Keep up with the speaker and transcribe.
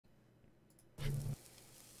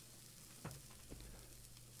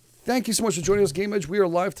Thank you so much for joining us, Game Edge. We are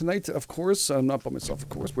live tonight, of course. I'm not by myself, of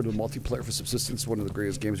course. We're doing multiplayer for Subsistence, one of the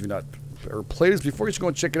greatest games we've not ever played this before. You should go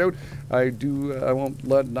and check it out. I won't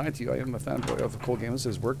lie to you. I am a fanboy of Cole Games'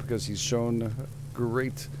 his work because he's shown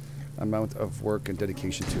great amount of work and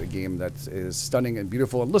dedication to a game that is stunning and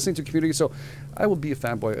beautiful and listening to community. So I will be a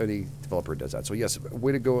fanboy of any developer who does that. So yes,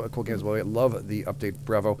 way to go, Cole Games. Well, I love the update.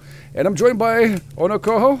 Bravo. And I'm joined by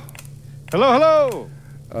Onokoho. Hello, hello.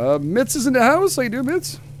 Mitz is in the house. How you doing,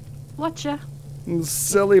 Mitz? Watcha.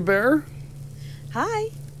 Selebear. Hi.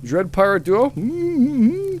 Dread Pirate Duo.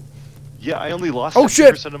 Yeah, I only lost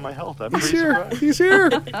 50% of my health. I'm He's pretty here. surprised. He's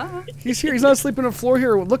here. He's here. He's not sleeping on the floor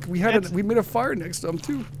here. Look, we made a fire next to him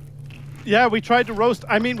too. Yeah, we tried to roast.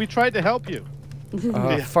 I mean, we tried to help you.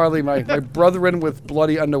 Finally, my brethren with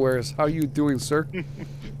bloody underwears. How you doing, sir?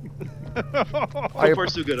 So far,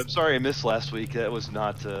 so good. I'm sorry I missed last week. That was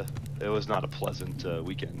not. It was not a pleasant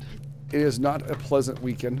weekend. It is not a pleasant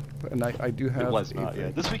weekend, and I do have. It was not. Yeah,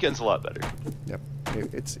 this weekend's a lot better. Yep.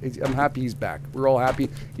 I'm happy he's back. We're all happy.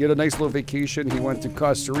 He had a nice little vacation. He went to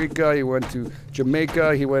Costa Rica. He went to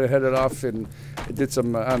Jamaica. He went headed off and did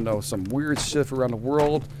some I don't know, some weird stuff around the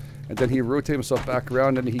world, and then he rotated himself back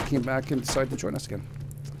around, and he came back and decided to join us again.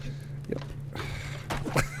 Yep.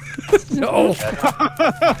 No.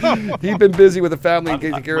 He'd been busy with the family and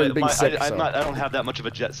taking care of the big sick. I don't have that much of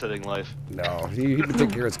a jet-setting life. No, he'd been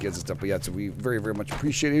taking care of his kids and stuff. But yeah, so we very, very much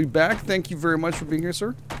appreciate you back. Thank you very much for being here,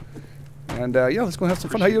 sir. And yeah, let's go have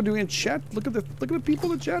some fun. How you doing in chat? Look at the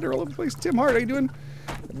people in the chat are all over the place. Tim Hart, how you doing?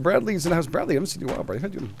 Bradley's in the house. Bradley, I haven't seen you in a while, buddy. How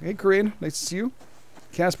you doing? Hey, Corinne, nice to see you.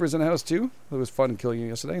 Casper's in the house too. It was fun killing you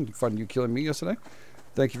yesterday, and fun you killing me yesterday.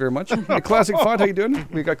 Thank you very much. Hey, Classic Font, how you doing?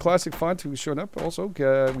 We got Classic Font who's showing up also.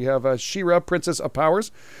 We have She-Ra, Princess of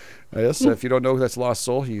Powers. Yes, if you don't know, that's Lost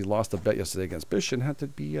Soul. He lost a bet yesterday against Bish and had to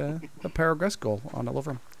be a Paragrass goal on all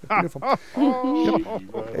over him. Beautiful.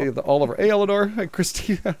 Hey, Oliver. Hey, Eleanor. Hi,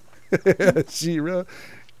 Christina. She-Ra.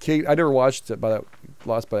 Kate, I never watched it, but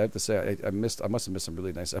I have to say, I must have missed some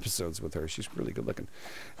really nice episodes with her. She's really good looking.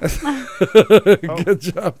 Good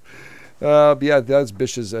job. But yeah, that's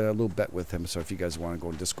Bish's little bet with him. So if you guys want to go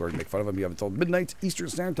on Discord and make fun of him, you have until midnight Eastern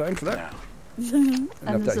Standard Time for that. And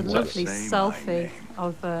there's a lovely selfie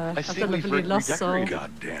of the lovely Lost Soul. Oh yeah,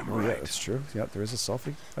 that's true. Yeah, there is a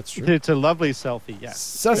selfie. That's true. It's a lovely selfie, yes.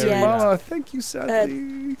 Sassy Mama, thank you,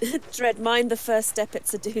 Sassy. Dread, mind the first step,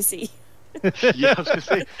 it's a doozy. Yeah, I was gonna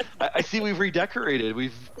say. I see we've redecorated.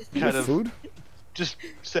 We've kind of food. Just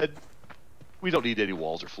said we don't need any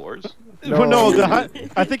walls or floors. No,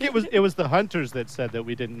 I think it was the hunters that said that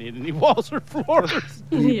we didn't need any walls or floors.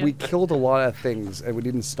 We killed a lot of things and we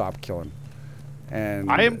didn't stop killing. And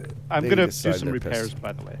I'm gonna do some repairs,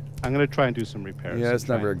 by the way. I'm gonna try and do some repairs. Yeah, it's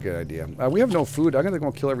never a good idea. We have no food. I'm gonna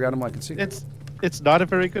go kill every animal I can see. It's not a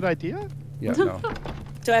very good idea. Yeah, no.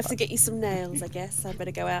 Do I have to get you some nails? I guess I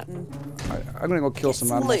better go out and. I'm gonna go kill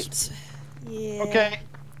some animals. Loot. Yeah. Okay.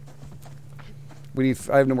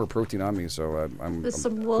 I have no more protein on me, so There's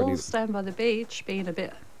some wolves down by the beach being a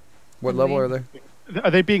bit. What level are they?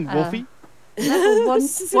 Are they being wolfy? Level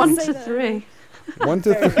 1 to 3. 1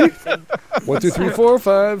 to 3. 1, 2, 3, 4,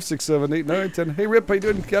 5, 6, 7, 8, 9, 10. Hey Rip, how you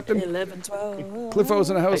doing, Captain? 11, 12. Cliffo's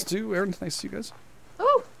in the house too. Aaron, nice to see you guys.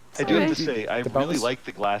 Oh, I do have to say, I really like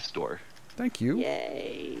the glass door. Thank you.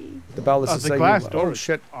 Yay. The ballast is the saying, glass door. Oh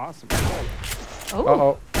shit. Awesome.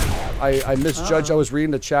 Oh. I misjudged. I was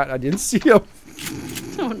reading the chat. I didn't see him.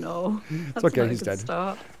 Oh no. It's okay. He's dead.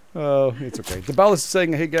 Oh, it's okay. The ballast is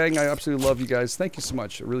saying, "Hey gang, I absolutely love you guys. Thank you so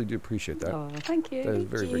much. I really do appreciate that. Oh, thank you. That is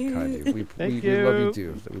very, very kind of you. We you. love you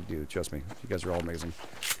too. We do. Trust me. You guys are all amazing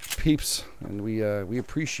peeps, and we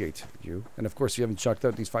appreciate you. And of course, if you haven't checked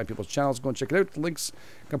out these fine people's channels, go and check it out. The links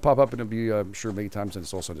can pop up, and it'll be I'm sure many times, and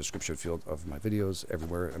it's also in the description field of my videos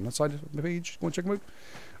everywhere and outside of my page. Go and check them out.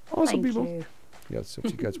 Awesome people. You. Yes,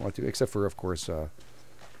 if you guys want to, except for of course,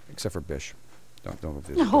 except for Bish. Don't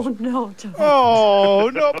visit. Oh no! Don't. Oh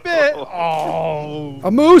no, bit. Oh. A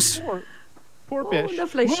moose. Poor Bish. Oh,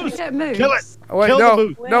 lovely. Should we get a moose? Kill it. Oh wait, Kill no, the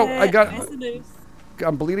moose. no, I got. Where's the moose?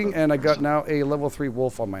 I'm bleeding, and I got now a level 3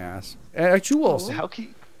 wolf on my ass. And 2 wolves. How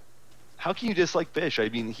can you dislike Bish? I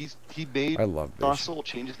mean, he made I love Bish. Lost Soul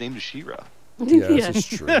change his name to She-Ra. Yeah, this is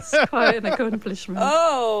true. It's quite an accomplishment.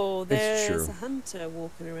 Oh, It's there's true. a hunter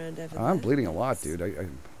walking around over there. I'm bleeding a lot, dude. I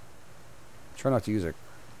try not to use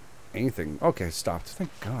anything. Okay, stopped.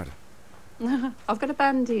 Thank God. I've got a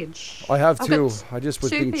bandage. I have I've two. got I just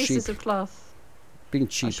was 2 being pieces cheap. of cloth. Being I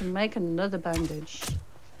cheap. should make another bandage.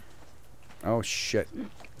 Oh shit!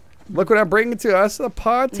 Look what I'm bringing to us, the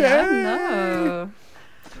party. Yeah, no.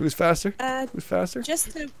 Who's faster? Who's faster?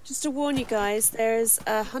 Just to warn you guys, there's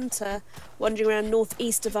a hunter wandering around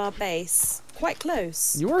northeast of our base, quite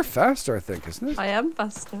close. You are faster, I think, isn't it? I am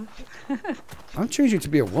faster. I'm changing to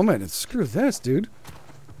be a woman. And screw this, dude.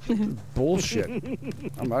 Bullshit.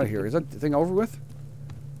 I'm out of here. Is that thing over with?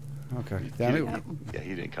 Okay. Damn it. Yeah,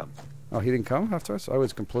 he didn't come. Oh, he didn't come after us? I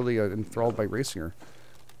was completely enthralled by racing her.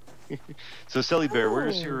 So, Selebear,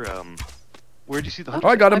 where's your where'd you see the hunter?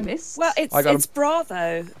 Oh, I got him. Well, it's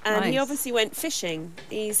Bravo, and he Nice. obviously went fishing.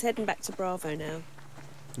 He's heading back to Bravo now.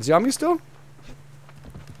 Is he on me still?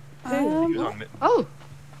 He was on mid- Oh,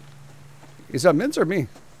 Is that Mints or me?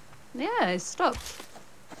 yeah, it stopped.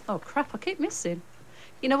 Oh crap! I keep missing.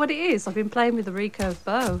 You know what it is? I've been playing with the recurve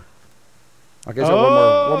bow. Okay,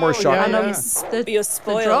 so one more shot. yeah, And yeah. You're the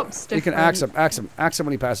spoiled. drops You different. can axe him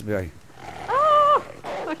when he passes by. Oh,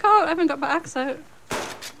 I can't. I haven't got my axe out.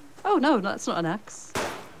 Oh no, that's not an axe.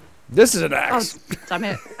 This is an Oh, axe. damn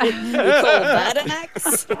it! You call that an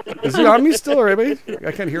axe? Is he on me still, or anybody?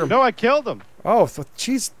 I can't hear him. No, I killed him. Oh,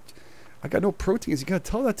 jeez. I got no proteins. You gotta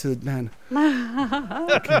tell that to the man.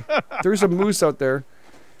 Okay. There's a moose out there.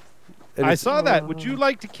 And I it's- saw that. Would you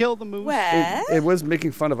like to kill the moose? Where? It was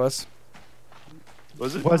making fun of us.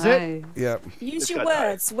 Was it? Was it? Nice. Yeah. Use It's your got eyes.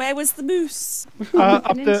 words. Where was the moose?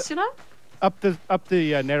 Peninsula? Up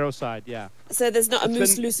the narrow side. Yeah. So there's not a It's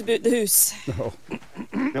moose been- loose about the hoose. No.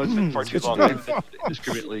 No, it's been far too long. I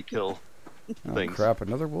indiscriminately kill Oh, things. crap.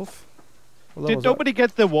 Another wolf? What Did level's that? nobody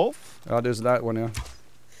get the wolf? Oh, there's that one, yeah.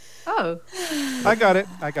 Oh, I got it.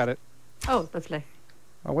 I got it. oh, lovely.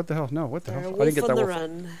 Oh, what the hell? No, what the They're hell? a I didn't wolf get on that the wolf.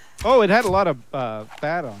 run. Oh, it had a lot of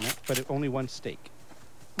fat on it, but only one steak.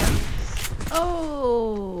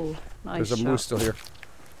 Oh, nice. There's a shot. moose still here.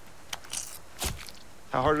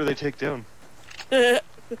 How hard do they take down?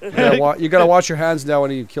 You gotta wash your hands now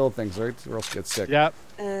when you kill things, right? Or else you get sick. Yeah.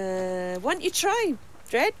 Why don't you try,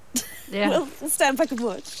 Dread? Yeah. We'll stand back and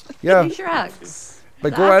watch. Yeah, Use your axe.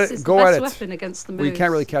 but The go at axe it. is Go the at best it. weapon against the moose. Well, you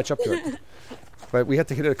can't really catch up to it. But we have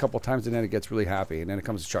to hit it a couple times, and then it gets really happy, and then it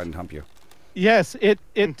comes to try and hump you. Yes.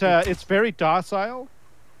 It's very docile.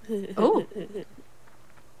 Oh.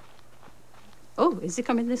 Oh, is he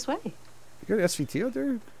coming this way? You got an SVT out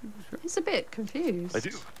there? He's a bit confused. I do.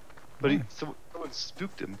 But someone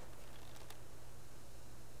spooked him.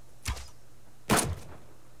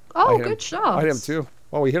 Oh, I hit him. good shot. I hit him too.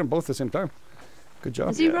 Well, we hit them both at the same time. Good job.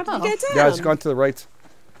 Has he run off? You go down. Yeah, it's gone to the right.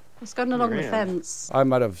 It's gone along the ran. fence.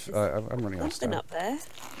 I'm out of. I'm running out of I've been time. up there.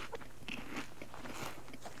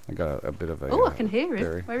 I got a bit of a. Oh, I can hear him.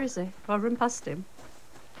 berry. Where is he? I'll run past him.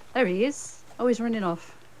 There he is. Oh, he's running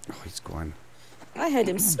off. Oh, he's gone. I heard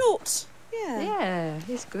him snort. Yeah. Yeah,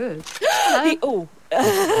 he's good. He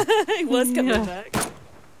was coming Yeah. back.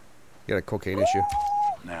 You got a cocaine issue.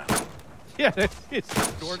 Now, Yeah. It's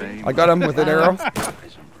snorting. same I got him with an arrow.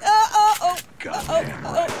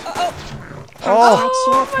 goddamn.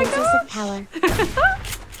 Princess of Power.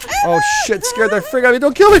 Oh shit! Scared the frig out of me.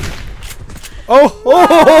 Don't kill me.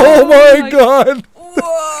 Oh my god!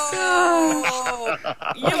 Whoa!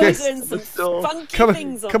 You Okay. were doing some funky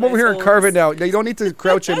things on Come over those here and carve it horns. now. You don't need to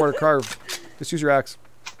crouch anymore to carve. Just use your axe.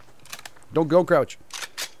 Don't go crouch.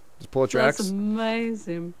 Just pull out your That's axe.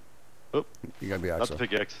 amazing. You gotta be Not axe. the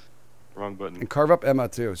pickaxe. Wrong button. And carve up Emma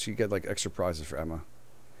too, so you get like extra prizes for Emma.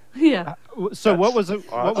 Yeah. So what was That's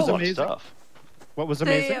what was a lot of amazing? stuff. What was The,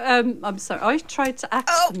 amazing? I'm sorry. I tried to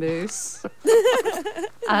axe the moose, Just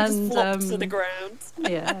and flopped to the ground.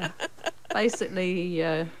 yeah, basically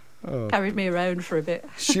Oh. carried me around for a bit.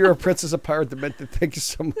 Shira, Princess of Power, Demented. Thank you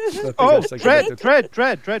so much. Oh, Demented.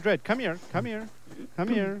 Dread. Come here. Come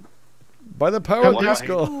here. By the power of Yeah. the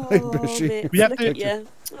skull. Oh, Bushy. Mitz, We have look to- at you.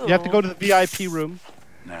 You have to go to the VIP room.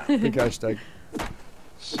 Now, Big hashtag.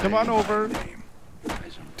 Come on over. name.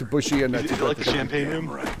 To Bushy and Is it like the champagne Damn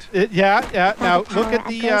room? right. Yeah. Now look power at of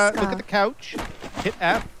the the look skull. at the couch. Hit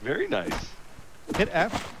F. Very nice. Hit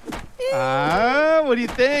F. What do you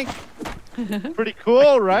think? Pretty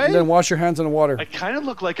cool, And right? then wash your hands in the water. I kind of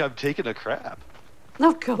look like I'm taking a crap.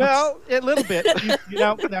 Oh God. Well, a little bit.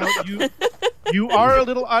 You are a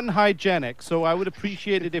little unhygienic, so I would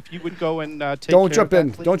appreciate it if you would go and take Don't care jump of in.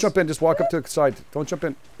 that, Don't please. jump in. Just walk up to the side. Don't jump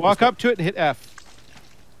in. Walk up to it and hit F.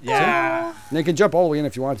 Yeah. And you can jump all the way in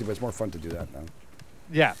if you want to, but it's more fun to do that now.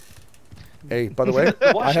 Yeah. Hey, by the way,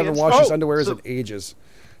 Wash I haven't hands. washed his Oh, underwears so- in ages.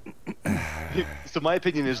 So my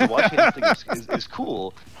opinion is the washing hands thing is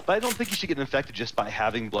cool, but I don't think you should get infected just by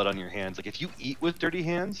having blood on your hands. Like if you eat with dirty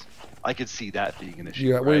hands, I could see that being an issue.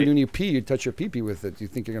 Yeah, right? when you pee, you touch your pee-pee with it. Do you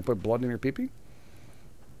think you're gonna put blood in your pee-pee?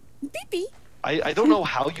 Beepy. I don't know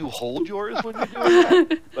how you hold yours when you're doing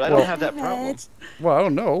that, but I don't have that problem. Well, I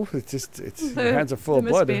don't know. It's just your hands are full of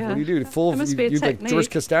blood. What do you do? Full? You like George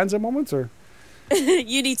Costanza moments, or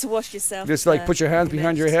you need to wash yourself. just like put your hands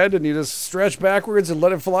behind your head and you just stretch backwards and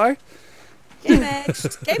let it fly? Game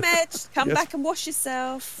edged. Come back and wash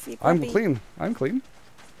yourself. I'm clean. I'm clean.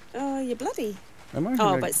 Oh, you're bloody. Am I?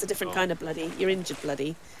 Oh, but it's a different kind of bloody. You're injured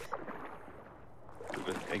bloody.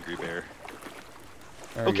 Angry bear.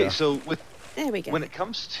 Okay, so there we go. When it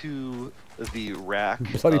comes to the rack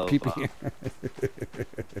bloody of pee-pee.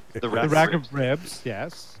 the rack of ribs,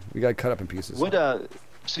 yes. We got cut up in pieces.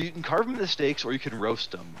 So you can carve them into steaks, or you can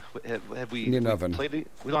roast them. Have we? Need an oven. We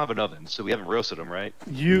don't have an oven, so we haven't roasted them, right?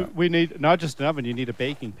 We need not just an oven. You need a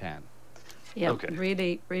baking pan. Yeah, okay.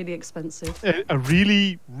 really, really expensive. A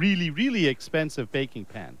really, really, really expensive baking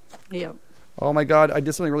pan. Yeah. Oh my God! I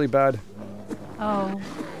did something really bad. Oh.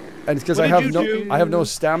 And it's because What I did have you do? I have no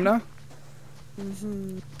stamina.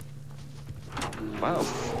 Wow.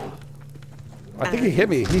 I think he hit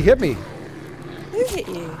me. He hit me. Who hit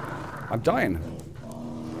you? I'm dying.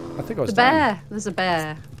 I think I was The dying. bear. There's a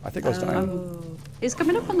bear. I think I was dying. Oh. He's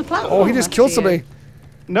coming up on the platform. Oh, he just killed after you. somebody.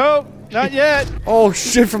 No, not yet. Oh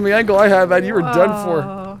shit! From the angle I had, man, you were done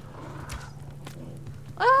for.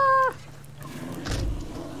 Ah!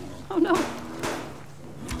 Oh no.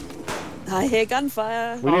 I hear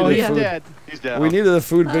gunfire. We needed He's food. dead. He's down. We needed the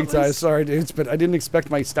food That big time. was- Sorry, dudes, but I didn't expect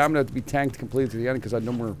my stamina to be tanked completely to the end because I had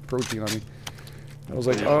no more protein on me. I was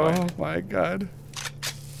like, oh my God.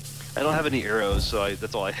 I don't have any arrows, so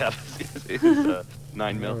that's all I have. is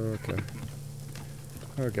 9 mil. Okay.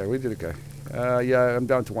 Okay, we did okay. Yeah, I'm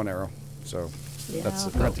down to 1 arrow, so Yeah, that's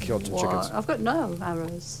I've we're got to kill some one. chickens. I've got no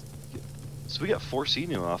arrows. So we got 4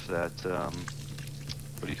 sinew off that.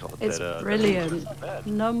 What do you call it? It's that, brilliant. Not bad.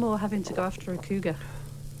 No more having to go after a cougar.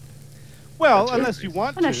 Well, That's unless good. you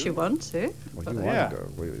want Unless to. you want to. Well, you Yeah. want to go.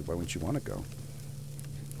 Why wouldn't you want to go?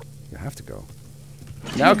 You have to go.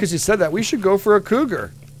 Now, because you said that, we should go for a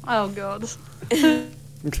cougar. Oh god. I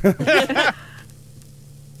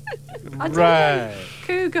don't Right. know.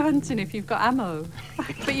 Cougar hunting if you've got ammo.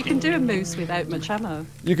 But you can do a moose without much ammo.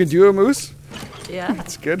 You can do a moose? Yeah.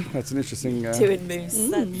 That's good. That's an interesting... Two in moose.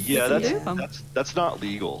 Yeah, Yeah. that's not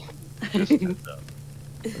legal.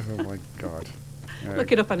 Oh my God. All right.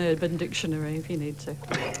 Look it up on Urban Dictionary if you need to.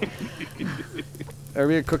 Are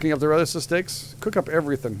we cooking up the rest of the steaks? Cook up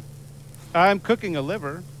everything. I'm cooking a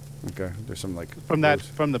liver Okay, there's some like...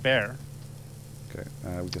 from the bear. Okay,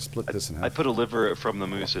 we just split this in half. I put a liver from the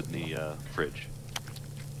moose in the fridge.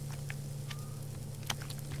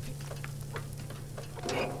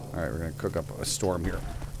 All right, we're gonna cook up a storm here.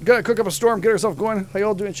 You gotta cook up a storm. Get ourselves going. How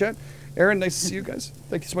y'all doing, chat? Aaron, nice to see you guys.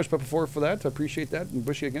 Thank you so much, Peppa, for that. I appreciate that. And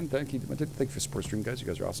Bushy again, thank you. Thank you for support stream, guys. You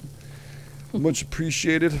guys are awesome. Much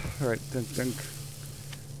appreciated. All right, dunk.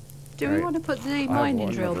 Do Right. we want to put the have mining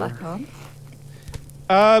one drill liver. back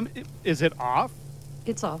on? Is it off?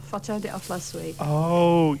 It's off. I turned it off last week.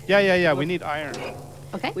 Oh, yeah. We need iron.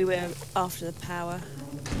 Okay. We were after the power.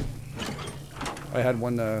 I had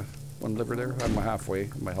one liver there. I'm halfway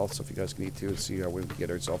in my health, so if you guys can eat too, see how we can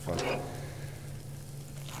get ourselves on.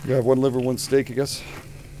 You have 1 liver, 1 steak, I guess.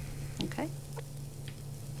 Okay.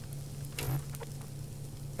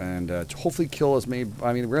 And to hopefully kill as many...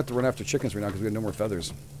 I mean, we're going to have to run after chickens right now because we have no more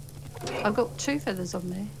feathers. I've got 2 feathers on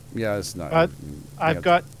me. Yeah, it's not... I've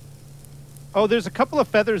got. Oh, there's a couple of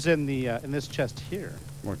feathers in the in this chest here.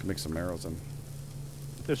 We can make some arrows in.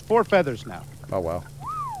 There's 4 feathers now. Oh, wow.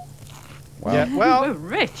 Wow. Yeah. Well, We're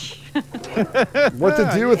rich. What to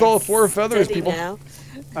do with all 4 feathers, Steady people? now.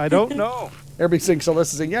 I don't know. Everybody's saying,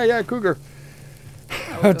 Celeste's saying, yeah, cougar.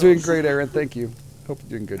 I'm doing great, Aaron. Thank you. Hope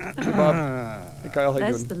you're doing good. Hey, Bob. Hey, Kyle. How you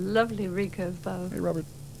There's doing? the lovely recurve bow. Hey, Robert.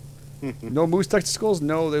 No moose testicles?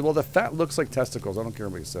 No. Well, the fat looks like testicles. I don't care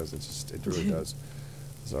what he says. It really does.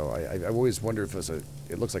 So I always wonder if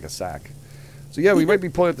it looks like a sack. So yeah, we might be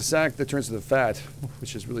pulling out the sack that turns to the fat,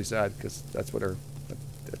 which is really sad because that's what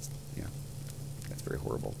that's very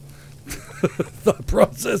horrible. Thought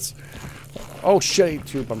process. Oh shit! I ate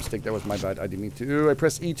 2 bump steak. That was my bad. I didn't mean to. I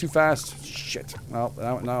pressed E too fast. Shit. Well,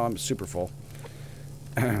 now I'm super full.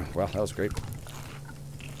 Well, that was great.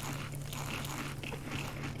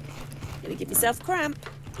 Gonna give yourself a cramp.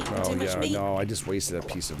 Eating Oh too much yeah, meat. no, I just wasted a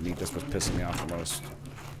piece of meat. That's what's pissing me off the most.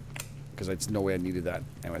 Because it's no way I needed that.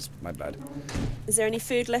 Anyways, my bad. Is there any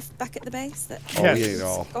food left back at the base that Oh, Yes. we ate it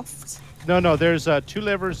all. scoffed? No. There's 2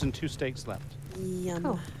 livers and 2 steaks left. Yum.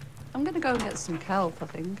 Cool. I'm going to go and get some kelp, I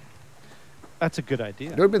think. That's a good idea.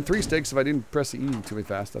 There would have been 3 steaks if I didn't press the E too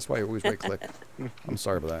fast. That's why I always right click. I'm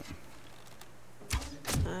sorry about that.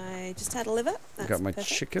 I just had a liver. That's Got my perfect.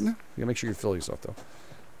 chicken. You gotta make sure you fill yourself though.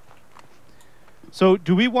 So,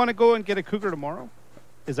 do we want to go and get a cougar tomorrow?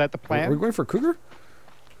 Is that the Are plan? we going for a cougar?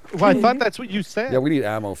 Well, I thought that's what you said. Yeah, we need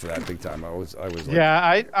ammo for that big time. I was like,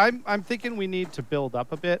 Yeah, I'm thinking we need to build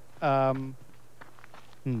up a bit. I'm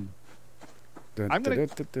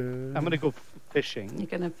gonna go fishing. You're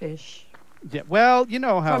gonna fish Yeah, well, you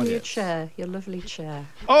know how from it your is. chair, your lovely chair.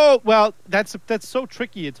 Oh well, that's so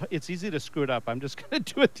tricky. It's easy to screw it up. I'm just gonna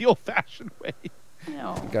do it the old-fashioned way.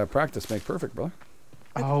 No. gotta practice, make perfect, brother.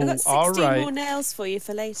 I've Oh, got 16 all right. more nails for you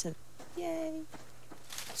for later. Yay.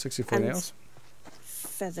 64 And nails.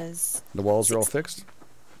 feathers. The walls are all fixed.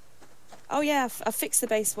 Oh yeah, I fixed the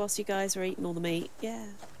base whilst you guys were eating all the meat. Yeah.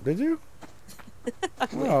 Did you?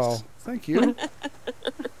 Oh, thank you.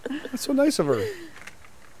 That's so nice of her.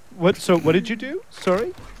 What? So what did you do?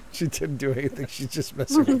 Sorry. She didn't do anything. She's just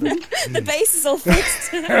messing with it. The base is all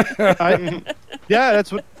fixed. Yeah,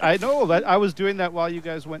 that's what I know. That I was doing that while you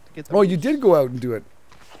guys went to get the. Oh, you did go out and do it.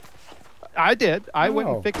 I did. I went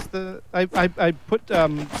Oh. and fixed the. I put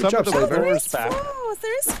some job, of the Selebear. floors back.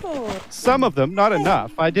 There is four. Some of them, not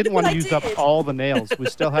enough. I didn't want to I use up did. all the nails. We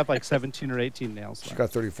still have like 17 or 18 nails She left. got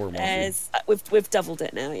 34 more. We've doubled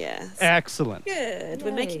it now. Yeah. Excellent. Good. We're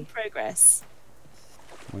Yay. making progress.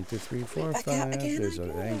 1, 2, 3, 4, Back out 5. again, There's I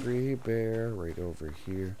an go. angry bear right over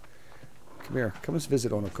here. Come here. Come and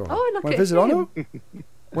visit Onoko. Oh, look Want at to visit him. Ono?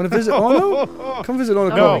 Want to visit Ono? Come visit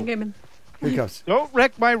Onoko. Oh, bring him in. Here he comes. Don't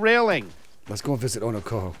wreck my railing. Let's go and visit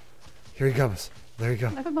Onoko. Here he comes. There you go.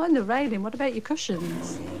 Never mind the railing. What about your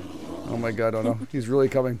cushions? Oh my God, Ono. He's really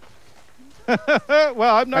coming. Well,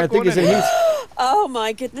 I'm not I think going he's in to. heat. Oh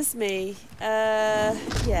my goodness me.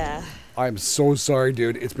 Yeah. I'm so sorry,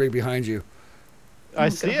 dude. It's right behind you. I Oh,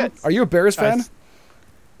 see God. it. Are you a Bears fan?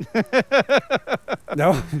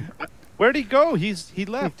 No? Where'd he go? He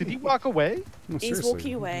left. Did he walk away? No, He's seriously.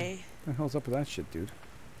 walking away. What the hell's up with that shit, dude?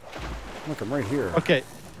 Look, I'm right here. Okay.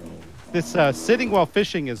 This sitting while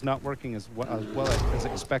fishing is not working as well as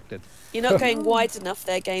expected. You're not going wide enough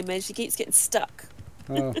there, Game Edge. He keeps getting stuck.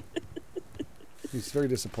 Oh. He's very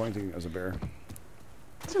disappointing as a bear.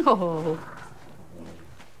 Oh,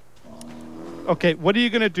 Okay, what are you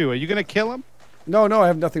gonna do? Are you gonna kill him? No, I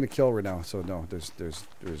have nothing to kill right now. So no,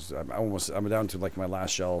 I'm down to like my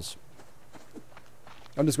last shells.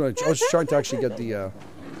 I was trying to actually get the.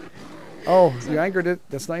 Oh, you angered it.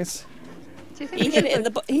 That's nice. do you think He we hit should it in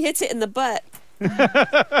the he hit it in the butt.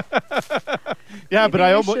 Yeah, but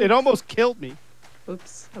Maybe we it should- almost killed me.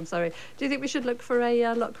 Oops, I'm sorry. Do you think we should look for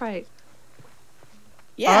a lock crate?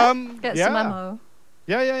 Yeah. Get yeah. some ammo.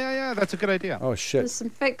 Yeah. That's a good idea. Oh There's shit. some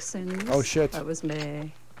fixings. Oh, shit. That was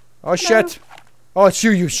me. Oh shit. Oh, it's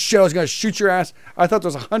you, you shit. I was gonna shoot your ass. I thought there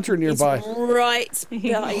was a hunter He's nearby. right.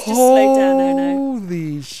 Yeah, he's just slowed down now. No.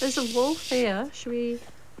 Holy There's a wolf here. Should we?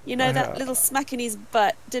 You know that little smack in his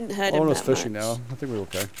butt didn't hurt him Ono's that fishing much. now. I think we're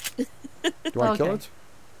okay. Do you want to kill Okay. it?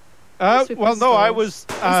 Yes, we Well, can no, I still- was.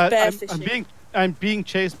 bear I'm fishing. being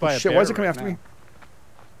chased by a Shit, bear. why is it coming right after now. me?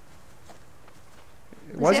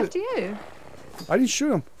 Was Why he is after you? I didn't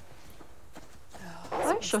shoot him.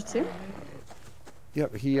 I shot him.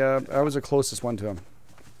 Yeah, I was the closest one to him.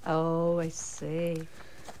 Oh, I see.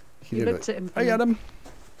 He You did looked it. at him. I got him.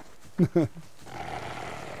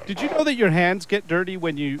 Did you know that your hands get dirty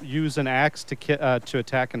when you use an axe to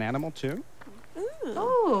attack an animal too?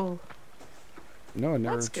 Oh, No, I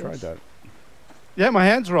never That's good. tried that. Yeah, my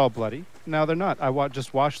hands are all bloody. Now they're not. I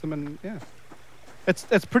just wash them and yeah.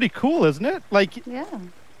 It's pretty cool, isn't it? Like yeah.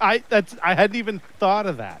 I hadn't even thought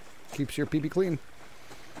of that. Keeps your pee clean.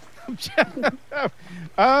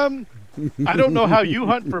 I don't know how you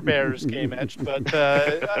hunt for bears, Game Edge, but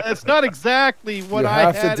it's not exactly what you I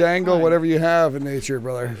have had to in dangle mind. whatever you have in nature,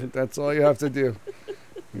 brother. That's all you have to do.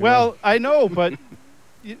 Well, I know, but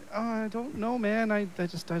I don't know, man. I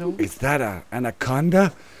don't. Is that a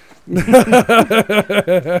anaconda?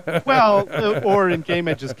 Well, or in Game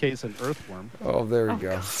Edge's case, an earthworm. Oh, there we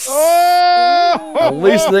go. Oh! At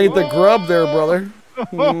least it ain't the grub there, brother.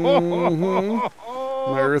 Mhm.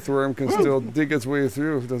 My earthworm can still dig its way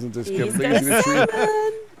through. It doesn't just get He's lazy got to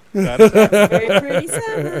tree. salmon. Very pretty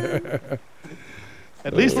salmon.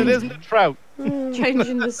 At least it isn't a trout.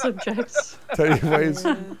 Changing the subject. Tiny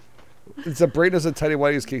whiteys. It's a brain as a tiny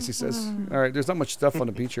whiteys, KCee says. All right, there's not much stuff on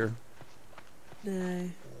the beach here. No.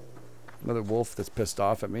 Another wolf that's pissed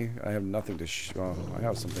off at me. I have nothing to shoot. Oh, I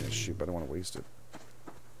have something to shoot, but I don't want to waste it.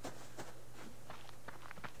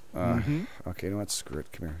 Okay, you know what? Screw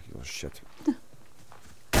it. Come here, you little shit.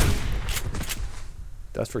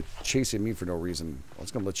 That's for chasing me for no reason. I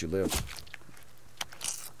was going to let you live.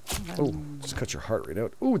 Oh, just cut your heart right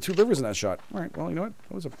out. Ooh, 2 livers in that shot. All right, well, you know what?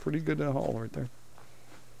 That was a pretty good haul right there.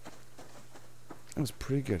 That was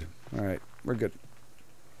pretty good. All right, we're good.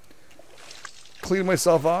 clean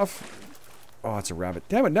myself off. Oh, it's a rabbit.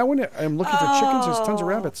 Damn it! Now when I'm looking for chickens, there's tons of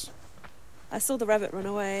rabbits. I saw the rabbit run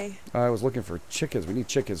away. I was looking for chickens. We need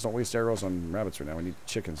chickens. Don't waste arrows on rabbits right now. We need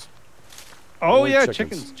chickens. Oh Only yeah,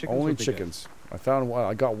 chickens. Only chickens. I found one.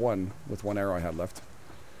 I got one with one arrow I had left.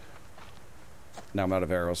 Now I'm out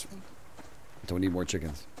of arrows. So we need more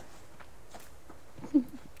chickens.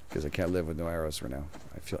 Because I can't live with no arrows right now.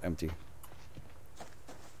 I feel empty.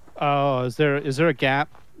 Oh, is there a gap?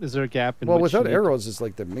 Is there a gap in Well, which without you need- arrows, it's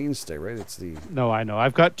like the mainstay, right? It's the... No, I know.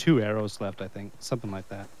 I've got 2 arrows left, I think. Something like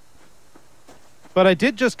that. But I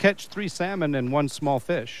did just catch 3 salmon and 1 small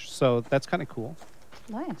fish, so that's kind of cool.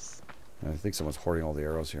 Nice. I think someone's hoarding all the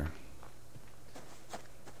arrows here.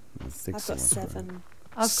 I think I've got someone's 7.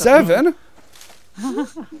 I've got 7?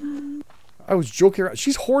 I was joking around.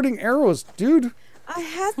 She's hoarding arrows, dude. I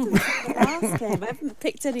had them from the last game. I haven't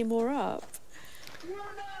picked any more up.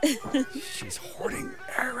 She's hoarding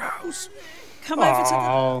arrows. Come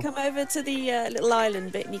over to the little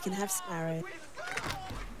island bit, and you can have some arrows.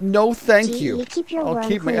 No, thank Gee, you. keep your I'll worm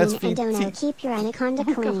keep my clean, SVT. and don't know, keep your anaconda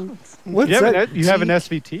clean. What's You have, that? you have an Gee,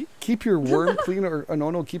 SVT? Keep your worm clean, or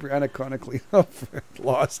no, keep your anaconda clean.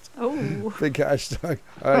 Lost. Oh. Big hashtag.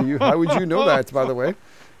 How would you know that, by the way?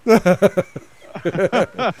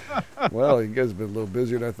 Well, you guys have been a little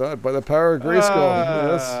busier than I thought. By the power of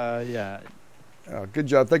Grayskull. Yes. Yeah. Oh, good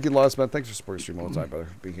job. Thank you, Lost Man. Thanks for supporting the stream all the time, brother.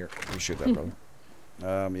 Being here. Appreciate that, brother.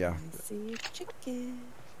 Yeah. See chicken.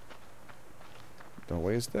 Don't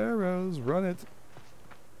waste arrows. Run it.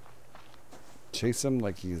 Chase him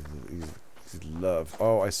like he's love.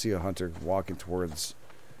 Oh, I see a hunter walking towards...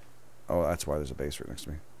 Oh, that's why there's a base right next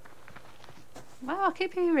to me. Wow, I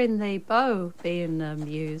keep hearing the bow being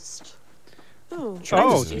used. Oh, try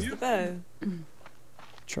Oh, to use the bow.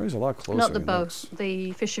 Charlie's a lot closer. Not the than bow, looks.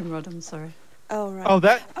 the fishing rod, I'm sorry. Oh, right. Oh,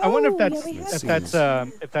 that. I wonder if Oh, that's yeah, we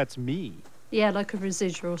have if that's me. Yeah, like a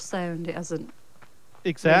residual sound. It hasn't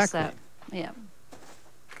Exactly. reset. Yeah.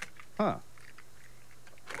 Huh.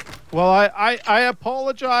 Well, I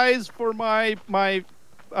apologize for my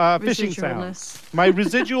fishing sounds. Residualness. My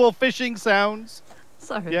residual fishing sounds.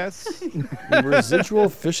 Sorry. Yes. Residual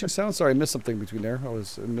fishing sound? Sorry, I missed something between there. I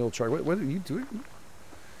was in the middle of Charlie. What are you doing?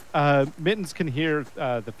 Mittens can hear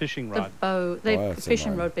the fishing The rod. bow, the Oh, that's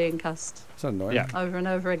fishing annoying. rod being cast It's not annoying. Yeah. over and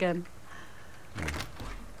over again.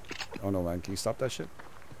 Oh no, man! Can you stop that shit?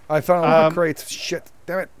 I found a crate. Shit!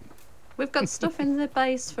 Damn it! We've got stuff in the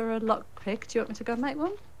base for a lockpick. Do you want me to go make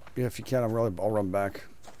one? Yeah, if you can, I'll run back.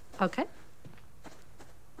 Okay.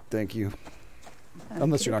 Thank you.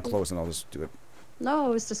 Unless you're not close, then I'll just do it. No, I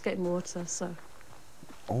was just getting water, so.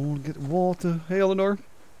 Oh, get water. Hey, Eleanor.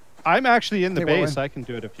 I'm actually in the Hey, base. Warren. I can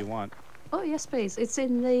do it if you want. Oh, yes, please. It's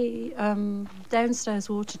in the downstairs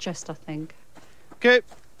water chest, I think. Okay.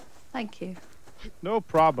 Thank you. No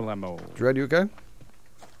problemo. Dread, you okay?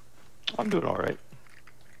 I'm doing all right.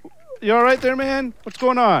 You all right there, man? What's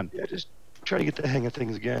going on? Yeah, just trying to get the hang of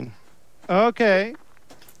things again. Okay.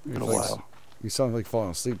 Been a while. You sound like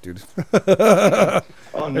falling asleep, dude.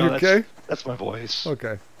 Oh no, you that's, okay? that's my voice.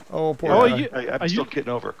 Okay. Oh, poor Oh, guy. you- I'm Are still you-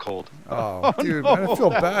 getting over a cold. Oh, dude, no. man, I feel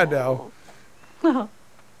bad now. Oh,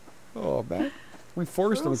 Oh, man. We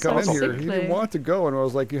forced him Oh, to come in so here. He didn't sickly. want to go, and I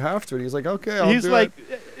was like, you have to. And he's like, okay, I'll He's do like,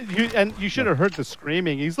 it. you should have heard the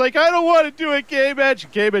screaming. He's like, I don't want to do it,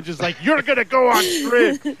 K-Match. K-Match is like, you're going to go on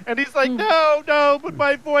stream. And he's like, no, but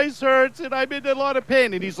my voice hurts and I'm in a lot of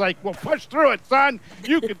pain. And he's like, well, push through it, son.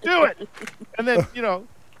 You can do it. And then,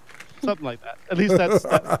 something like that. At least that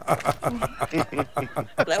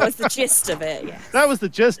was the gist of it, yeah. that was the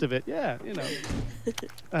gist of it. Yeah,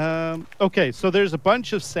 Okay, so there's a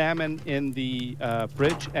bunch of salmon in the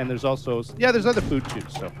fridge, and there's also, there's other food too.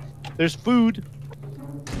 So there's food.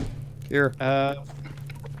 Here. Uh,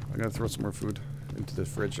 I'm going to throw some more food into the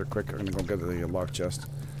fridge real quick. I'm going to go get the lock chest.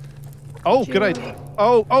 Oh, good idea.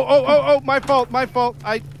 Oh, my fault.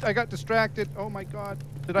 I got distracted. Oh my God.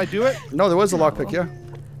 Did I do it? No, there was a lockpick, yeah.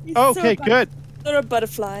 Okay, good. You're a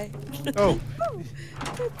butterfly. Oh,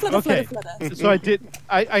 Flutter, okay. flutter, flutter. So I did.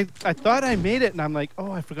 I thought I made it, and I'm like,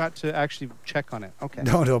 oh, I forgot to actually check on it. Okay.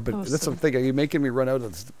 No, but Oh, that's so- what I'm thinking. You're making me run out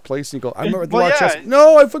of the place, and you go, I remember the Well, lock yeah. chest.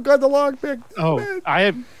 No, I forgot the lockpick. Oh,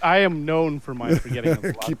 Man. I am known for my forgetting of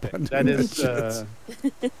the Keep on lockpick. That doing is, that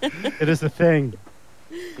it is a thing.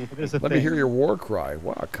 It is a Let thing. me hear your war cry.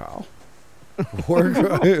 Wow, Kyle. War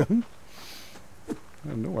cry. I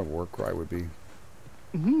don't know what war cry would be.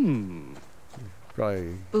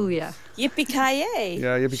 Probably. booyah. Yippee-ki-yay.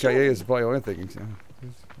 Yeah, yippee-ki-yay is probably what I'm thinking. Yeah.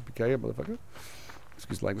 Yippee-ki-yay, motherfucker.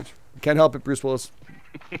 Excuse language. Can't help it, Bruce Willis.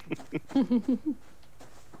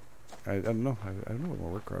 I don't know. I don't know what my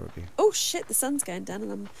work car would be. Oh shit, the sun's going down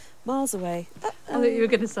and I'm miles away. I thought you were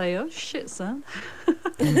going to say, oh shit, son.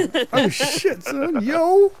 Oh shit, son.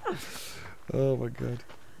 Yo. Oh my god.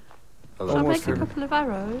 Shall I Almost make a there. couple of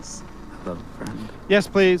arrows? Hello, friend. Yes,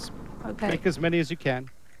 please. Okay. Make as many as you can.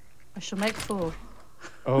 I shall make 4.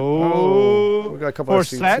 Oh. We got a couple 4 of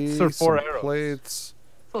sets or 4 some arrows? plates.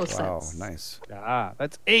 4 Wow, sets. nice. Ah,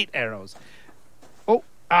 that's 8 arrows.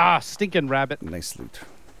 Oh, stinking rabbit. Nice loot.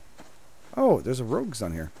 Oh, there's a rogues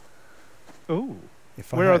on here. Ooh.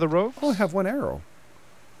 If I Where are had- the rogues? Oh, I have 1 arrow.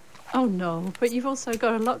 Oh no, but you've also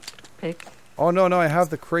got a lockpick. Oh no, I have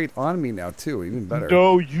the crate on me now too. Even better.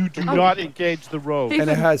 No, you do not engage the rogue. And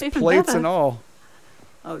it has Even plates better. and all.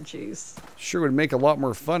 Oh jeez. Sure would make a lot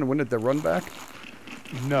more fun, wouldn't it? The run back.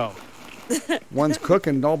 No. One's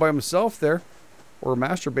cooking all by himself there, or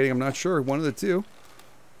masturbating. I'm not sure. One of the two.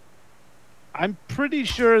 I'm pretty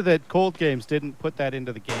sure that Cold Games didn't put that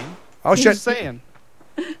into the game. Oh shit! Just saying.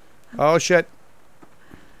 Oh shit!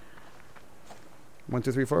 1,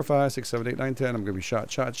 2, 3, 4, 5, 6, 7, 8, 9, 10. I'm gonna be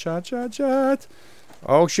shot.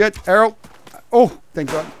 Oh shit! Arrow! Oh,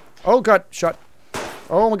 thank God! Oh God! Shot!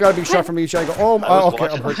 Oh my God! Being shot from each angle. Oh, I was okay.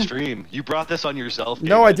 I'm watching the hurt. stream. You brought this on yourself.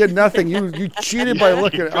 No, I David. did nothing. You cheated by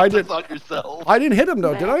looking. You I brought did. this on yourself. I didn't hit him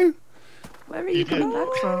though, did I? Where are you coming back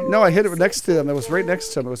from? No, I hit it next to him. It was right next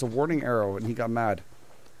to him. It was a warning arrow, and he got mad.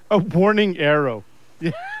 A warning arrow.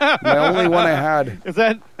 The only one I had. Is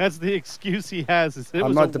that's the excuse he has? Is it I'm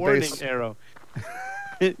was not a the warning base. arrow?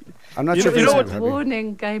 I'm not You sure know- if you he's know heavy.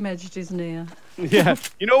 Warning, game edged is near. Yeah.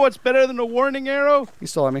 You know what's better than a warning arrow? He's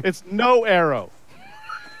still on me. It's no arrow.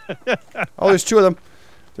 Oh, there's 2 of them.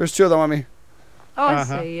 There's 2 of them on me. Oh, I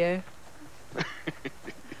Uh-huh. see you.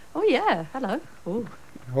 Oh yeah, hello. Ooh.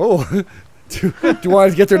 Oh, do you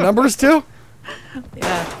want to get their numbers too?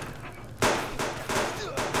 Yeah.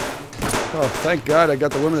 Oh, thank God I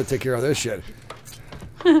got the women to take care of this shit.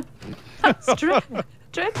 That's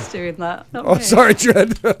Dread's doing that, not Oh, me. sorry,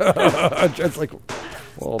 Dread. Dread's like,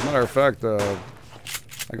 well, matter of fact,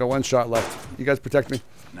 I got 1 shot left. You guys protect me.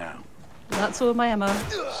 Now, That's all my ammo.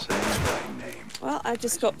 say thy name. Well, I've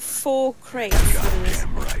just got 4 crates in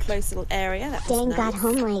a close little area. That was Dang, nice. got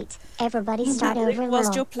home late. Everybody start over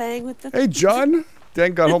Whilst you're little. playing with the... Hey, John.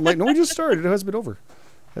 Dan got home late. No, we just started. It has been over. It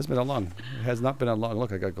has been that long. It has not been that long.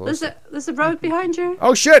 Look, I got glow. There's a road behind you.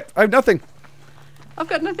 Oh, shit. I have nothing. I've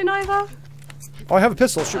got nothing either. Oh, I have a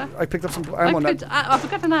pistol. Shoot. I picked up some ammo. I've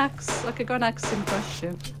got an axe. I could go an axe in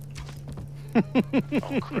question.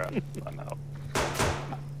 Oh crap! I'm out.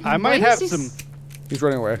 I might Where have is some. this? He's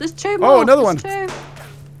running away. There's 2 more. Oh, another one. There's 2.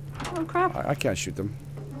 Oh crap! I can't shoot them.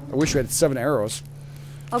 I wish we had 7 arrows.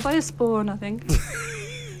 I'll buy a spawn, I think.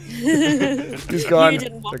 He's gone. You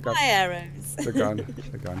didn't want my arrows. They're gone.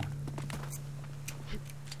 They're gone.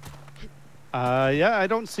 Yeah, I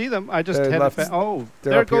don't see them. I just They had left. to. Oh,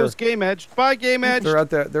 They're there up here. goes Game Edge. Bye, Game Edge. They're out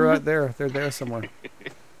there. They're out there. They're there somewhere.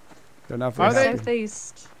 They're not very Are they? happy.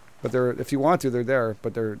 Southeast. But they're. If you want to, they're there.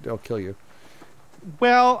 But they'll kill you.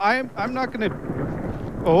 Well, I'm not gonna.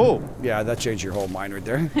 Oh, Yeah, that changed your whole mind right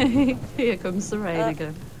there. Here comes the rain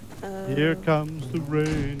again. here comes the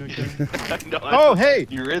rain again. I know, Oh, hey.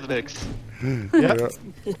 Eurythmics. Yeah.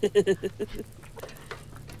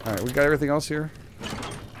 All right, we got everything else here.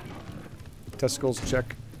 Testicles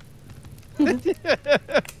check. That's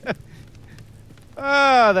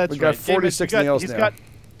We got right. 46 Game Edge, nails he's now. got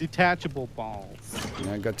detachable balls.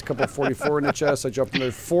 Yeah, I got a couple of 44 in the chest. I dropped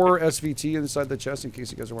another 4 SVT inside the chest in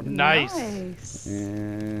case you guys are wondering. Nice. Nice.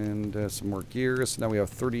 And some more gears. Now we have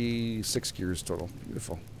 36 gears total.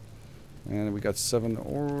 Beautiful. And we got 7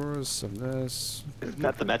 ores of this. Isn't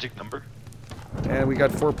that the magic number? And we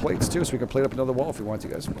got 4 plates too, so we can plate up another wall if we want to,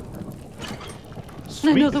 guys.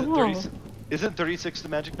 Another Isn't wall. 30 Isn't 36 the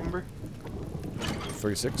magic number?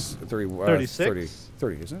 36? 30, 36? 30.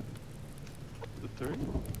 30, isn't it? The 30?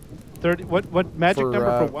 30. What magic For,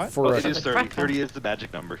 number for what? For, Oh, it is 30. cracker. 30 is the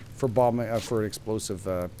magic number. for bomb, for an explosive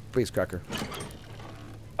base cracker.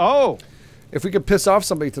 Oh, If we could piss off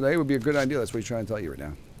somebody today, it would be a good idea. That's what he's trying to tell you right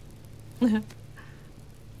now.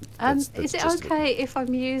 And That's is it just it. okay if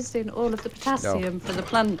I'm using all of the potassium for the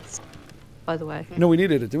plants? By the way. No, we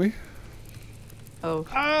needed it, did we? Oh,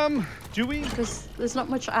 do we? because there's not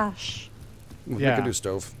much ash. We Yeah. could do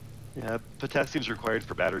stove. Yeah, potassium's required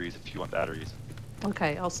for batteries if you want batteries.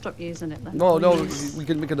 Okay, I'll stop using it then. No, no, Please. we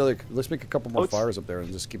can make another. Let's make a couple more Oh, it's- fires up there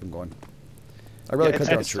and just keep them going. I rather Yeah, cut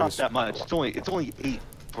down it's not trees. that much. It's only 8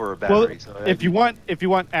 for a Well, battery. so if you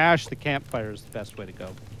want ash, the campfire is the best way to go.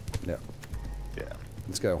 Yeah, yeah.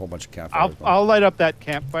 it's got a whole bunch of campfires. I'll light up that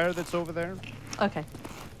campfire that's over there. Okay.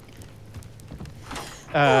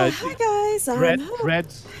 Hi guys, I'm home.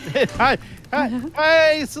 Dreads. Hi.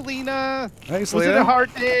 Hi, Selena. Hey, Was Selena. it a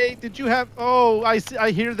hard day? Did you have... Oh, I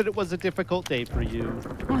hear that it was a difficult day for you.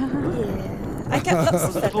 Yeah. I got lots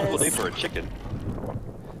of It's a full day feathers. for a chicken.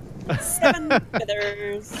 7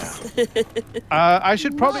 feathers. I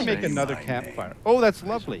should probably make Say another my campfire. name. Oh, that's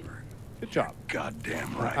lovely. Good job.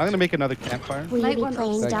 Goddamn right. I'm going to make another campfire. Will Make you one be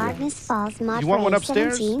playing upstairs. Darkness Falls mod You for want one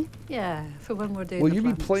upstairs? A17? Yeah, for when we're doing Will the you be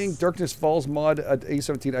plans. playing Darkness Falls mod at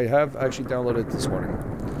A17? I have actually downloaded it this morning.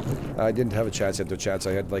 I didn't have a chance yet to chat.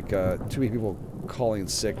 So I had like too many people calling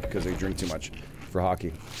sick because they drink too much for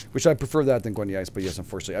hockey, which I prefer that than going to the ice. But yes,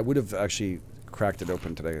 unfortunately, I would have actually cracked it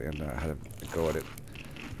open today and had a go at it.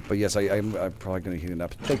 But yes, I'm probably going to heat it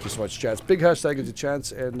up. Thank you so much, chats. Big hashtag is a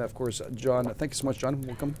chance. And of course, John, thank you so much, John.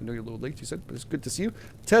 Welcome. I know you're a little late, you said, but it's good to see you.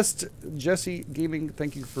 Test Jesse Gaming,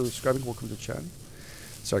 thank you for subscribing. Welcome to the chat.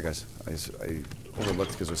 Sorry, guys. I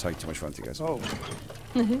overlooked because I was having too much fun with you guys. Oh.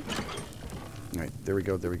 All right, there we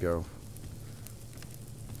go, there we go.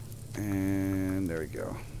 And there we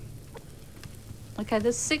go. Okay,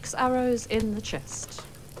 there's 6 arrows in the chest.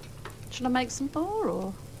 Should I make some more,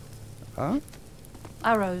 or...? Huh?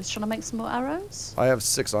 Arrows. Should I make some more arrows? I have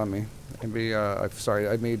 6 on me. Maybe, sorry,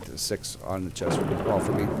 I made 6 on the chest. All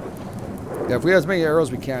for me. Yeah, if we have as many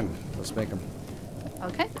arrows we can, let's make them.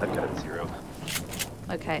 Okay. I've got 0.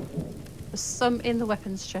 Okay. There's some in the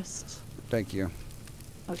weapons chest. Thank you.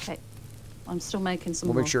 Okay. I'm still making some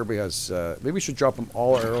We'll more. make sure everybody has, maybe we should drop them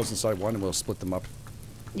all our arrows inside one and we'll split them up.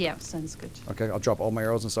 Yeah, sounds good. Okay, I'll drop all my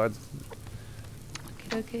arrows inside.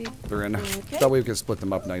 Okay. They're in. Okay. That way we can split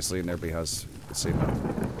them up nicely and everybody has the same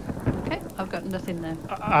amount. Okay, I've got nothing there.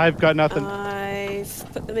 I've got nothing. I've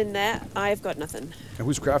put them in there. I've got nothing. And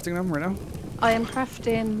who's crafting them right now? I am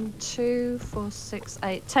crafting 2, 4, 6,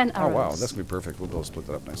 8, 10 Oh arrows. wow, that's gonna be perfect. We'll be able to split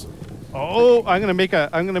that up nicely. Oh, I'm gonna make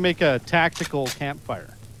a tactical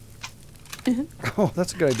campfire. Oh,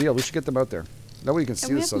 that's a good idea. We should get them out there. That way you can see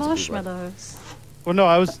And we the have sons of people. marshmallows. Well,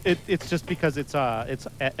 no, it's just because it's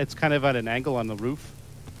kind of at an angle on the roof,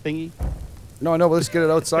 thingy. No, but let's get it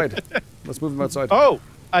outside. Let's move them outside. Oh,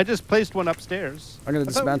 I just placed one upstairs. I'm gonna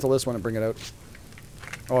dismantle this one and bring it out.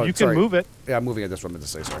 Oh, You sorry. can move it. Yeah, I'm moving it. That's what I meant to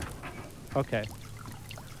say. Sorry. Okay.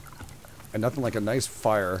 And nothing like a nice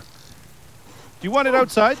fire. Do you want it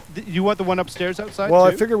outside? You want the one upstairs outside? Well,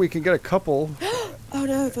 I too? figure we can get a couple. Oh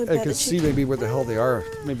no, if I'm I can see maybe where the hell they are.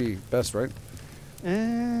 Maybe best, right?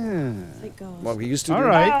 Thank God. Well, we used to. All do.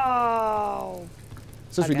 right. Oh.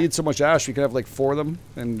 Since we Okay. need so much ash, we could have like 4 of them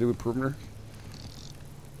and do a perimeter.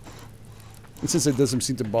 And since it doesn't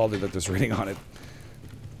seem to bother that there's rating on it,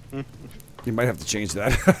 you might have to change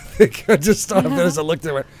that. I think I just thought of it as I looked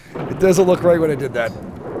at it. It doesn't look right when I did that.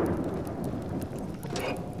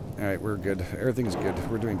 All right, we're good. Everything's good.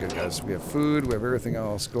 We're doing good, guys. We have food. We have everything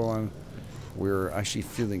else going. We're actually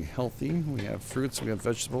feeling healthy. We have fruits. We have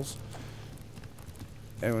vegetables.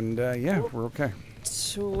 And yeah, we're okay.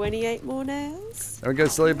 28 more nails. And we got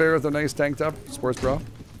Selebear with a nice tank top, sports bra,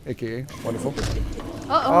 aka wonderful.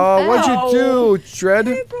 Uh-oh. Oh, what'd you do, Dread?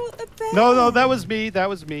 Who brought the bed? No, that was me. That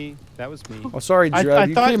was me. That was me. Oh, sorry, I Dread.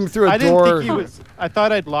 You thought- came through a I door. didn't think he was. I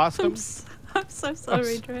thought I'd lost him. I'm so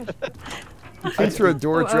sorry, Dread. You came through a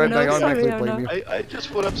door, Oh, oh, Dread, no, and I automatically sorry, oh, blame no. you. I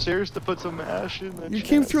just went upstairs to put some ash in the You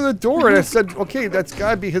came chest. through the door, and I said, okay, that's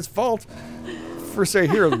gotta be his fault. For say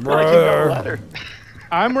here, I came down the ladder.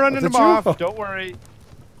 I'm running Did him you? off. Don't worry.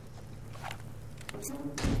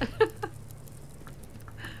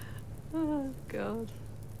 Oh, God.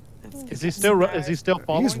 Is he still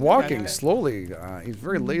following? he's walking slowly. He's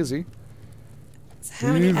very lazy. So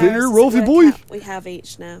how many You there, arrows does it Rolfie work boy? out we have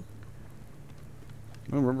each now?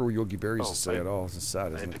 I don't remember what Yogi Berry used Oh, to say I- at all. It's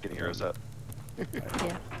sad, I isn't had to it? get arrows up.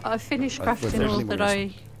 Yeah. I finished With crafting all everything that we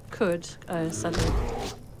I could, Sunday.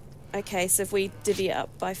 Okay, so if we divvy it up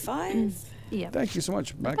by 5. Yeah. Thank you so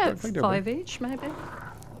much, Mac. About Thank you, 5 each, maybe.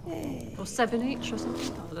 Yay. Or 7 each or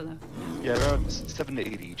something. I don't know. Yeah, around 7 to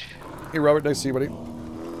 8 each. Hey, Robert. Nice to see you, buddy.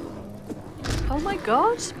 Oh my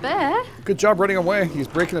God, Bear. Good job running away. He's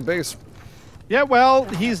breaking the base. Yeah, well,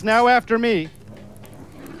 he's now after me.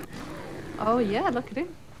 Oh yeah, look at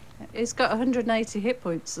him. He's got 180 hit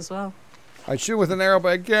points as well. I shoot with an arrow,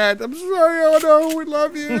 but I can't. I'm sorry. Oh no, we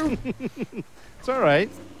love you. It's all right.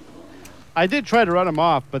 I did try to run him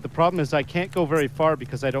off, but the problem is I can't go very far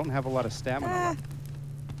because I don't have a lot of stamina.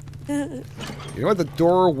 You know what the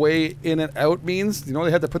doorway in and out means? You know what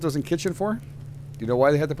they had to put those in kitchen for? Do you know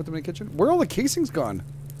why they had to put them in the kitchen? Where are all the casings gone?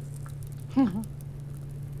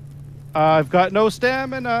 I've got no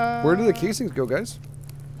stamina. Where do the casings go, guys?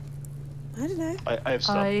 I don't know. I have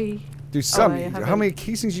some. Do some. I How haven't. many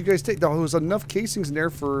casings you guys take? There was enough casings in there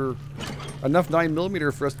for enough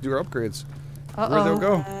 9mm for us to do our upgrades. Where'd they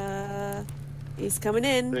go? He's coming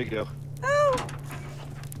in. There you go. Oh,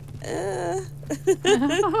 I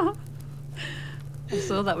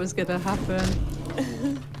saw that was gonna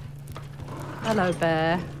happen. Hello,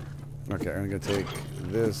 bear. Okay, I'm gonna take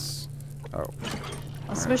this. Oh,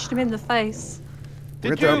 I smushed him in the face.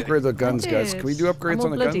 we're going to upgrade the guns, guys. Can we do upgrades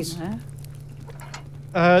on the guns?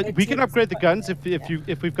 We can upgrade the guns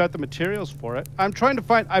if we've got the materials for it. I'm trying to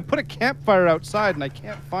find. I put a campfire outside and I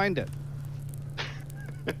can't find it.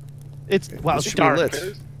 It's well, It it's should be dark. lit.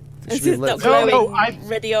 It should be lit. No,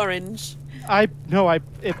 ready orange. I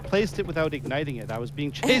placed it without igniting it. I was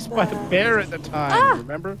being chased by the bear at the time.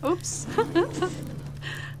 Remember? Oops.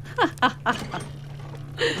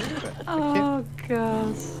 Oh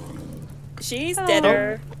god. She's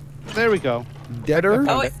deader. There we go. Deader?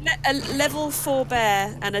 Oh, it's a level 4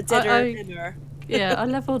 bear and a deader inner. Yeah, I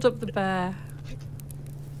leveled up the bear.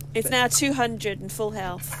 It's now 200 and full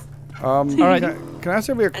health. All right. Can I ask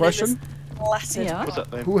everybody a question? Blasted. Yeah. What's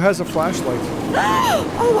up, man? Who has a flashlight?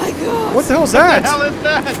 Oh my god! What the hell's What the that? hell is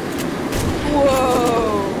that?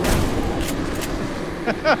 Whoa!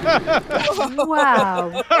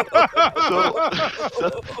 Wow.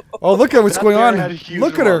 Oh, look at what's That going bear on. had huge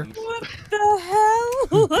Look at her. lungs. What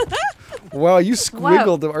the hell? Wow, you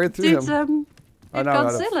squiggled right through Did, him. I did know, I know.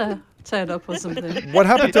 Godzilla turn up or something? What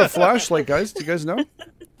happened to a flashlight, guys? Do you guys know?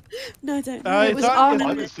 No, I don't know. It was thought- on I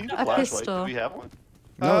haven't seen a a flashlight. pistol. Do we have one?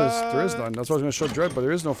 No, there is none. That's why I was going to show Dread, but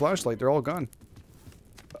there is no flashlight. They're all gone.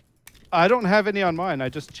 I don't have any on mine. I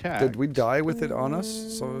just checked. Did we die with it on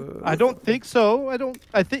us? So, I don't think so. I don't.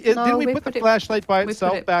 I think. No, didn't we we put the put it- flashlight by We put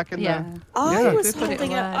itself it- back in yeah. the? I Yeah. was We put it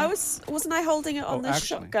holding it. away. Wasn't I holding it on Oh, the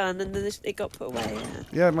actually. shotgun and then it got put away?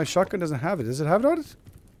 yeah, my shotgun doesn't have it. Does it have it on it?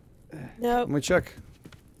 No, Let me check.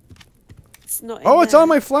 it's not. Oh, in it's there. on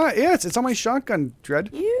my flat. Yeah, it's on my shotgun, Dread.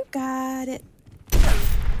 You got it.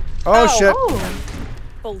 Oh, shit. Oh,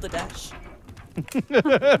 Boulder dash.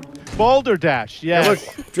 Boulder dash. Yes.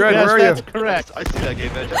 Look, Dread, yes, where are you? that's correct. I see that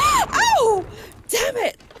game, man. Ow! Damn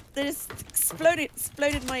it! They just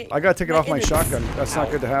exploded my. I gotta take it off my innards. shotgun. That's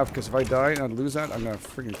not good to have, because if I die and I lose that, I'm gonna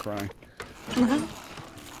freaking cry.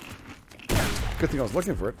 Good thing I was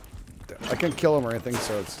looking for it. I can't kill him or anything,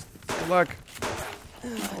 so it's good luck.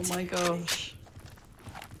 oh my gosh.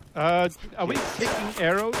 Are we taking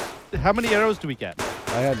arrows? How many arrows do we get?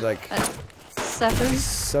 I had like 7.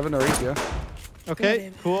 7 or 8, yeah. Okay, Got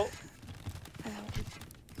him. cool.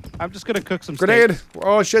 I'm just gonna cook some Grenade! steaks.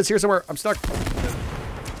 Oh shit, it's here somewhere. I'm stuck.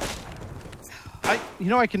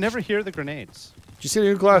 Did I can never hear the grenades. you see the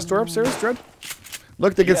new glass door upstairs, Dread?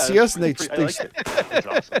 Look, they can see us and they. I like it. It's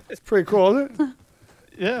awesome. It's pretty cool, isn't it?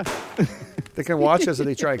 Yeah. They can watch us and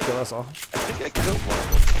they try and kill us all. I think I killed one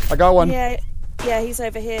of them. I got one. Yeah, he's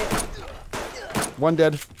over here. One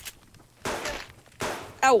dead.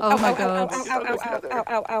 Ow! Oh ow, my ow, God. Ow! Ow! Ow! Ow!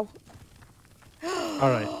 Ow! Ow! Ow! All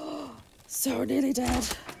right. So nearly dead.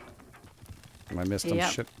 I missed him.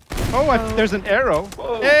 Yep. Shit. Oh, there's an arrow.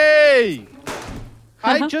 Whoa. Hey!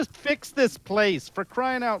 I just fixed this place for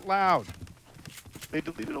crying out loud. They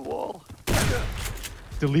deleted a wall.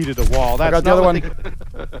 Deleted a wall. That's got the not other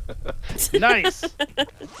what they- Nice.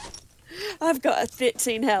 I've got a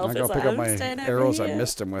 13 health. I It's gotta like, pick up I'm my staying over arrows I here.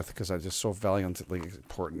 missed him with because I'm just so valiantly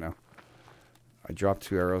important now. I dropped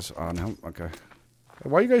 2 arrows on him. Okay.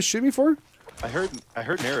 Why you guys shoot me for? I heard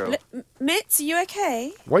an arrow. Mitz, are you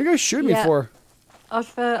okay? Why you guys shoot me Yeah. for? I've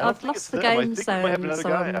think lost it's the them. I game think we might have zone, another so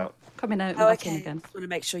guy I'm out. coming out and Oh, back in okay. again. Just want to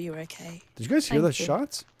make sure you're okay. Did you guys hear the Thank you.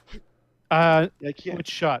 shots? I can't. Which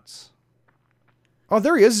shots? Oh,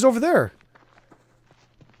 there he is. He's over there.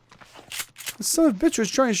 The son of a bitch was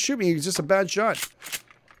trying to shoot me. He's just a bad shot.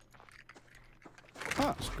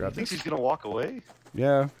 Huh. Just grab Thinks this. he's gonna walk away.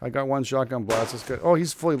 Yeah, I got 1 shotgun blast. That's good. Oh,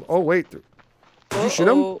 he's fully. Oh, wait. Did you shoot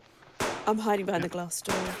him? Uh-oh. I'm hiding behind the glass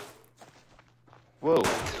door. Whoa!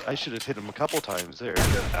 I should have hit him a couple times there.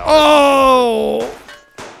 Oh!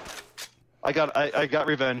 I got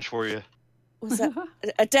revenge for you. Was that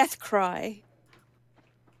a death cry?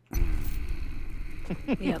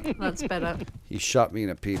 Yeah, that's better. He shot me in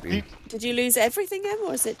a pee-pee. Did you lose everything, Em,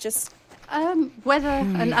 or is it just... Weather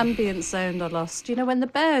and ambient sound I lost. You know when the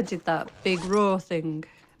bear did that big roar thing?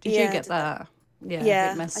 Did Yeah, you get did that. that? Yeah,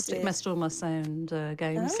 Yeah, it messed, I did. it messed all my sound,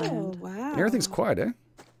 game Oh, sound. wow. Everything's quiet, eh?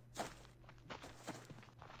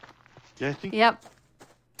 Yeah, I think. Yep,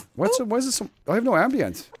 What's it? Why is this? I have no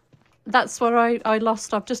ambient. that's where I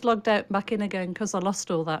lost. I've just logged out and back in again because I lost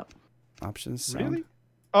all that. Options. Sound. Really?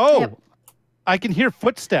 Oh, Yep. I can hear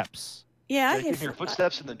footsteps. Yeah, I I can hear footsteps.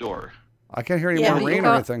 footsteps in the door. I can't hear any Yeah, more but rain you or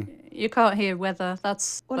can't- anything. You can't hear weather.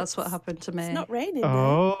 That's Well, what happened to me. It's not raining.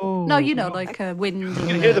 though. Oh. No, you know, like wind. You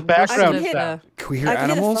can hear the background of, sound. Can we hear I can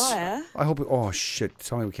hear the animals? fire. I hope. Oh shit!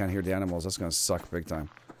 Tell me we can't hear the animals. That's gonna suck big time.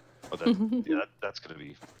 Oh, that, yeah, that's gonna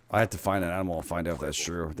be. I have to find an animal and find out if that's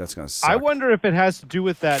true. That's gonna suck. I wonder if it has to do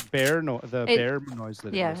with that bear bear noise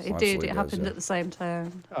that Yeah, it was. it Absolutely did. It does, happened yeah. at the same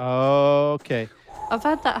time. Okay. I've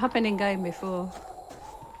had that happen in game before.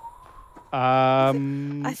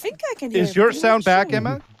 I think I can hear. Is your I'm not sound back, sure.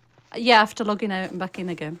 Emma? Yeah, after logging out and back in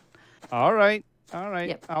again. All right. All right.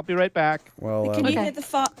 Yep. I'll be right back. Well, Can you Okay. hear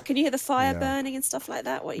the Can you hear the fire Yeah. burning and stuff like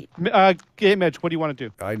that? What? Game Edge, what do you want to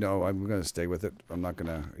do? I know. I'm gonna stay with it. I'm not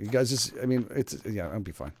gonna. You guys just. I mean, it's. Yeah, I'll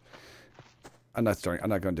be fine. I'm not starting. I'm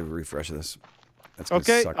not gonna do a refresh of this. That's gonna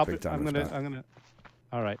Okay. suck big time. I'm if gonna. not. I'm gonna.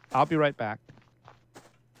 All right. I'll be right back.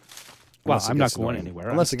 Well, Unless it I'm not gets going annoying. anywhere.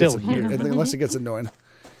 Unless I'm it gets still here. unless it gets annoying.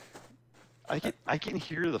 I can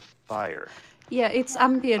hear the fire. Yeah, it's I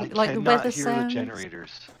ambient, like the cannot weather hear sounds. the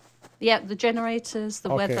generators. Yeah, the generators, the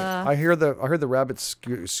Okay. weather. I heard the rabbits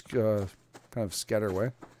kind of scatter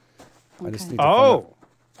away. I just Okay. need to find Oh,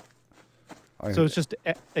 out. so it's just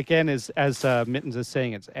again, as Mittens is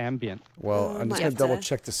saying, it's ambient. Well, Oh, I'm just might gonna have double to-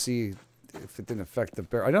 check to see if it didn't affect the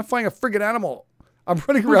bear. I'm not finding a friggin' animal. I'm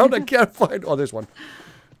running around. I can't find. Oh, there's one.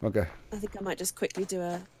 Okay. I think I might just quickly do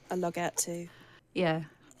a log out too. Yeah.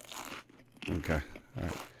 Okay. All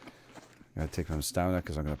right. Gotta take some stamina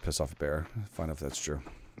because I'm gonna piss off a bear. Find out if that's true.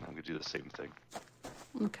 I'm gonna do the same thing.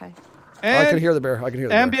 Okay. Oh, I can And hear the bear. I can hear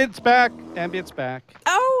the bear. ambient's back. Ambient's back.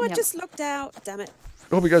 Oh, I Yep. just logged out. Damn it.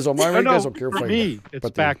 I hope you guys don't mind. Oh, You guys no, don't care if for I- me, it's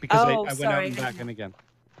but back because I Oh, went out sorry. and back in again.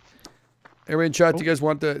 Anyway, in chat, do you guys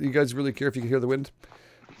want the? You guys really care if you can hear the wind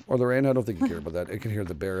or the rain? I don't think you care about that. I can hear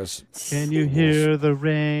the bears. Can you hear the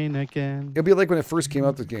rain again? It'll be like when it first came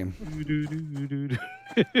out. The game.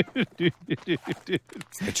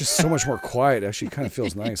 It's just so much more quiet. Actually, it kind of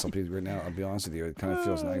feels nice. Right now, I'll be honest with you. It kind of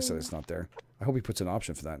feels nice that it's not there. I hope he puts an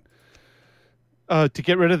option for that To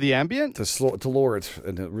get rid of the ambient? to lower it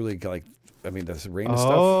and to really like. I mean, the rain and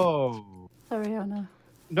stuff. Oh. Sorry, Anna.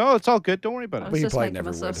 No, it's all good. Don't worry about I it. was you just probably making never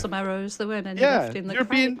myself would. some arrows. There weren't any Yeah, left in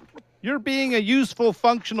the you're being a useful,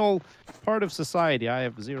 functional part of society. I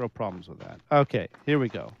have zero problems with that. Okay, here we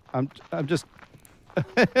go. I'm just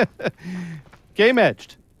game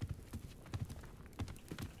edged.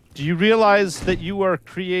 Do you realize that you are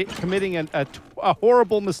committing a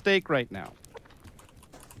horrible mistake right now?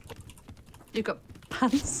 You've got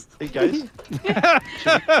pants. Hey guys,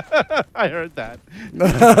 I heard that.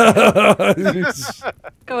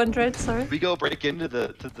 Go on, Dread, sorry. we go break into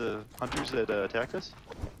the hunters that attacked us.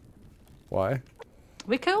 Why?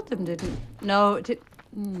 We killed them, didn't No,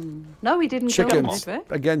 no, we didn't kill Chickens. them, did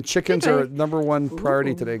we? Again, chickens Did we? are #1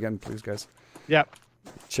 priority Ooh. today. Again, please, guys. Yep.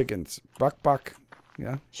 Chickens. Buck, buck.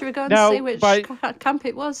 Yeah, Should we go and Now, see which by- camp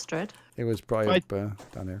it was, Dread? it was probably Right. down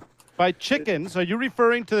there. By chickens, are you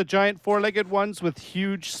referring to the giant four-legged ones with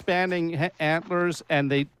huge spanning antlers and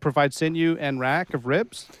they provide sinew and rack of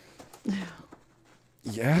ribs?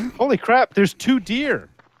 Yeah. Holy crap, there's 2 deer.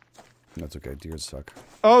 That's okay. Deers suck.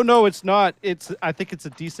 Oh, no, it's not. I think it's a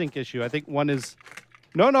desync issue. I think one is...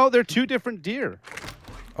 No, they're 2 different deer.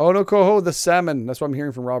 Oh no, Coho, the salmon. That's what I'm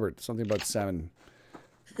hearing from Robert. Something about salmon.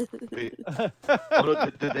 Wait. Oh, no,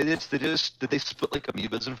 did they split like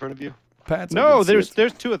amoebas in front of you? Pats. I No, didn't see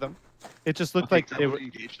there's 2 of them. It just looked like I they were...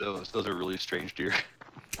 wouldn't engage those. Those are really strange deer.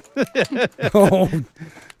 it. Oh,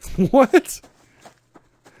 what?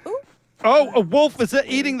 Oh, a wolf is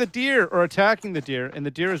eating the deer or attacking the deer, and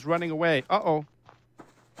the deer is running away. Uh-oh.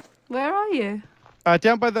 Where are you?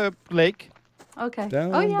 Down by the lake. Okay.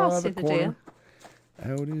 Down Oh, yeah, by I see the the corner. deer.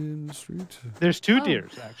 Out in the street. There's 2 Oh.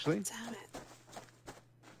 deers, actually. Damn it.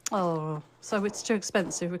 Oh, so it's too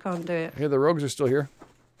expensive. We can't do it. Hey, the rogues are still here.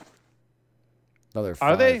 No, there are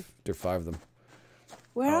 5. Are they? There are 5 of them.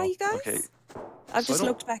 Where are Oh, you guys? okay. I've So I just don't-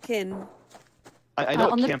 looked back in. I know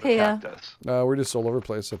on it the camp pier. attacked us. We're just all over the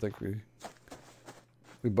place. I think we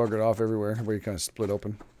buggered off everywhere. Everybody kind of split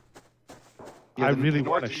open. Yeah, I the really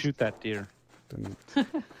want to northeast- shoot that deer. Didn't-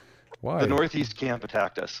 Why? The northeast camp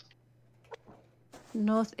attacked us.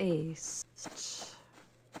 Northeast.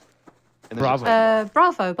 And there's Bravo.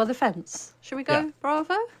 Bravo, by the fence. Should we go Yeah.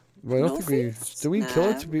 Bravo? Well, I don't think we... Northeast? Did we kill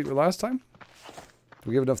it No. to be last time? Did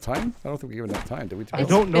we give enough time? I don't think we gave enough time. Did we? I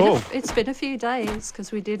don't been know. It's been a few days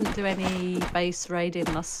because we didn't do any base raiding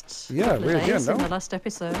last Yeah, couple of we did, days in no? the last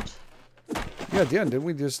episode. Yeah, at the end, didn't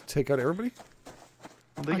we just take out everybody?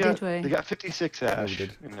 They Oh, got, did we? they got 56 ash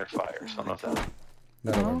did. in their fire, so I don't know if that...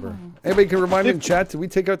 No, I don't remember. Oh. Anybody can remind me in chat, did we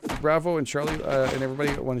take out Bravo and Charlie and everybody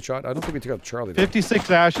at one shot? I don't think we took out Charlie. Though. 56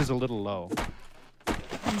 ash is a little low.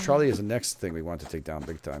 Charlie is the next thing we want to take down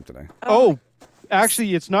big time today. Oh,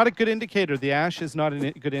 actually, it's not a good indicator. The ash is not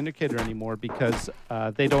a good indicator anymore because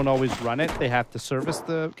they don't always run it. They have to service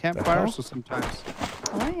the campfire, hell? so sometimes...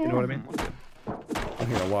 Oh, yeah. You know what I mean? I'm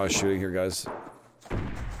hearing a lot of shooting here, guys.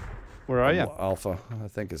 Where are you? Alpha, I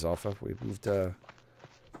think is Alpha. We moved.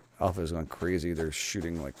 Alpha's gone crazy. They're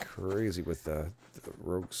shooting like crazy with the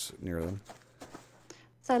rogues near them.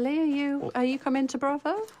 Sally, are you coming to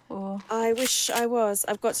Bravo or? I wish I was.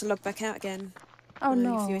 I've got to log back out again. Oh I'm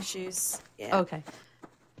having a few no. issues. Yeah. Okay.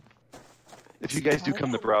 If you guys do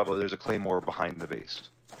come to Bravo, there's a claymore behind the base.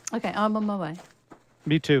 Okay, I'm on my way.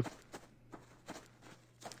 Me too.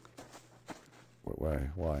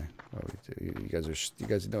 Why? You guys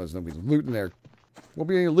know there's nobody looting there. Won't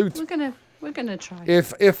be any loot. We're gonna try.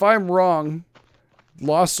 If I'm wrong,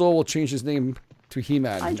 Lost Soul will change his name to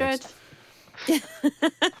He-Man. Hi, Dread.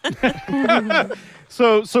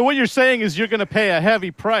 So what you're saying is you're going to pay a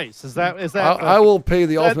heavy price. Is that? I will pay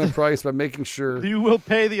the ultimate price by making sure. You will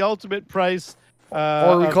pay the ultimate price.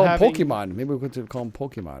 Or we call him Pokemon. Maybe we could call him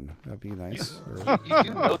Pokemon. That'd be nice. You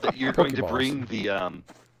do know that you're going to bring the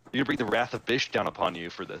you're going to bring the wrath of Bish down upon you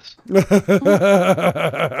for this.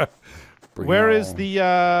 Where is the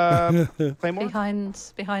claymore? Behind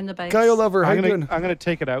the base. Kyle Lover, how you doing? I'm gonna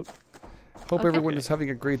take it out. Hope everyone is having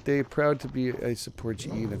a great day. Proud to be a support GE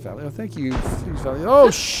in the valley. Oh, thank you. Thanks, Valley. Oh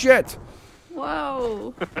shit!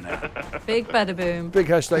 Whoa! Big bada boom. Big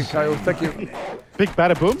hashtag Kyle. Thank you. Big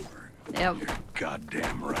bada boom. Yep.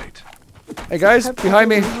 Goddamn right. Hey guys, Hope behind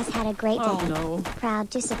me. everyone has had a great day. Oh no. Proud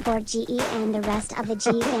to support GE and the rest of the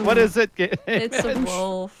GE family. What is it? It's a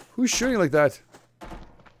wolf. Who's shooting like that?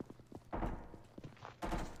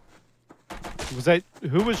 Was that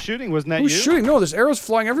who was shooting? Wasn't that Who's you? shooting? No, there's arrows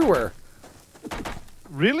flying everywhere.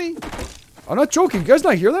 Really? I'm not joking. You guys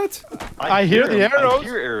not hear that? I hear the him. arrows. I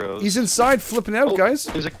hear arrows. He's inside flipping out, guys.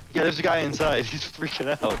 There's a guy inside. He's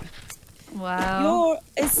freaking out. Wow.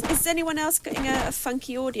 Is anyone else getting a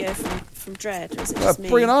funky audio from Dread? Or is it just me?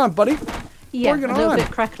 Bring it on, buddy. Yeah, Bring it a little on.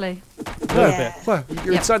 bit crackly. Yeah. What?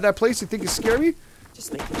 You're inside that place? You think you scare me?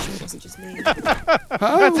 Just making sure it wasn't just me.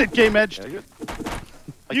 That's it, Game Edge. Yeah,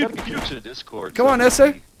 I gotta get you to the Discord. Come on,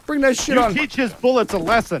 Essay. Bring that shit You on. teach his bullets a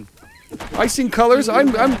lesson. I seen colors.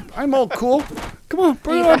 I'm all cool. Come on, Are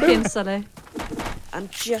bring you it on, back in, baby. Sully? I'm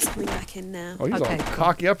just coming back in now. Oh, he's Okay. all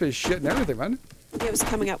cocky up his shit and everything, man. It was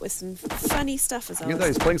coming up with some funny stuff as I Look at was that.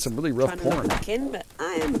 He's playing some really rough trying to log porn. back in, but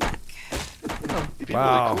I am back. It'd be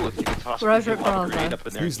Wow. really cool if you could toss We're over a at Bravo. grenade up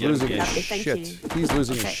in there He's and get losing him. his Lovely, thank shit. you. He's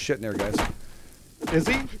losing his Okay. shit in there, guys. Is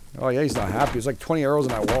he? Oh, yeah, he's not happy. There's like 20 arrows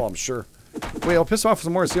on that wall, I'm sure. Wait, I'll piss off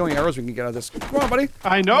some more. It's the only arrows we can get out of this. Come on, buddy.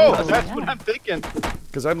 I know. Oh, That's yeah. what I'm thinking.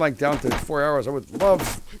 Because I'm like down to 4 hours. I would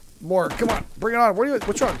love more. Come on, bring it on.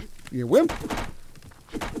 What's wrong? You a wimp?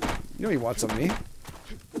 You know you want some of me.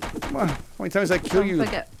 Come on. How many times did I kill Don't you?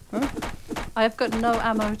 forget. Huh? I have got no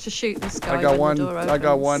ammo to shoot this guy. I got when one. The door I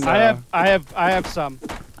got opens. one. I have some.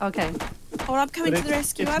 Okay. Oh, I'm coming But to the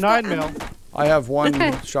rescue. It's I've got 9 mil. ammo. I have one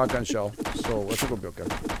Okay. shotgun shell, so I think we'll be okay.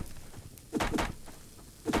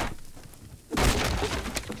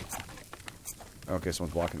 Okay,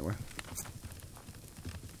 someone's blocking the way.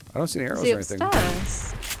 I don't see any arrows Is he or anything.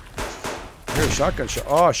 upstairs? Here's a shotgun shell.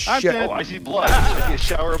 Oh shit! dead. Oh, I see blood. I see a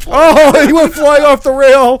shower of blood. Oh, he went flying off the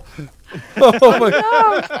rail. Oh my!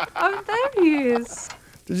 No! Oh, there he is.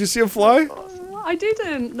 Did you see him fly? Oh, I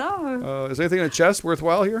didn't. No. Is anything in the chest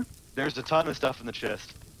worthwhile here? There's a ton of stuff in the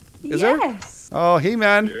chest. Is there? yes. Oh,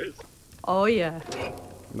 He-Man. There is. Oh yeah.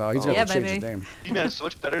 No, he's gonna Yeah, have to change his baby. name. You man, so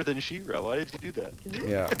much better than She-Ra. Why did you do that?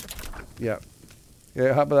 Yeah, yeah,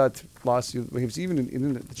 yeah. How about that? Lost. He was even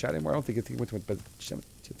in the chat anymore. I don't think he went to bed. I think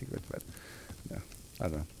he went to bed. No, I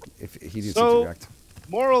don't know. If he didn't seem to react.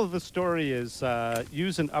 Moral of the story is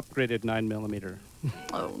use an upgraded 9mm.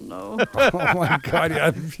 Oh no. Oh my God!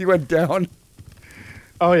 Yeah, he went down.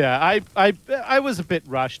 Oh yeah, I was a bit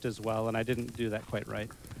rushed as well, and I didn't do that quite right.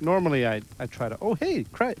 Normally I try to. Oh hey,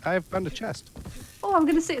 I found a chest. Oh, I'm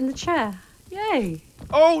gonna sit in the chair. Yay.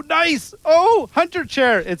 Oh nice. Oh hunter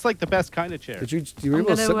chair. It's like the best kind of chair. Did you were I'm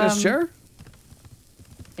able to sit in gonna, this chair?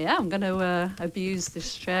 Yeah, I'm gonna abuse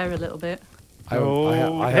this chair a little bit. I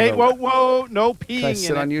have hey, a- whoa, no peeing Can I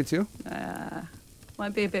sit in on it. you too?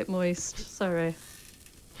 Might be a bit moist. Sorry.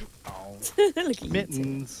 Look at you.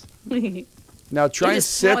 Mittens. Now try and It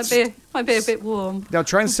sit. might be a bit warm. Now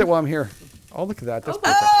try and sit while I'm here. Oh, look at that. That's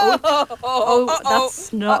perfect. Oh,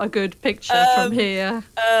 that's not a good picture from here.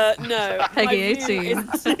 No. Peggy my view 18.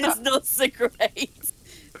 It's not so great.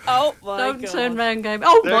 Oh my Don't god. turn round, game.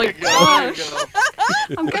 Oh There my you go. There you gosh!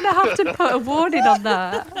 go. I'm gonna have to put a warning on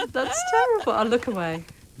that. That's terrible. I'll look away.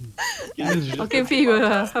 I'll give you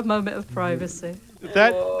a moment of privacy.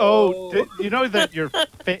 That you know that your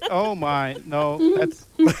oh my no that's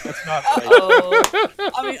not right. Oh.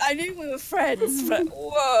 I mean, I knew we were friends, but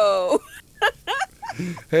whoa.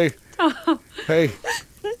 Hey, hey.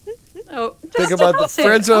 Oh, Think about the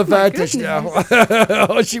friends with my advantage now.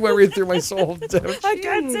 Oh, she went right through my soul. Damn it. I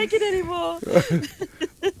can't take it anymore.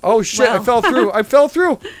 Oh shit! I Wow. fell through. I fell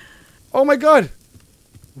through. Oh my god!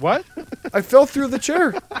 What? I fell through the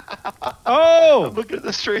chair. Oh! Look at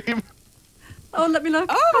the stream. Oh, let me look.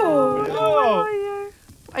 Oh. Where are you?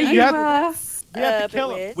 Are you? You have- We have A to bit kill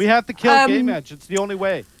him. weird. We have to kill Um, Game Edge. It's the only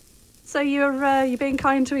way. So you're being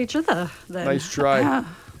kind to each other then? Nice try.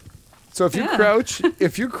 So if you Yeah. crouch,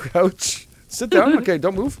 sit down. Okay,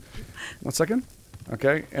 don't move. 1 second.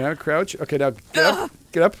 Okay, and now crouch. Okay, now get up.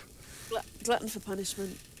 Get up. Glutton for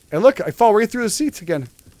punishment. And look, I fall right through the seat again.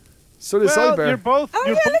 So did Well, Selebear. you're both. Oh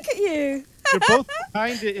you're yeah, both, look at you. you're both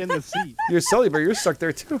kind of in the seat. You're Selebear. You're stuck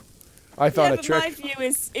there too. I found Yeah, a but trick. my view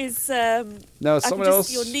is No, I can someone just else.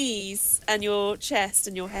 see your knees and your chest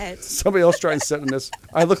and your head. Somebody else try and sit in this.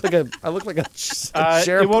 I look like a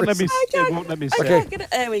chair It won't let me. person. It won't let me. I sit. Okay. can't get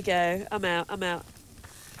it. There we go. I'm out. I'm out.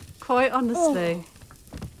 Quite honestly,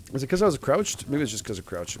 Was it because I was crouched? Maybe it's just because of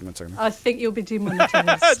crouch. 1 second. I think you'll be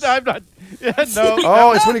demonetized. I'm not. Yeah, no.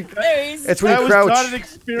 Oh, it's when he. There he is. It's when that you was crouch. not an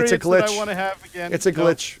experience that glitch. I want to have again. It's a No.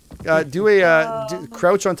 glitch. Do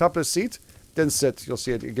crouch on top of the seat, then sit. You'll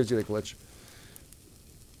see it. It gives you the glitch.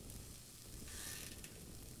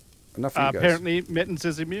 Enough for you guys. Apparently, Mittens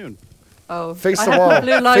is immune. Oh, Face I the had wall.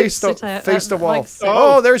 blue lights Face the, sit out- face the wall. lights-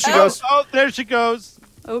 Oh, there she goes. Oh, there she goes.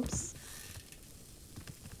 Oops.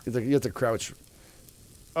 You have to crouch.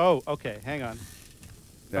 Oh, okay. Hang on.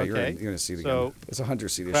 Yeah, you're Okay. in a seat again. So, It's a hunter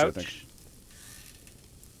seat, I think. Crouch.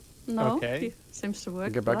 No. Okay. Seems to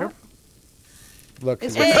work. Get back well. up. Look.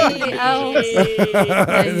 Is look. it somebody else?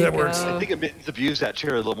 There you That works. go. I think Mittens abused that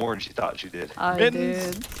chair a little more than she thought she did. I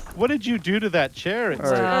Mittens. did. What did you do to that chair? It's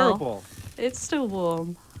All right. terrible. It's still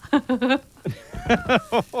warm. I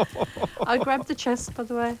grabbed the chest, by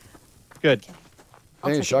the way. Good. I'll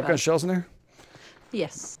Any take it shotgun back. shells in there?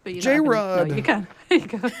 Yes, but you don't have any- J-Rod. No, you can. Here you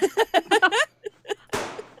go.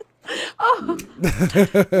 Oh.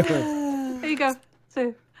 Here you go.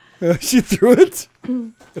 So, She threw it.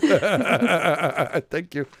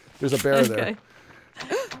 Thank you. There's a bear there. okay.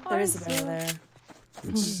 There is a bear there.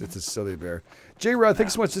 It's a silly bear. J-Rod,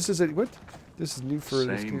 thanks so much. This is what? This is new for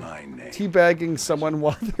this Say game. my name. Teabagging someone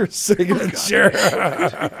while they're sitting in a chair.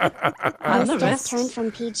 And the Just rest. turned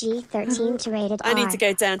from PG-13 to rated I R. need to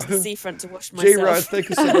go down to the seafront to wash myself. J-Rod, thank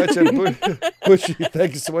you so much. And Bushy,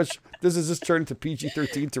 thank you so much. This is just turned to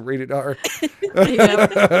PG-13 to rated R.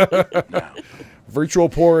 Yeah. Now, Virtual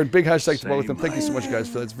porn. Big hashtag to Say both of them. Thank you so my much, guys,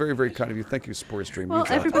 for that. It's very, very kind of you. Thank you, Support Stream. Well, You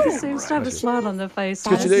got it. everybody seems to have a smile on their face.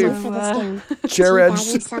 That Sketchy is Dave. it for this game. Chair edge.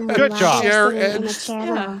 Teabagging someone Good while job. they're Chair sitting in a edge.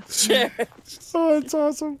 chair Yeah. low. Oh, it's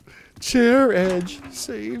awesome. Chair edge.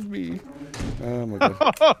 Save me. Oh, my God.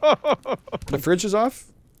 The fridge is off?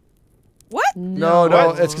 What? No,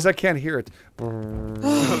 What? it's because I can't hear it.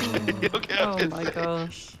 Okay, Oh my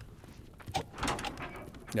gosh.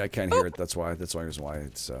 Yeah, I can't hear it. That's why. That's the only reason why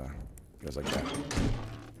it's goes like that.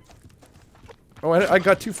 Oh, I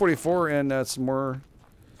got 244 and some more.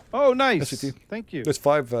 Oh, nice. SCT. Thank you. There's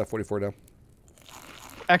 544 now.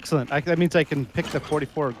 Excellent. That means I can pick the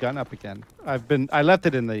 44 gun up again. I left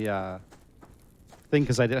it in the thing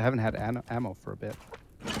because haven't had ammo for a bit.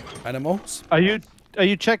 Animals? Are you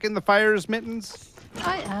checking the fires, Mittens?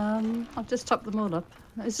 I am. I've just topped them all up.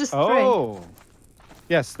 It's just Oh.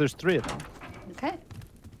 Yes, there's 3 of them. three. Okay.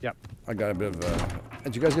 Yep. I got a bit of.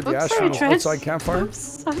 Did you guys get the Oops, ash sorry, from Trish. outside campfire?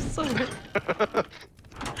 Oops, I'm sorry.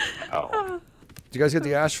 Oh. Did you guys get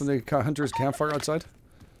the ash from the hunter's campfire outside?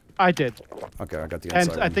 I did. Okay, I got the And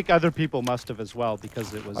inside I one. think other people must have as well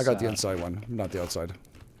because it was. I got the inside one, not the outside.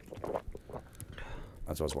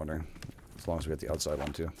 That's what I was wondering. As long as we get the outside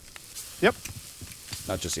one too. Yep.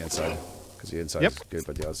 Not just the inside. Because the inside Yep. is good,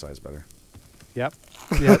 but the outside is better. Yep.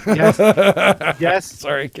 Yep. Yes. Yes.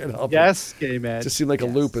 Sorry, can't help it. Yes, Game Edge. Just seemed like a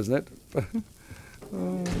Yes. loop, isn't it?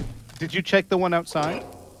 Did you check the one outside?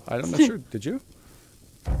 I'm not sure. Did you?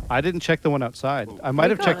 I didn't check the one outside. I might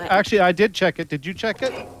have got checked. it. Actually, I did check it. Did you check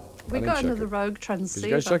it? We didn't got check another it. rogue Did transceiver.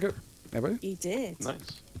 you guys check it? Anybody? You did.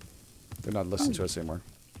 Nice. They're not listening to us anymore.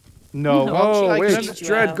 No. No. Well, Oh, I wait. can- Did you,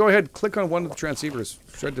 Dredd, Al? go ahead. Click on one of the transceivers.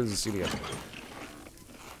 Dredd doesn't see it yet.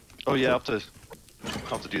 Oh yeah, I'll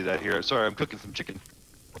have to do that here. Sorry, I'm cooking some chicken.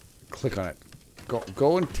 Click on it.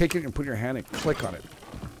 Go and take it and put your hand and click on it.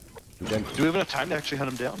 And then, Do we have enough time to actually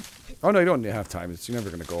hunt him down? oh no, you don't have time. You're never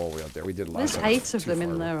going to go all the way out there. We did it last There's time. 8 of Too them far in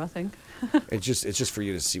away. there, I think. It's just for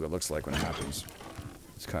you to see what it looks like when it happens.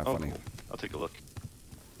 It's kind of Oh, funny. cool. I'll take a look.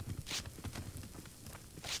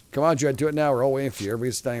 Come on, Dredd, do it now. We're all waiting for you.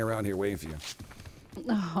 Everybody's standing around here waiting for you.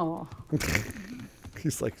 Oh.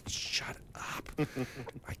 He's like, shut up.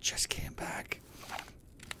 I just came back.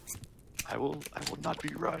 I will not be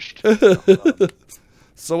rushed.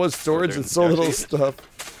 So much storage and so little stuff.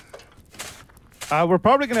 We're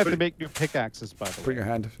probably gonna have to make new pickaxes, by the way. Put your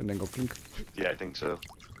hand and then go clink. Yeah, I think so.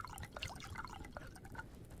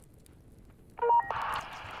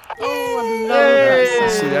 Oh, I love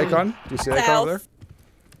that See the sound. icon? Do you see the icon over there?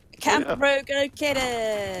 Camp yeah. Road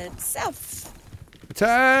located. South.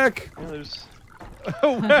 Attack! Yeah, there's.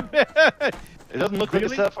 Oh, It doesn't look like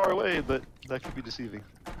it's Really? that far away, but that could be deceiving.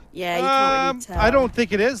 Yeah, you can't really tell. I don't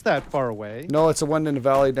think it is that far away. No, it's the one in the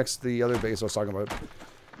valley next to the other base I was talking about.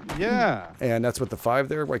 Yeah. And that's with the 5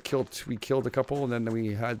 there. We killed a couple, and then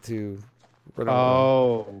we had to run out.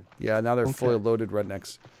 Oh. Yeah, now they're Okay. fully loaded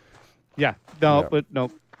rednecks. Yeah. No, Yeah. but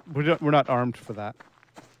no, we're not armed for that.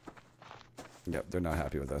 Yep, they're not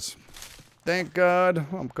happy with us. Thank God,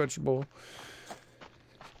 I'm coachable.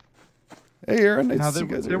 Hey, Aaron, nice Now to see you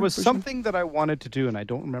guys. there here was pushing. something that I wanted to do, and I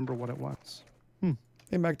don't remember what it was.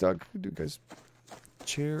 Hey, Mac Dog, how you do, guys?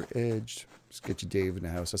 Chair edged. Sketchy Dave in the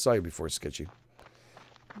house. I saw you before, Sketchy.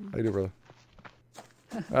 How you doing,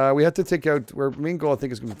 brother? We have to take out. Our main goal, I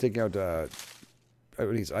think, is going to be taking out. I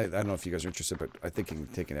don't know if you guys are interested, but I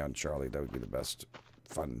think taking out Charlie, that would be the best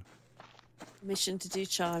fun. Mission to do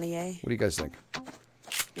Charlie, eh? What do you guys think?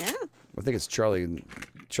 Yeah. I think it's Charlie, and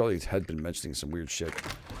Charlie had been mentioning some weird shit.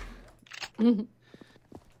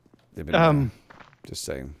 They've been just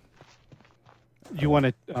saying. You want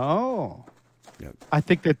to? Oh. Yep. I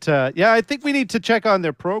think that. Yeah, I think we need to check on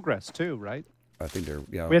their progress too, right? I think they're.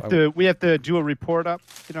 Yeah, We have to do a report up.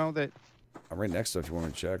 You know that. I'm right next to it if you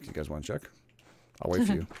want to check. You guys want to check? I'll wait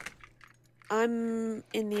for you. I'm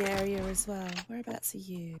in the area as well. Whereabouts are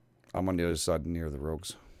you? I'm on the other side near the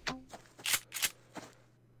rogues.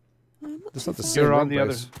 I'm It's not the too same You're rogue on the other-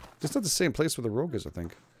 place. It's not the same place where the rogue is, I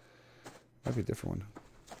think. Might be a different one.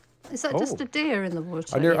 Is that just Oh. a deer in the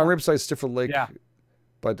water? I'm near. I'm right beside Stifler Lake. Yeah.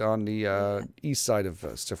 But on the east side of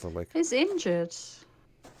Stifler Lake. He's injured.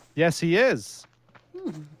 Yes, he is.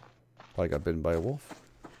 Probably got bitten by a wolf.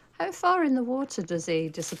 How far in the water does he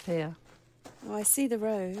disappear? Oh, I see the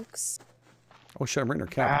rogues. Oh shit! I'm right in her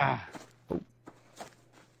camp.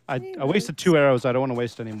 I wasted 2 arrows. I don't want to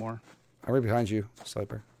waste any more. I'm right behind you,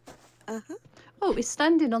 Sniper. Uh-huh. Oh, he's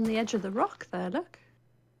standing on the edge of the rock there, look.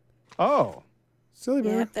 Oh. Silly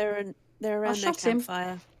Yeah, bear. they're around their shot him.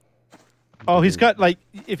 campfire. Oh, he's got like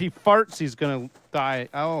if he farts, he's gonna die.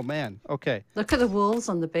 Oh man. Okay. Look at the wolves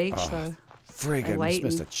on the beach, though. Frig, I just waiting.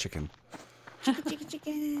 missed a chicken.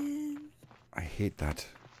 Chicken. Oh, I hate that.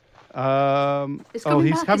 He's Oh, coming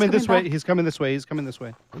he's back, coming he's this coming way. back. He's coming this way. He's coming this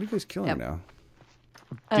way. What are you guys killing Yep. now?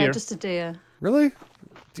 Deer. Just a deer. Really?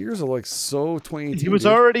 Deers are like so 2018. He was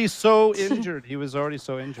dude. already so injured. He was already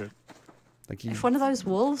so injured. Like he, If one of those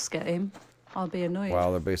wolves get him, I'll be annoyed.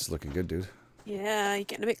 wow, their base is looking good, dude. Yeah, you're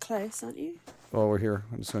getting a bit close, aren't you? Oh, we're here.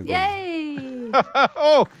 I'm just gonna go. Yay!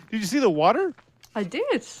 Oh, did you see the water? I did.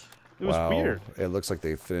 It was Wow. weird. It looks like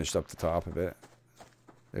they finished up the top a bit.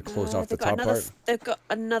 They closed off the They've got top another. part. They've got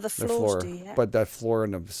another The floor, floor, to do. Yeah. but that floor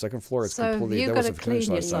on the second floor, it's So completely. you've That got to wasn't finished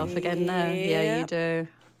clean last yourself time. again now. Yeah, Yeah. you do.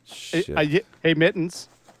 Shit. Hey, Mittens.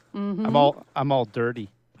 I'm all dirty.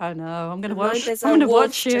 I know. I'm gonna Mind watch. there's I'm a gonna wolf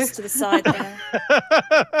watch you. just to the side there.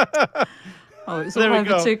 Oh, it's all There we over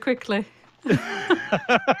go. too quickly.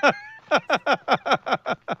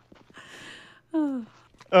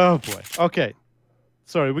 Oh boy. Okay.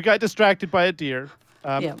 Sorry, we got distracted by a deer.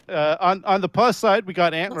 Yeah. On the plus side, we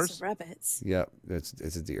got Lots antlers. of rabbits. Yeah,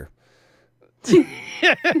 it's a deer.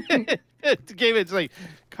 It's like,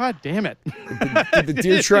 God damn it. Did the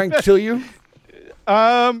deer try and kill you?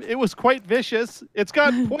 It was quite vicious. It's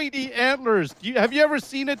got pointy antlers. Have you ever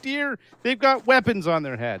seen a deer? They've got weapons on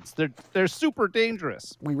their heads. They're super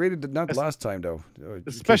dangerous, We raided it not last time though.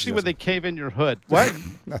 especially when they cave in your hood. What?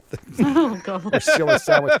 Nothing. Oh god. Or steal a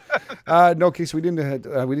sandwich. No, Casey, we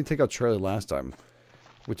didn't take out Charlie last time.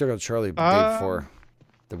 We took out Charlie the day before,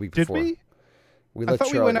 the week Did before. we? We I let thought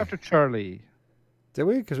Charlie. we went after Charlie. Did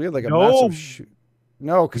we? Because we had like a No. massive shoot.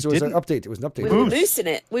 No, because it was an didn't. update. It was an update. We were Moose. moosing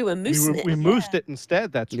it. We were moosing it. We moosed it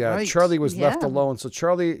instead. That's Yeah, right. Charlie was left Yeah. alone. So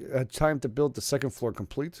Charlie had time to build the second floor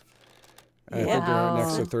complete. And I think they're Wow.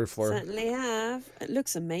 next to the third floor. Certainly have. It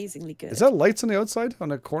looks amazingly good. Is that lights on the outside, on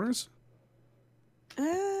the corners? Uh,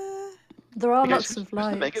 There are Hey, guys, lots who's of the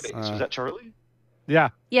lights. mega base? Was that Charlie? Yeah.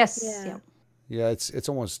 Yes. Yeah. Yeah. Yeah, it's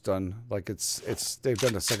almost done. Like it's they've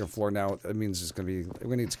done the second floor now. It means it's we're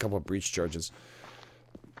gonna need a couple of breach charges.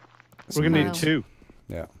 We're going to Wow. need 2.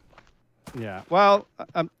 Yeah. Yeah. Well,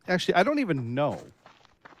 actually, I don't even know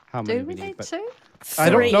how many Do we need. need But 2? I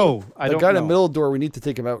don't Three. know. I The don't guy in know. the middle door, we need to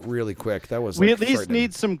take him out really quick. That was We like, at least frightening.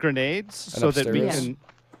 need some grenades And so that we upstairs. can.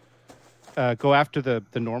 go after the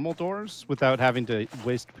normal doors without having to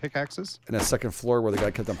waste pickaxes. And a second floor where the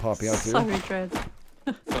guy kept on popping out too. Sorry, Dread.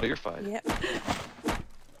 Oh, you're fine. Yep.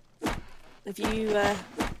 Have you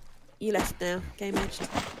you left now? Game edged.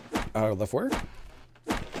 Left where?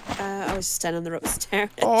 I was just standing on the rock staring.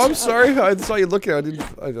 Oh, I'm sorry. I saw you looking. I didn't.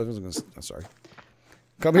 I wasn't gonna. I'm sorry.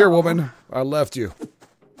 Come here, woman. I left you.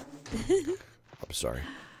 I'm sorry.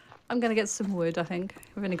 I'm gonna get some wood. I think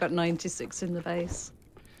we've only got 96 in the base.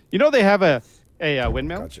 You know they have a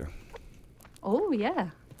windmill. Gotcha. Oh yeah.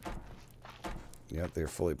 Yeah, they're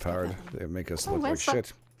fully powered. They make us Oh, look like where's that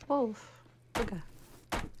shit. wolf? Okay.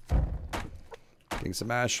 Getting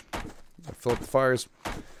some ash. Fill up the fires.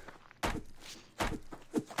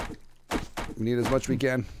 We need as much we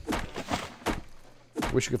can.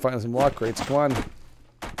 Wish we could find some lock crates. Come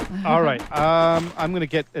on. All right. I'm gonna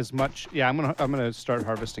get as much. Yeah, I'm gonna start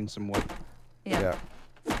harvesting some wood. Yeah.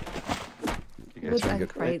 You Wood guys are and good.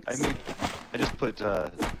 crates. I just put 10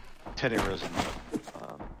 arrows in the,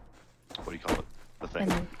 what do you call it? The thing. In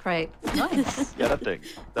the crate. Nice. Yeah, that thing.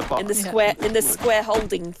 That box. In the square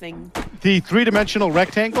holding thing. The 3-dimensional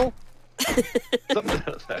rectangle. Something to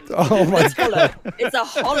that effect. Oh my It's hollow. It's a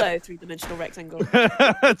hollow 3-dimensional rectangle.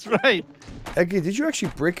 That's right. Eggy, did you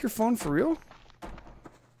actually break your phone for real?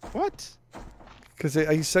 What? Because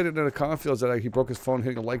he said it in a comment fields that he broke his phone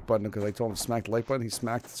hitting a like button because I told him to smack the like button. He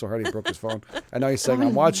smacked so hard he broke his phone. And now he's saying,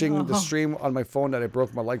 I'm watching the stream on my phone that I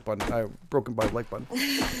broke my like button. I broken by the like button.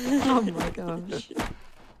 Oh my gosh.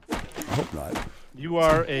 I hope not. You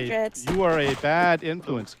are a bad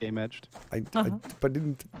influence, Game Edged. I don't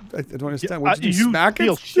understand. What did you you smack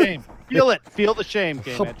feel it? shame. Feel it. Feel the shame,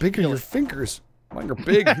 Game How Edged. big are Feel your it. fingers? Mine are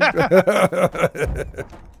big.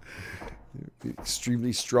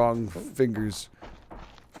 Extremely strong fingers.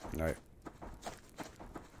 All right.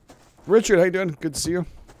 Richard, how you doing? Good to see you.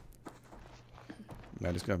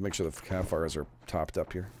 I just gotta make sure the campfires are topped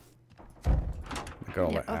up here. I got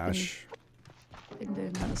all Yeah, that I've ash. Been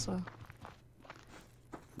doing that as well.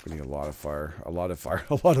 We need a lot of fire. A lot of fire.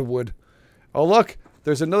 A lot of wood. Oh look!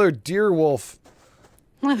 There's another deer wolf.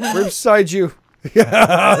 Right beside you. Yeah,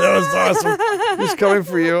 that was awesome. He's coming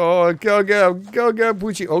for you. Oh, go get him. Go get him,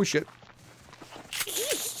 Poochie. Oh shit.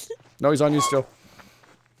 No, he's on you still.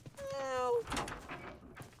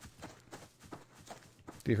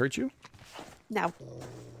 Did he hurt you? No.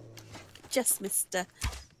 Just Mr.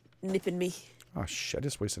 Nipping me. Oh shit, I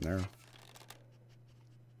just wasted an arrow.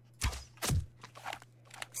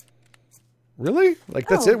 Really? Like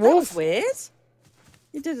that's it, That Wolf? was weird.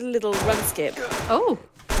 You did a little run skip. Oh,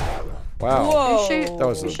 Wow. Whoa. That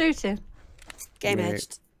was who's shooting? Game Mate.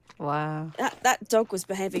 edged. Wow. That dog was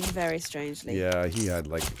behaving very strangely. Yeah, he had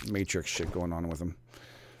like Matrix shit going on with him.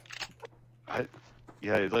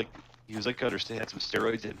 Yeah, like he was like understand had some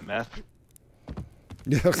steroids and meth.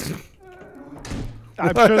 Yeah.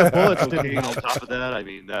 I'm sure the bullets Cocaine didn't. on top of that. I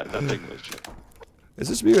mean, that thing was. Is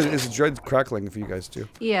this me or is it Dread crackling for you guys too?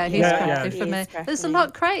 Yeah, he's Yeah, cracking yeah. for He me. is There's a crackling.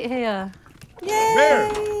 lot crate here.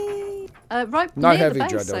 Yay! Right Not near heavy, the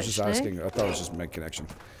base, Dread. I was just actually. asking. I thought it was just mid connection.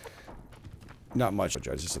 Not much,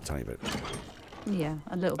 Dread. Just a tiny bit. Yeah,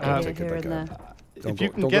 a little bit Take it here like and a- there. Don't If you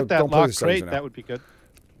go- can don't get go- that don't play lock the settings crate, now. that would be good.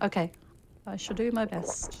 Okay, I shall do my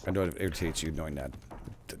best. I know it irritates you knowing that.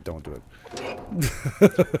 Don't do it.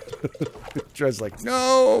 Dread's like,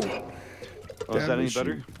 no. Oh, is that any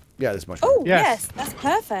better? Yeah, this much. Oh, Yes. yes, that's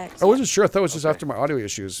perfect. I wasn't sure. I thought it was just after my audio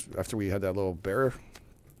issues. After we had that little bear.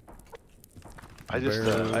 I just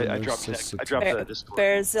I dropped the Discord.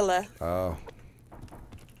 Bearzilla. Oh,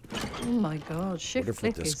 Oh my god, shift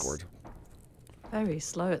different click is Discord. very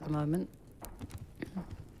slow at the moment.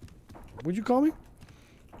 Would you call me?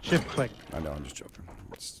 Shift click. I know. I'm just joking.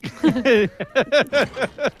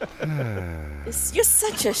 It's- You're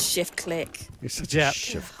such a shift click. You're such Yeah. a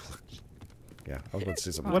shift click. Yeah, I was about to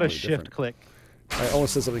say something. What a completely shift different. click. I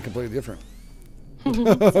almost said something completely different.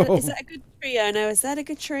 Is that a good tree, Ono? Is that a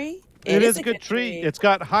good tree? It is a good tree. It's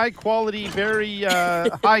got high quality, very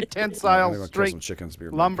high tensile I'm gonna kill some strength chickens. Be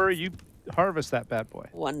right back. lumber. You harvest that bad boy.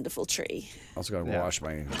 Wonderful tree. Also gotta Yeah. wash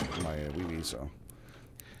my wee-wee, so.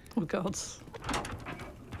 Oh god.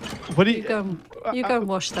 What do You go and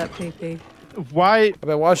wash that pee-pee. Why? I've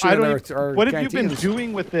been washing I in don't our what have you been canteens.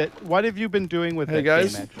 doing with it? What have you been doing with Hey it?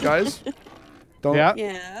 guys, Game Edge? guys. Don't. Yeah.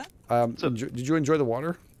 Yeah. Did you enjoy the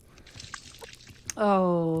water?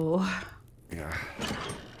 Oh, Yeah.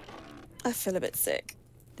 I feel a bit sick.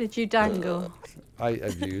 did you dangle?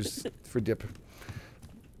 I've used for dip.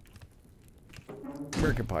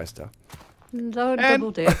 American Pie stuff. No, And-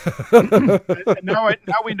 double dip. And now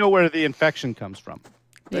we know where the infection comes from.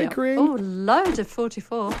 Hey, Crane. Oh, load of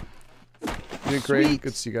 44. Hey, Crane. Sweet.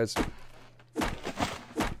 Good to see you guys.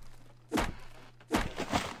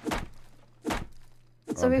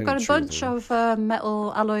 So we've got a bunch of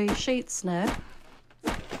metal alloy sheets now.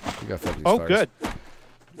 We got these Oh, fires. good.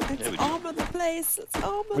 Let's armor the place. Let's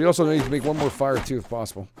armor We also need to make one more fire too, if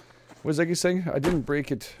possible. What was Eggy saying? I didn't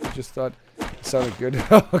break it. I just thought it sounded good.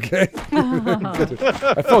 Okay. Good.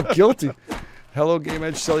 I felt guilty. Hello, Game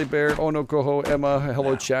Edge, Selebear, Oh No Coho, Emma,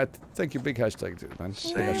 hello, chat. Thank you, big hashtag, dude, man. Big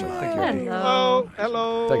hashtag. Thank you. Eggy. Hello.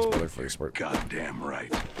 Hello. Thanks, brother, for your support. Goddamn right.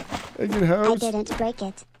 Eggy in I house. didn't break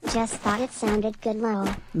it. Just thought it sounded good, lol.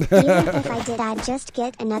 Even if I did, I'd just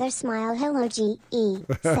get another smile. Hello, G.E.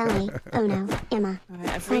 Sally. Oh no, Emma. Alright,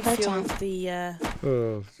 I've Hello, refilled chat.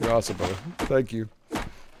 Oh, you're awesome, brother. Thank you.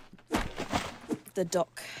 the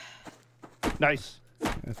dock. Nice.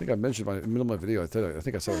 I think I mentioned in the middle of my video. I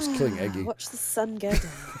think I said I was killing Eggy. Watch the sun go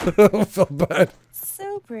down. I felt bad.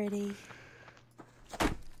 So pretty.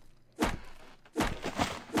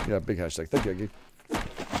 Yeah, big hashtag. Thank you, Eggy.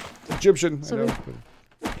 Egyptian. So I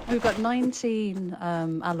know. We've got 19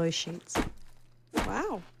 alloy sheets.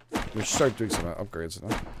 Wow. We should start doing some upgrades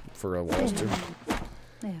for walls too.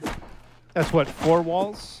 Yeah. That's what, 4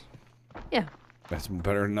 walls? Yeah. That's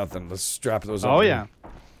better than nothing. Let's strap those up. Oh, yeah.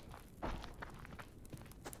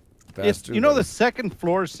 Faster, You know, better. the second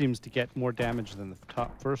floor seems to get more damage than the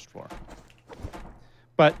first floor.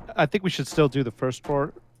 But I think we should still do the first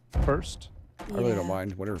floor first. I really don't Yeah.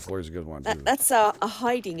 mind. Whatever floor is a good one. That's a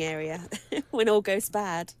hiding area when all goes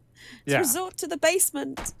bad. Let's Yeah. resort to the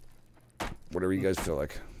basement. Whatever you guys feel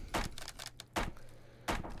like.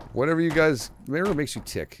 Whatever you guys, whatever makes you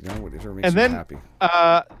tick, you know, whatever makes And you then, happy.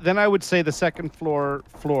 then I would say the second floor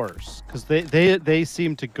floors, because they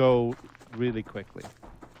seem to go really quickly.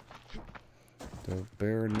 The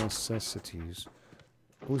bare necessities.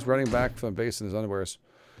 Who's running back from the base in his underwears?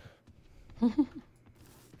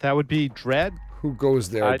 That would be Dread, Who goes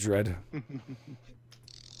there, Dread?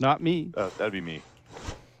 not me. That'd be me.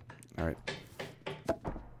 All right.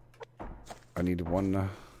 I need one. I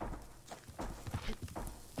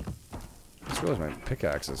just realized my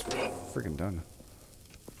pickaxe is freaking done.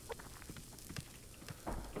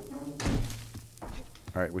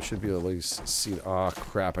 All right, we should be able to at least see. Oh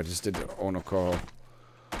crap! I just did the Onoko.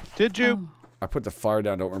 Did you? I put the fire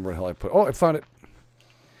down. Don't remember what the hell I put. Oh, I found it.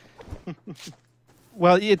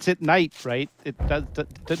 Well, it's at night, right? It does.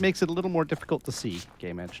 That makes it a little more difficult to see.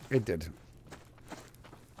 Game Edge. It did.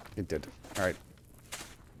 It did. All right.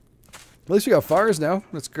 At least we got fires now.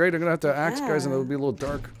 That's great. I'm gonna have to axe guys, and it'll be a little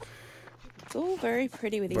dark. It's all very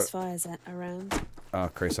pretty with these But- fires around. Oh,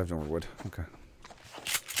 Christ, I have no more wood. Okay.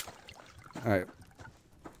 All right.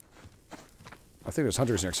 I think there's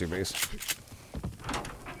hunters next to your base.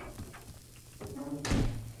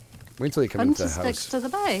 Wait until you come into Hunter the sticks house. to the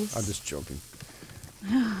base. I'm just joking.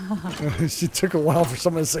 She took a while for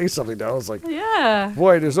someone to say something. Now I was like, Yeah.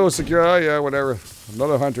 boy, there's no secure. Oh, yeah, whatever.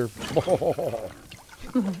 Another hunter.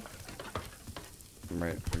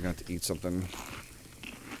 Right, we're going to have to eat something.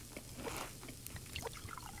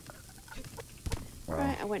 Wow.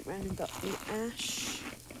 Right, I went round and got the ash.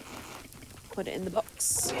 Put it in the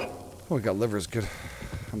box. Oh, we got livers. Good.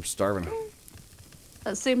 I'm starving.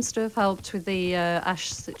 That seems to have helped with the ash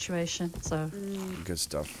situation. So Good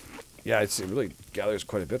stuff. Yeah, it really gathers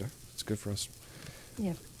quite a bit. It's good for us.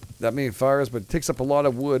 yeah, That many fires, but it takes up a lot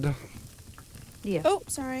of wood. yeah. Oh,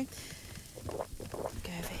 sorry. Go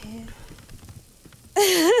over here.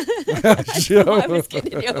 I was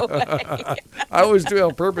getting in your way. I was doing it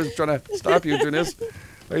on purpose, trying to stop you doing this.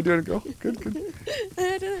 How you doing? Go. Good, good.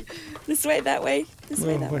 This way, that way. This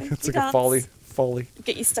way, that way. It's like Dance. a folly. Folly.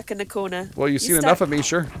 Get you stuck in the corner. Well, you've seen stuck. enough of me,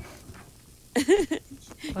 sure.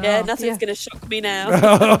 Yeah, nothing's going to shock me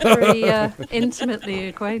now. Very intimately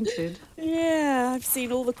acquainted. Yeah, I've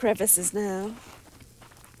seen all the crevices now.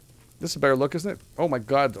 This is a better look, isn't it? Oh my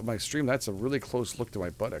god, on my stream, that's a really close look to my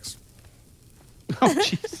buttocks. Oh,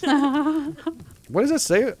 jeez. What does that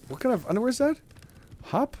say? What kind of underwear is that?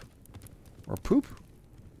 Hop? Or poop?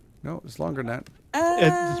 No, it's longer than that.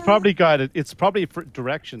 It's probably got it. It's probably for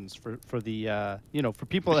directions for the for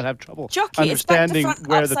people that have trouble Jockey, it's back to understanding front,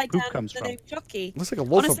 where the upside poop down, comes the from. name Jockey. Looks like a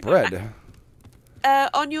loaf Honestly, of bread.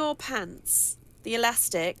 On your pants, the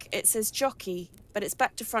elastic, it says Jockey, but it's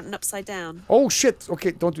back to front and upside down. Oh shit!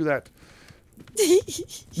 Okay, don't do that.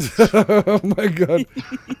 Oh my god.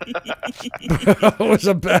 That was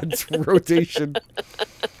a bad rotation.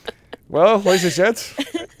 Well, ladies and gents,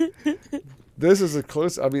 this is a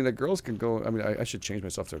close. I mean, the girls can go. I mean, I should change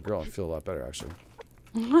myself to a girl. I feel a lot better, actually.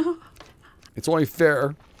 It's only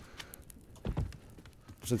fair.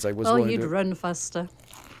 Since I was Well, willing to you'd do it. run faster.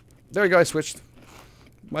 There we go, I switched.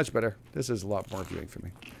 Much better. This is a lot more viewing for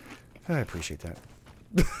me. I appreciate that.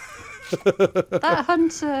 That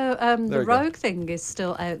hunter, There the we go. rogue thing is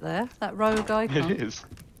still out there. That rogue icon. It is.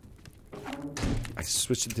 I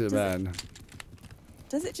switched it to the man.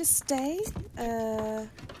 Does it just stay? Are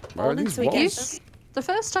On these until we get walls? them? The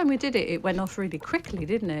first time we did it, it went off really quickly,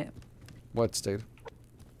 didn't it? What state?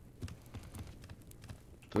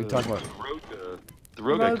 What are you talking about? The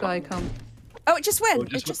rogue Rogue icon. icon. Oh, it just went. Oh, it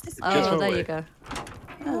just it just went- disappeared. just Oh, went there away. you go.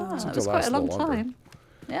 Oh, Seems that to was quite last a a long little longer. time.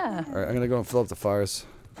 Yeah. All right, I'm gonna go and fill up the fires.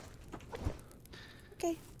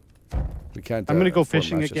 Okay. We can't. I'm gonna go afford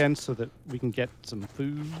fishing matches. again so that we can get some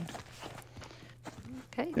food.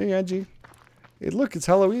 Okay. Hey Angie. Hey, look, it's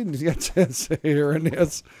Halloween. You got a chance here, and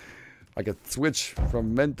yes, I could switch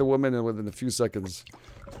from men to women and within a few seconds.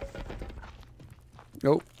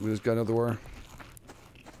 Nope, we just got another war.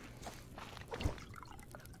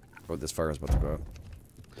 Oh, this fire is about to go out.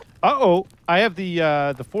 Uh-oh, I have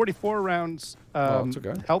the 44 rounds it's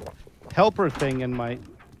okay. helper thing in my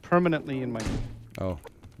permanently in my Oh,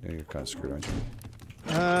 yeah, you're kind of screwed, aren't you?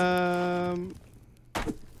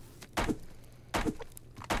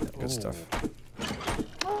 Good stuff.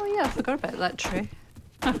 Oh, yeah, I forgot about that tree.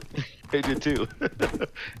 I did too.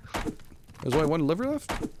 There's only one liver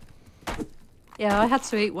left? Yeah, I had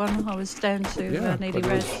to eat one. I was down to nearly but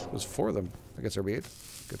red. there's 4 of them. I guess there'll be 8.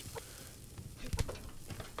 Good.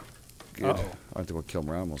 Good. Uh-oh. I have to go kill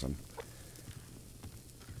more animals then.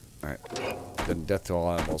 Alright. Then death to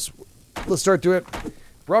all animals. Let's start to it.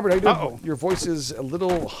 Robert, how you doing? Uh-oh. Your voice is a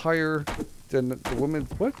little higher than the women.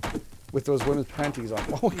 What? With those women's panties on.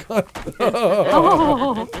 Oh, my God.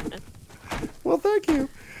 Oh, Well, thank you.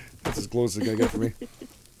 That's as close as it's going to get for me.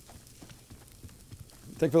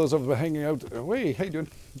 Thank you for those of us hanging out. Hey, how you doing?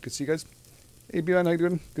 Good to see you guys. Hey, Beyond, how you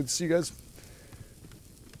doing? Good to see you guys.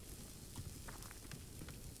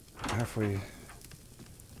 Halfway.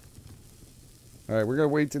 All right, we're going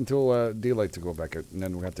to wait until daylight to go back out, and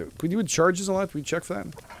then we have to... Could you do charges and all that? Can we check for that?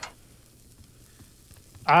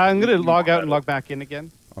 I'm gonna log out and log back in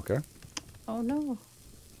again. Okay. oh no.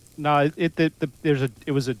 No,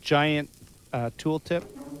 it was a giant tooltip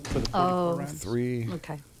for the 44 Oh. rounds. 3,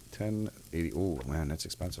 Okay. 10, 80. Oh, man, that's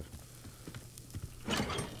expensive.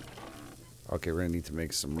 Okay, we're going to need to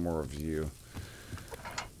make some more of you.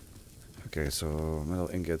 Okay, so metal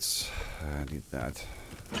ingots. I need that.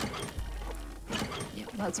 Yeah,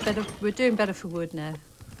 that's better. We're doing better for wood now.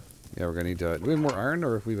 Yeah, we're going to need... do we have more iron,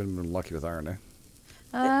 or have we been lucky with iron, eh?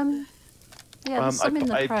 Yeah, there's some in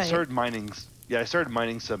the I crate. started mining. Yeah, I started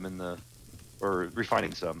mining some or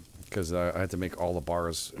refining some. Because I had to make all the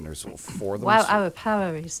bars, and there's 4 of them. Wow, so- our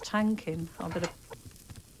power is tanking. I better...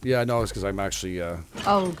 Yeah, no, it's because I'm actually...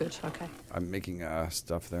 Oh, good. Okay. I'm making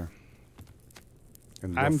stuff there.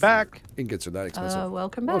 And I'm the back. Ingots are that expensive.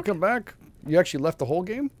 Welcome back. Welcome back. You actually left the whole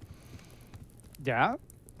game? Yeah.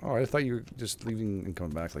 Oh, I thought you were just leaving and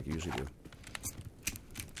coming back like you usually do.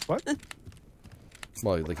 What?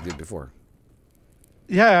 Well, like you did before.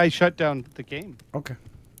 Yeah, I shut down the game. Okay.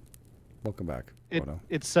 Welcome back. It, oh, no.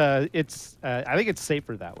 It's I think it's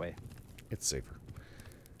safer that way. It's safer.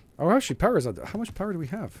 Oh, actually, power is... How much power do we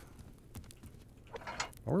have?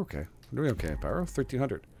 Oh, we're okay. We're doing okay. Power?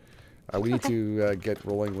 1,300. We need to get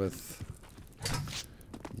rolling with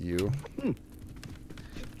you.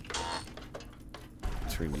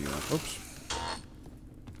 Turn you on. Oops.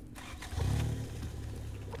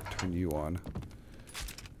 Turn you on.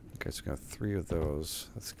 Okay, so we got 3 of those.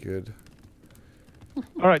 That's good.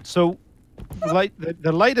 All right, so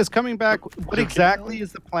the light is coming back. What exactly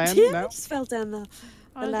is the plan I now? just fell down the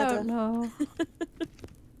I ladder. don't know.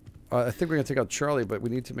 I think we're going to take out Charlie, but we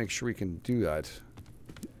need to make sure we can do that.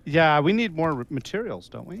 Yeah, we need more materials,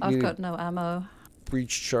 don't we? I've need- got no ammo.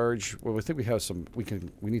 Breach charge. Well, I think we have some. We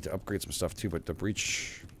need to upgrade some stuff too, but the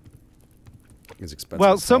breach is expensive.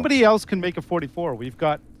 Well, as hell. somebody else can make a 44. We've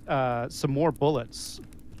got some more bullets.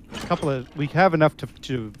 We have enough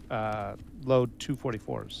to load 2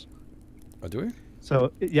 44s. Oh, do we?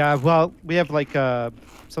 So yeah, well, we have like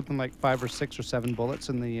something like 5 or 6 or 7 bullets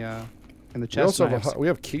in the We chest. also and I have, have we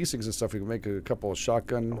have casings and stuff. We can make a couple of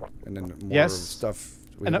shotgun and then more Yes. stuff.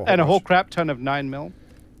 We and, have and a whole bunch. crap ton of 9mm.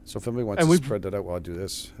 So if anybody wants and to we've- spread that out while I do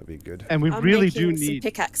this, that'd be good. And we I'm really do making some need.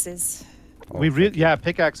 pickaxes. Oh, We thank you. yeah,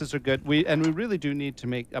 pickaxes are good. We really do need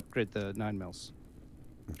to upgrade the 9mm.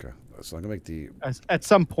 Okay, so I'm gonna make the. At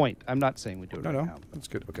some point. I'm not saying we do it No, right no, now. that's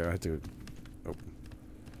good. Okay, I had to. Oh,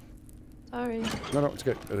 Sorry. no, it's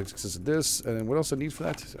good. It's this, and then what else I need for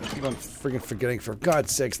that? I keep on friggin' forgetting. For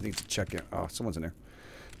God's sakes, I need to check in. Oh, someone's in there.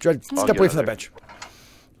 Dread, I'll step get away out from the there. bench.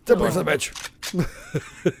 Step away from the bench.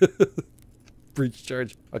 Breach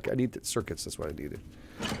charge. Okay, I need the circuits. That's what I needed.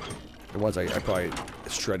 The ones I probably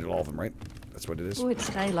shredded all of them, right? That's what it is. Oh, it's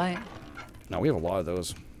daylight. No, we have a lot of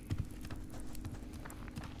those.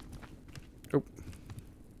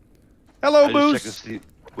 Hello, I just checked to Boost. see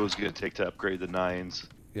what it was going to take to upgrade the 9s.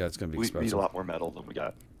 Yeah, it's gonna be We expensive. need a lot more metal than we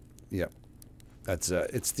got. Yeah, that's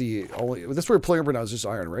it's the only. This we're playing right now is just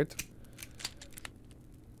iron, right?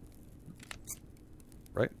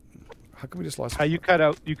 Right? How come we just lost? You cut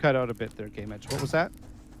out a bit there, Game Edge. What was that?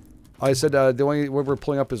 I said the only what we're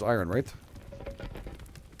pulling up is iron, right?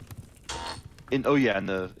 In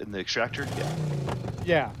the extractor, yeah,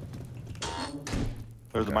 Yeah.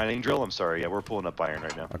 or the mining drill. I'm sorry, yeah, we're pulling up iron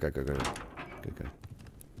right now. Okay, good.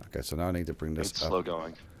 Okay, so now I need to bring this It's up. slow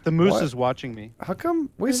going. The moose What? is watching me. How come?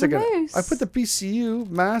 Wait a There's a second. moose. I put the PCU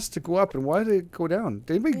mass to go up, and why did it go down?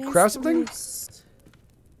 Did anybody Where's craft the something? moose?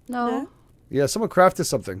 No. No? Yeah, someone crafted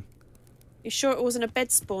something. You sure it wasn't a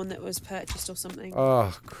bed spawn that was purchased or something?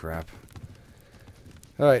 Oh crap!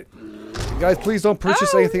 All right, guys, please don't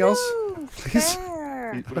purchase anything else. no, Please.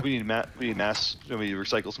 fair. We need mass. Do we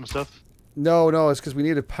recycle some stuff? No, it's because we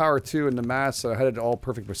needed power too, and the mass. I had it all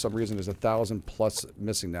perfect for some reason. There's 1,000 plus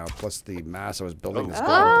missing now, plus the mass I was building is gone.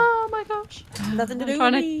 Oh my gosh. Nothing to I'm do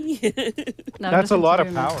trying with to- me. No, That's a nothing lot to of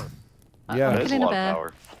do. power. Yeah. I'm That is a killing a lot bear. of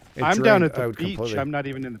power. It I'm down drained at the out beach. completely. I'm not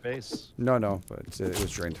even in the base. No, but it was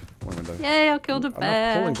drained. When we were done. Yay, I killed a I'm not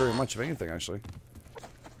bear. pulling very much of anything actually.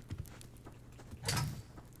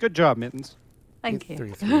 Good job, Mittens. Thank you.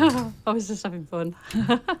 33. I was just having fun.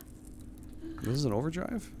 This is an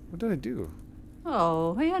overdrive. What did I do?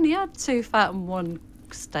 Oh, he only had 2 fat and 1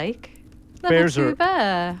 steak. Level Bears 2 are-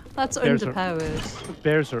 bear. That's bears are- underpowered.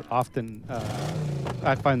 Bears are often,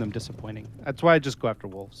 I find them disappointing. That's why I just go after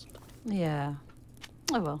wolves. Yeah.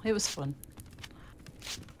 Oh well, it was fun.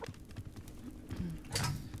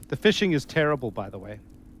 The fishing is terrible, by the way.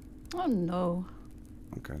 Oh no.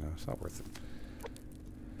 Okay, no, it's not worth it.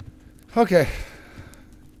 Okay.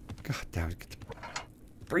 God damn it. Get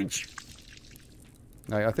the breach.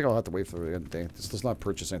 I think I'll have to wait for the end of the day. Let's not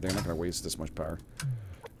purchase anything. I'm not going to waste this much power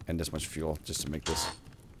and this much fuel just to make this.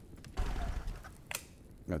 I'm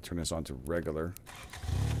going to turn this on to regular.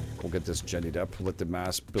 We'll get this jennied up. Let the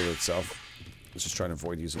mass build itself. Let's just try and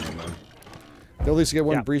avoid using it more. They'll at least get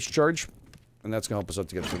one Yeah. breach charge, and that's going to help us out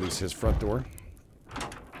to get to at least his front door.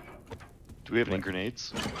 Do we have any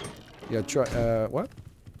grenades? Yeah, try. What?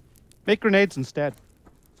 Make grenades instead.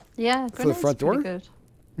 Yeah, For the grenades front pretty door? Good.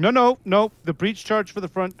 No. The breach charge for the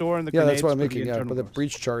front door and the Yeah, grenades that's what I'm for the making. Yeah, internal but the doors.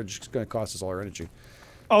 breach charge is going to cost us all our energy.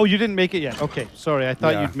 Oh, you didn't make it yet. Okay, sorry. I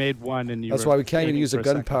thought Yeah. you'd made one and you That's were why we can't even aiming use the for a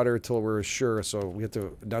second. gunpowder until we're sure. So we have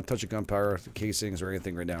to not touch the gunpowder, the casings, or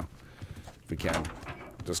anything right now. If we can,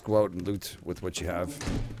 just go out and loot with what you have.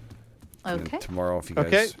 And then Okay. tomorrow, if you guys,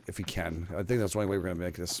 Okay. if you can, I think that's the only way we're gonna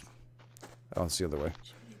make this. I don't see the other way.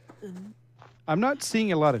 I'm not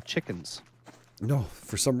seeing a lot of chickens. No,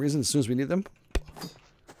 for some reason, as soon as we need them,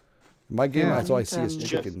 in my game, Yeah. that's all I see is And,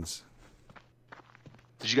 chickens.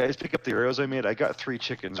 Did you guys pick up the arrows I made? I got 3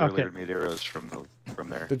 chickens Okay. earlier. Made arrows from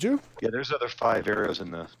there. Did you? Yeah, there's another 5 arrows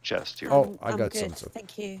in the chest here. Oh, I I'm got good. some. So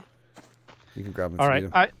Thank you. you can grab them. All if right, you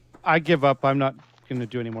need 'em. I give up. I'm not going to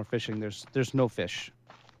do any more fishing. There's no fish.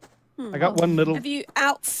 I got one little. Have you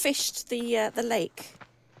outfished the lake?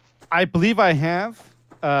 I believe I have.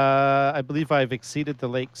 I believe I've exceeded the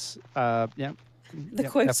lake's. Yeah. The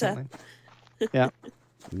Yep, quota. definitely. Yeah.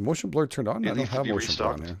 Motion blur turned on. It I don't needs to have be motion blur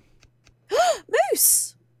on restocked. here.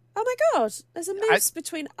 Moose! Oh my god, there's a moose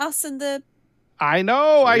between us and the... I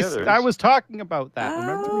know. Yeah, there I is. was talking about that.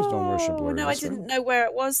 Remember? There was no motion blur, No, I is there? didn't know where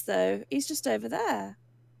it was though. He's just over there.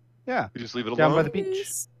 Yeah. We just leave it Down alone. by the beach.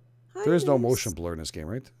 Moose. Hi, There is no Moose. motion blur in this game,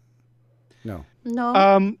 right? No.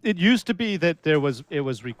 No. It used to be that it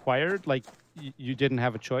was required. Like you didn't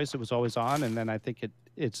have a choice. It was always on, and then I think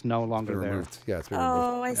it's no longer Been there. removed. Yeah, it's been removed.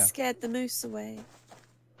 Oh, I Yeah. scared the moose away.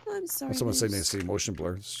 I'm sorry, Someone saying they Moose. see motion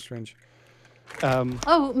blur. It's strange.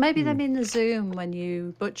 Oh, maybe they mean the zoom when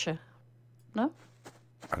you butcher. No?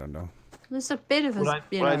 I don't know. There's a bit of a.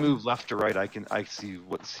 When I move left to right, I see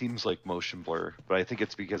what seems like motion blur, but I think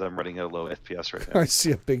it's because I'm running at a low FPS right now. I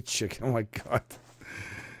see a big chicken. Oh my god.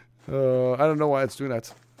 I don't know why it's doing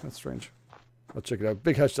that. That's strange. I'll check it out.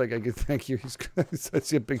 Big hashtag. I get thank you. I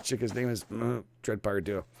see a big chicken. His name is Dreadpire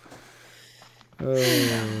Duo.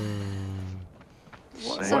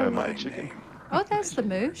 Why am I a chicken? Oh, there's the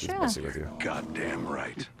moose. Yeah. Messing with you. Goddamn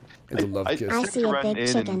right. It's a love I kiss. I tend see to a run big in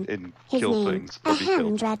chicken. and His kill name, things or be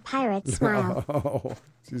killed. Dread Pirate Smile. Oh,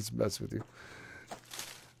 she's messing with you.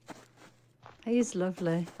 He's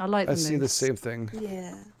lovely. I like the I moose. see the same thing.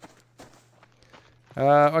 Yeah.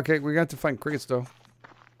 Okay, we're going to find crates though.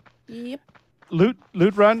 Yep. Loot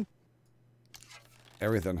run.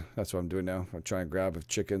 Everything. That's what I'm doing now. I'm trying to grab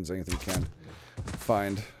chickens, anything you can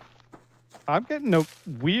find. I'm getting a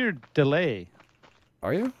weird delay.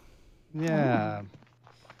 Are you? Yeah.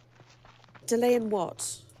 Delay in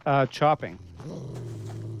what? chopping.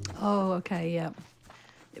 Oh, okay, yeah.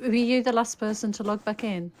 Were you the last person to log back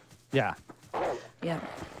in? Yeah. Yeah.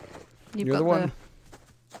 You've You're got the one.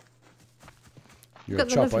 You're got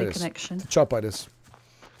the lovely chopitis. connection. Chopitis.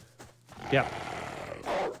 Yeah.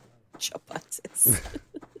 Chopitis.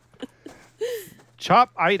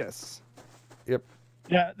 Chopitis. Yep.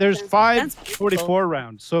 Yeah, there's Sounds 5 beautiful. 44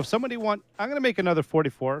 rounds. So if somebody I'm going to make another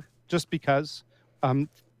 44 just because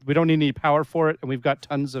we don't need any power for it, and we've got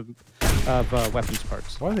tons of weapons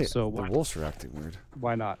parts. Why are they? So the wolves are acting weird.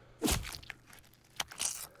 why not?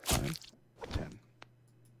 5, 10.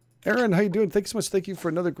 Aaron, how you doing? Thanks so much. Thank you for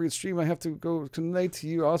another great stream. I have to go tonight to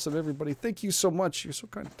you. Awesome, everybody. Thank you so much. You're so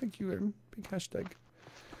kind. Thank you, Aaron. Big hashtag.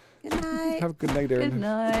 Good night. Have a good night, Aaron. Good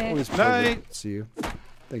night. Always a pleasure Night. to see you.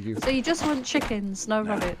 Thank you. So you just want chickens, no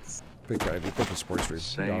rabbits? Big guy. Thank you, sports stream.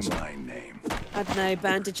 Say Awesome. my name. I don't know,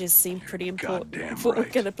 bandages seem pretty important goddamn for what we're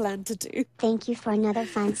right. going to plan to do. Thank you for another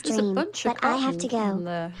fun There's a stream, bunch of but I have to cotton in go.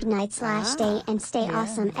 there. Good night/day and stay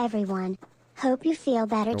awesome, everyone. Hope you feel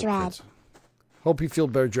better, Oh, Dread. kids. Hope you feel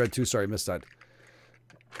better, Dread, too. Sorry, I missed that.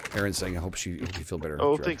 Aaron's saying, I hope you feel better.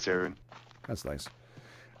 Oh, Dread. thanks, Aaron. That's nice.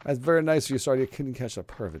 That's very nice of you. Sorry, I couldn't catch that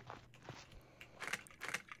part of it.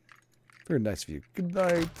 Very nice of you. Good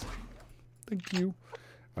night. Thank you.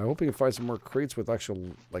 I hope we can find some more crates with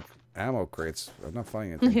actual, like, ammo crates. I'm not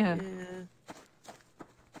finding anything. Yeah. Yeah.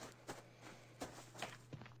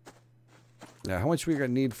 Yeah, how much we gonna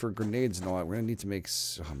need for grenades and all that? We're gonna need to make.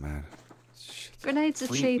 Oh man, shit. Grenades are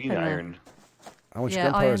We cheap need in there. iron. How much Yeah,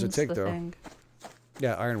 gunpowder does it iron's take the though? thing.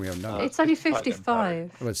 Yeah, iron we have none. It's only 55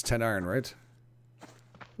 55. Oh, it's 10 iron, right?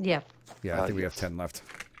 Yeah. Yeah, I think we have yes. 10 left.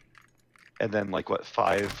 And then, like, what,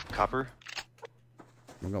 5 copper?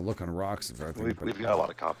 I'm gonna look on rocks if I think. We've, but- we've got a lot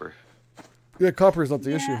of copper. Yeah, copper is not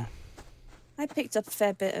the issue. Yeah. I picked up a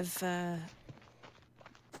fair bit of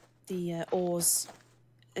the ores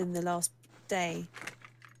in the last day.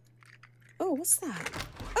 Oh, what's that?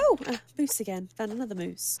 Oh, moose again. Found another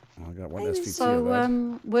moose. Oh, I got one Hey, SVT. So of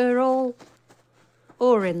that. we're all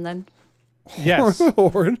oring then. Yes.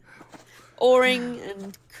 Orin. Oring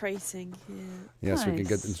and crating. Yeah. Yeah, so we can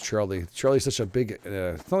get Nice. into Charlie. Charlie's such a big.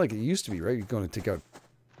 It's not like it used to be, right? You're going to take out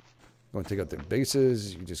the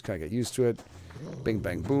bases. You just kind of get used to it. Bing,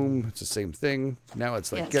 bang, boom. It's the same thing. Now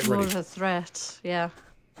it's like Yeah, it's get more ready. of a threat. Yeah.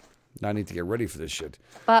 Now I need to get ready for this shit.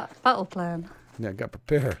 Battle plan. Yeah, I got to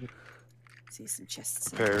prepare. See some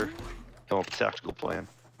chests. in Prepare. there. Come up with a tactical plan.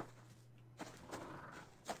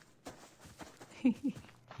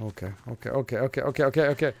 Okay.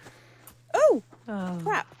 Oh, Oh.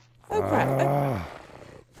 crap. Oh, crap.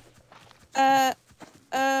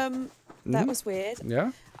 That was weird.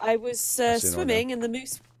 Yeah. I was see it all swimming and the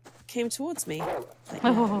moose came towards me. Like,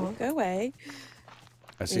 Oh. no, go away.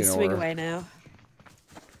 I see And an swing aura. away now.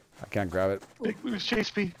 I can't grab it. Big moose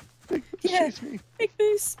chase me. Big moose Yeah. chase me. Big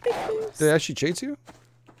moose, big moose. Did it actually chase you?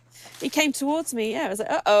 He came towards me. Yeah, I was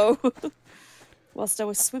like, uh-oh. Whilst I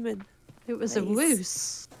was swimming. It was a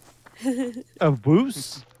Nice. woos. A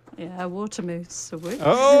moose? Yeah, a water moose. A woos.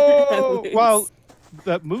 Oh, Moose. well,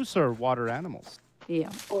 the moose are water animals. Yeah.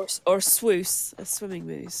 Or swoose, a swimming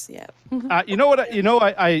moose. Yeah. You know what?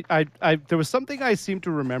 I there was something I seem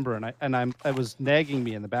to remember, and I was nagging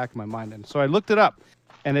me in the back of my mind, and so I looked it up,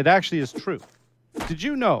 and it actually is true. Did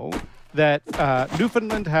you know that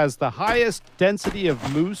Newfoundland has the highest density of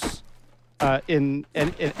moose in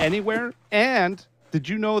anywhere? And did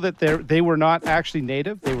you know that they were not actually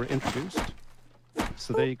native? They were introduced.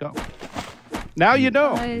 So there you go. Now you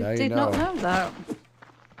know. I Now you did not know. know that.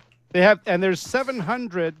 They have, and there's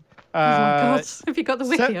 700. Oh my god. Have you got the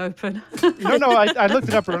wiki se- open? No, I looked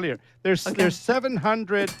it up earlier. There's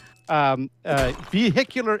 700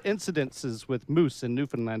 vehicular incidences with moose in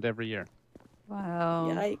Newfoundland every year. Wow.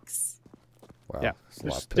 Yikes. Wow. Yeah, that's a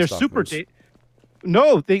lot of they're pissed off super. moose.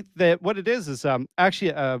 No, they what it is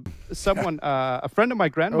actually someone a friend of my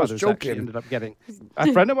grandmother's actually joking. ended up getting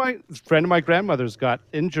a friend of my grandmother's got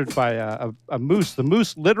injured by a moose. The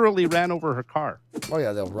moose literally ran over her car. Oh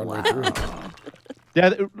yeah, they'll run right through.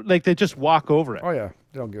 Yeah, like they just walk over it. Oh yeah,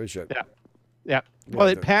 they don't give a shit. Yeah, yeah. Well,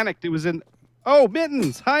 Yeah, it panicked. It was in. Oh,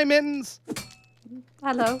 Mittens! Hi, Mittens!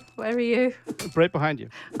 Hello, where are you? Right behind you.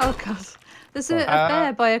 Oh god. There's a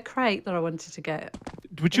bear by a crate that I wanted to get.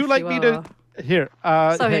 Would you If like you me are to? Here.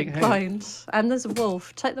 So hang- inclined. And there's a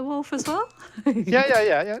wolf. Take the wolf as well?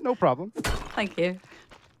 Yeah. No problem. Thank you.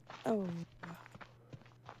 Oh.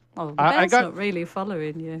 Oh, the I bear's got- not really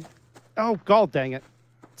following you. Oh, god dang it!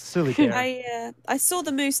 Silly bear. I saw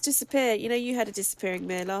the moose disappear. You know, you had a disappearing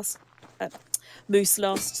moose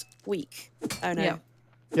last week. Oh no. Yeah.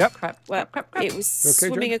 Yep. Crap. Well, crap, crap. it was Okay,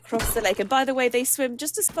 swimming Jen? across the lake. And by the way, they swim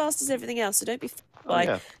just as fast as everything else. So don't be like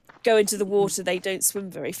yeah. go into the water. They don't swim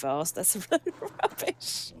very fast. That's a load of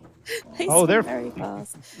rubbish. They Oh, swim they're- very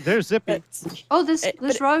fast. There's Zippy. But Oh, there's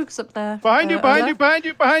but- rogues up there. Behind you, behind hello? you, behind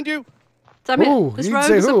you, behind you. Damn it! Who? There's You didn't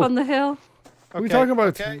say rogues who. up on the hill. What are we talking about?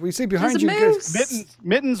 okay. We say There's behind a you guys. moose.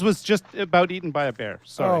 Mittens was just about eaten by a bear. Oh,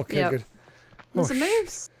 Sorry. okay, Yep. good. There's Oh, a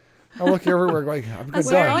moose. I look everywhere going, I'm going That's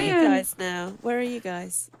to where die. are you Iron. guys now? Where are you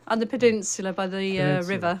guys? On the peninsula by the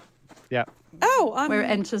Peninsula. river Yeah. Oh, I'm. where it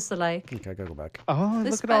enters the lake. Okay, I gotta go back. Oh,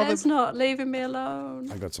 This look at all bear's the. not leaving me alone.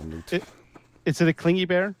 I got some loot. Is it a clingy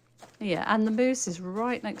bear? Yeah, and the moose is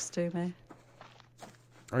right next to me.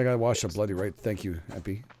 I gotta wash up bloody right. Thank you,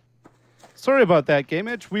 Epi. Sorry about that, Game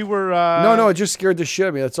Edge. We were. No, it just scared the shit out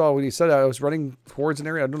of me. That's all. When you said that, I was running towards an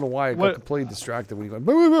area. I don't know why. I got What- completely distracted when you went.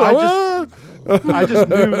 Boo, boo, boo, I ah!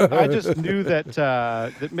 I just knew that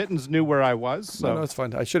that Mittens knew where I was. So No, it's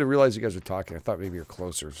fine. I should have realized you guys were talking. I thought maybe you're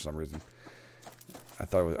closer for some reason. I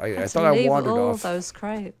thought it was, I Had thought to I leave wandered all off. those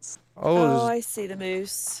crates. Oh, Oh, there's- I see the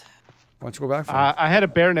moose. why don't you go back for I had a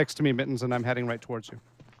bear next to me, Mittens, and I'm heading right towards you.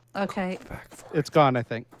 Okay, back for It's gone, I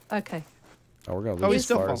think. okay. Oh, we're gonna Oh, lose he's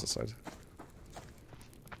still fires full. aside.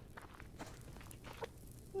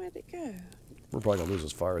 Where'd it go? We're probably gonna lose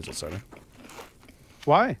those fires outside.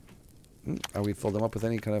 Why? Are we filled them up with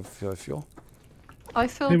any kind of fuel? I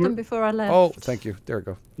filled them before I left. Oh, thank you. There we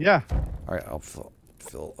go. Yeah. All right, I'll fill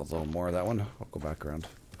a little more of that one. I'll go back around.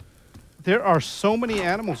 There are so many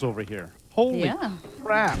animals over here. Holy Yeah.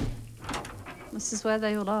 crap. This is where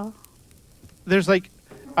they all are. There's like,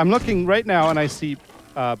 I'm looking right now and I see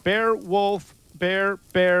bear, wolf,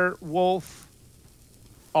 bear, wolf,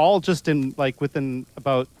 all just in like within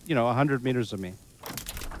about, 100 meters of me.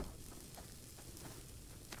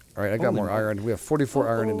 All right, I got Holy more moly. iron. We have 44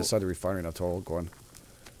 iron Oh. inside the refinery now total going.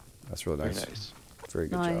 That's really Very nice. nice. Very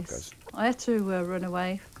good job, Nice. guys. I had to run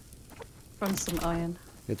away from some iron.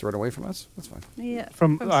 You have to run away from us? That's fine. Yeah,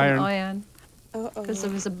 From some iron. iron. Uh-oh. Because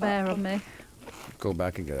there was a bear on me. Go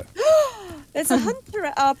back and get it. There's a hunter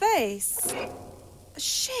at our base.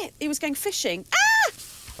 Shit, he was going fishing. Ah!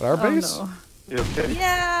 At our Oh, base? no. You okay?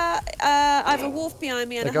 Yeah, I have a wolf behind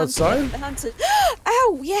me and Like a hunter. outside? The hunter.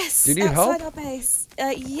 Ow, yes. Do you need outside help? our base.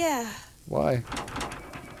 Yeah. Why?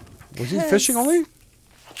 Was he 'Cause- fishing only?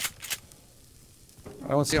 I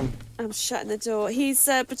don't see him. I'm shutting the door. He's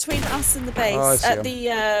between us and the base Oh, I see at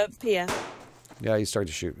him. the pier. Yeah, he started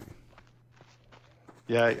to shoot me.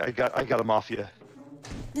 Yeah, I got him off you.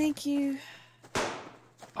 Thank you.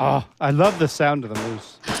 Oh, I love the sound of the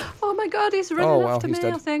moose. Oh my god, he's running Oh, wow, after he's me,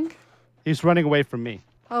 dead. I think. He's running away from me.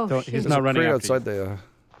 Oh, Don't- shit. he's There's not a running crate after you.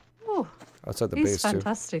 outside the He's base too.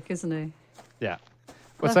 fantastic, isn't he? Yeah.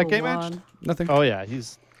 What's that game, Edge? Edge? Nothing. Oh, yeah,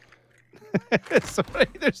 he's... Sorry,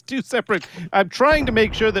 there's two separate... I'm trying to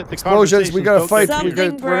make sure that the Explosions. We got to conversations fight. don't We get got.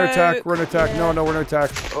 Something We're under attack. broke. We're under attack. No, Yeah. no, we're under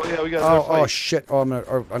attack. Oh yeah, we got Oh, another oh fight. shit. Oh, I'm not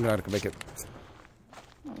gonna make it.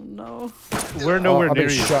 Oh no. We're nowhere I'm near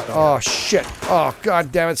being you. shot. Oh shit. Oh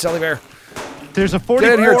god damn it, Selebear. There's a 44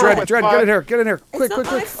 Get in here, Dread. with Dread, five- get in here. Get in here. It's Quick, not quick,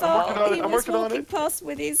 my quick. fault. working on it, He I'm was working on walking it. past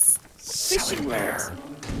with his fishing rod.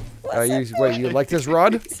 Wait, you like this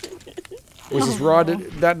rod? Was this rod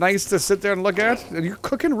that nice to sit there and look at? And you're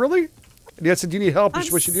cooking, really? And I said, do you need help? I'm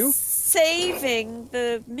What should you do? saving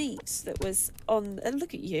the meat that was on.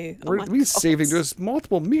 Look at you. Oh Where my we God. saving? There's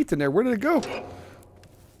multiple meat in there. Where did it go? I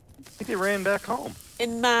think they ran back home.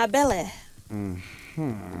 In my belly.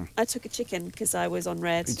 I took a chicken because I was on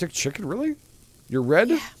red. You took chicken, really? You're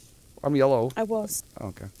red? I'm yellow. I was. Oh,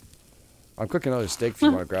 okay. I'm cooking another steak if you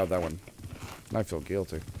want to grab that one. And I feel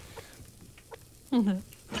guilty.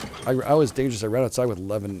 I was dangerous. I ran outside with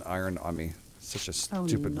 11 iron on me. Such a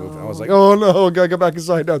stupid move. I was like, oh no, gotta get back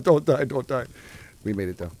inside now. Don't die, don't die. We made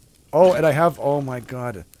it though. Oh, and I have, oh my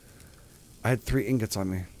god. I had 3 ingots on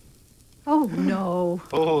me. Oh no.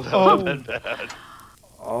 Oh, that would have been bad.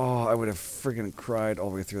 Oh, I would have friggin' cried all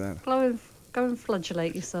the way through that. Go and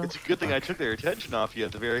flagellate yourself. It's a good thing I took their attention off you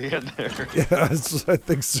at the very end there. Yes, I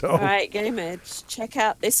think so. All right, Game Edge. Check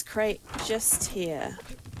out this crate just here.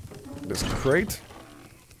 This crate?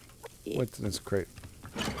 Yeah. What's in this crate?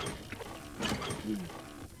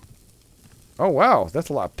 Oh wow, that's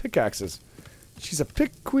a lot of pickaxes. She's a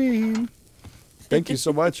pick queen. Thank you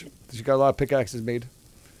so much. She got a lot of pickaxes made.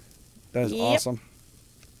 That is Yep. awesome.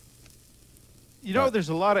 You know, there's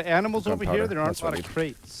a lot of animals over Gunpowder, here. There aren't that's a lot what of I need.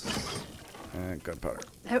 crates. And gunpowder.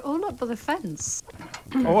 They're all up by the fence.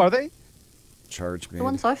 Oh, are they? Charge made. The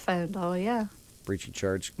ones I found are, yeah. Breaching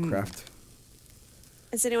charge. Craft.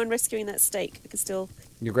 Is anyone rescuing that steak? I can still.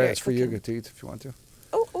 You're great. Very It's for you cooking. to eat if you want to.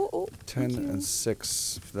 Oh, oh, oh. 10 Thank you. and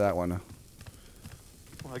 6 for that one.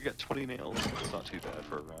 I got 20 nails. It's not too bad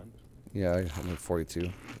for a run. Yeah, I'm at 42.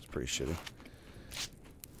 It's pretty shitty.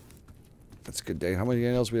 That's a good day. How many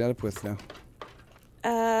nails we end up with now?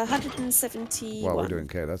 171. Wow, we're doing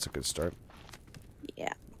okay. That's a good start.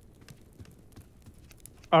 Yeah.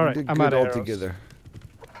 All We right, did I'm good out of all arrows. together.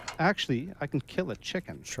 Actually, I can kill a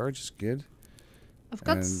chicken. Charge is good. I've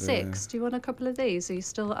got And, 6. Do you want a couple of these? Are you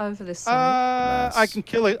still over this side? I can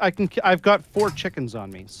kill it. I've got 4 chickens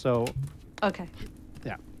on me, so Okay.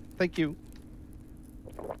 yeah. Thank you.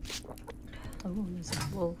 Oh, there's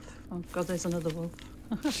a wolf. Oh god, there's another wolf.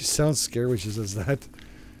 She sounds scared when she says that.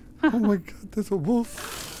 Oh my god, there's a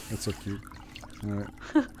wolf. That's so cute. Alright.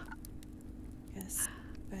 Yes.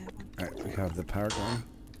 Alright, we have the power going.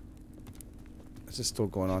 Is this still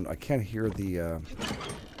going on? I can't hear the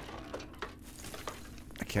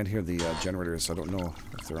generators. I don't know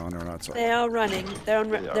if they're on or not. So They are running. They're on.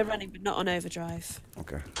 They They're are. running, but not on overdrive.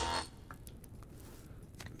 okay.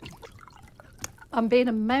 I'm being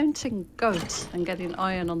a mountain goat and getting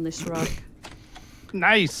iron on this rock.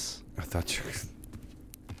 Nice. I thought you.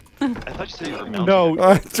 I thought you said you were mounted. No,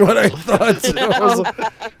 That's what I thought.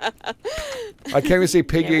 I can't even say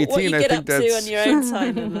Pig Yeah, what 18. you I get think up to on that's your own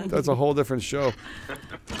time. Emma. that's a whole different show,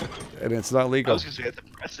 and it's not I legal. was going to say that's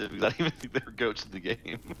impressive because I didn't even think there were goats in the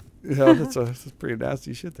game. Yeah, that's pretty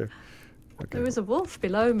nasty shit there. Okay. There was a wolf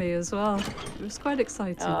below me as well. It was quite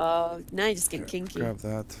exciting. Oh, now you're just getting kinky. Grab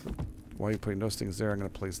that. While you're putting those things there, I'm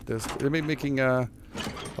going to place this. Are they making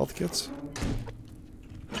health kits?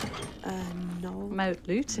 No. I'm out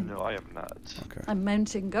looting. No, I am not. Okay. I'm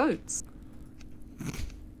mounting goats.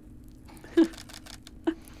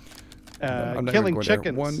 I'm not killing gonna go there.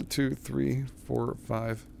 chickens. 1, 2, 3, 4,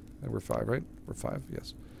 5. We're 5, right? We're 5,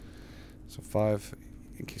 yes. So 5,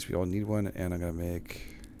 in case we all need one. And I'm going to make...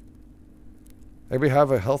 Everybody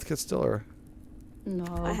have a health kit still, or? No,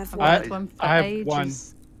 I have I've one. had one for I have ages. one.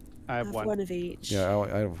 I I have have one. one of each. Yeah,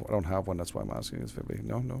 I don't have one. That's why I'm asking. If everybody...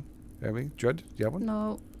 No? Everybody? Dread, do you have one?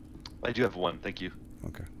 No. I do have one, thank you.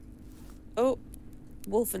 Okay. Oh,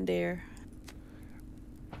 wolf and deer.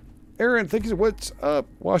 Aaron, thank you. What's up?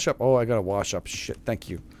 Wash up. Oh, I got to wash up. Shit. Thank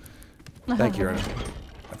you. Thank you, Aaron.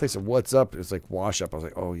 I think said what's up. It's like wash up. I was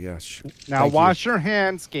like, oh yeah. Now Thank you. wash your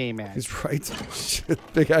hands, gay man. He's right. Shit.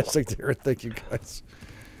 Big hashtag to Aaron. Thank you guys.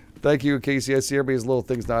 Thank you, KCee. I see everybody's little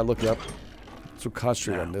things now. I look it up. So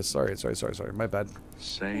concentrate on this. Sorry. My bad.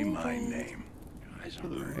 Say my name.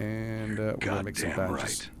 And we're gonna make some Goddamn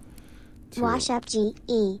badges. right. Wash up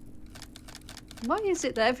GE. Why is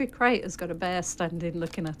it that every crate has got a bear standing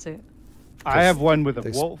looking at it? I have one with a They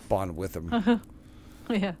wolf. spawn with him.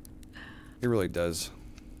 Yeah. It really does.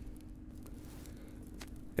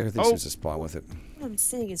 Everything Oh. seems to spawn with it. All I'm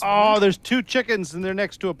seeing is Oh, there's 2 chickens and they're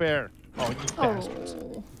next to a bear. Oh, you bastards.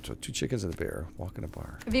 Oh. So 2 chickens and a bear walking a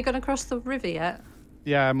bar. Have you gone across the river yet?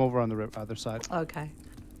 Yeah, I'm over on the other side. Okay.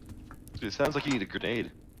 It sounds like you need a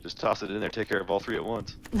grenade. Just toss it in there, take care of all 3 at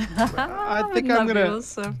once. I think Wouldn't I'm that be gonna.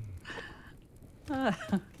 awesome?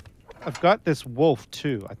 I've got this wolf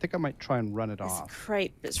too. I think I might try and run it there's a off.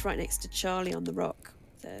 crate that's right next to Charlie on the rock.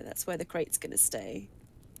 So that's where the crate's going to stay.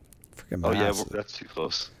 Freaking Oh yeah, mass. that's too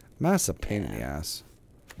close. Mass a pain in the ass.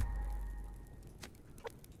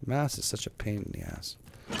 Mass is such a pain in the ass.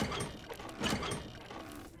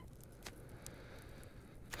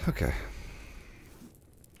 Okay.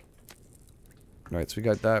 All right, so we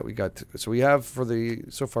got that. So we have for the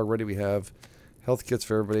so far ready. We have health kits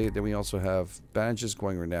for everybody. Then we also have bandages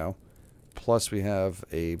going right now. Plus we have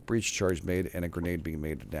a breach charge made and a grenade being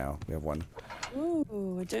made now. We have one. Ooh,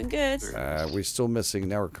 we're doing good. We're still missing.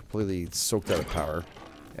 Now we're completely soaked out of power,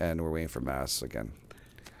 and we're waiting for mass again.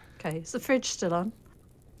 Okay, is the fridge still on?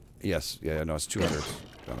 Yes, yeah, no, it's 200.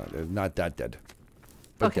 No, not that dead,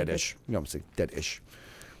 but Okay, dead-ish. You know what I'm saying? Dead-ish.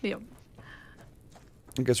 Yep.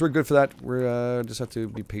 Okay, so we're good for that. We're just have to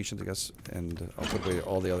be patient, I guess, and I'll put away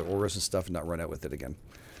all the other auras and stuff and not run out with it again.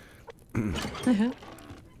 I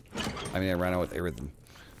mean, I ran out with everything.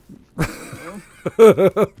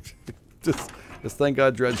 just thank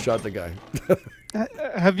God Dread shot the guy.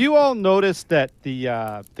 Have you all noticed that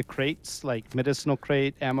the crates, like medicinal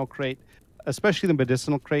crate, ammo crate, especially the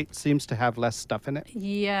medicinal crate, seems to have less stuff in it?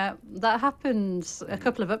 Yeah, that happened a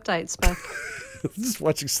couple of updates back. Just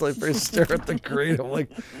watching Selebear stare at the crate. I'm like,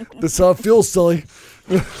 this is how it feels, silly.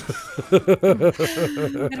 I'm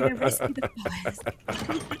going to rescue the fires.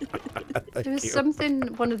 There was something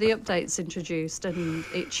one of the updates introduced, and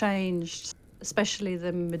it changed, especially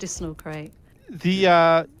the medicinal crate.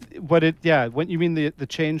 When you mean the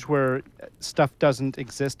change where stuff doesn't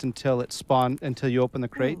exist until it until you open the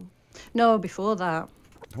crate? No, before that,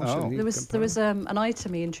 Oh, shit, Oh. neat there was gunpowder. an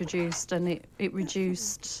item he introduced, and it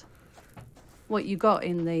reduced what you got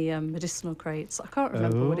in the medicinal crates. I can't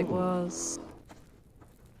remember what it was.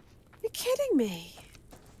 You're kidding me.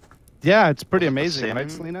 Yeah, it's pretty Was it the amazing, right,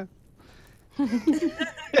 salmon?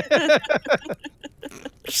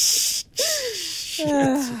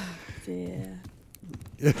 Selena? Dear.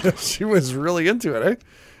 She was really into it, eh?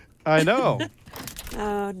 I know.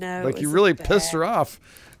 Oh no. Like you really pissed her off.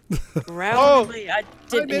 I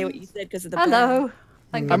didn't hear what you said because of the Hello. bear.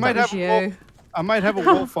 Thank I God might that was have you. I might have a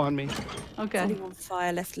wolf on me. Okay. Only one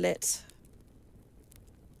fire left lit.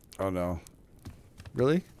 Oh no.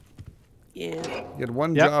 Really? Yeah. You had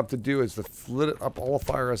one Yep. job to do is to lit up all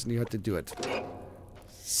fires and you had to do it.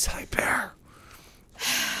 Selebear.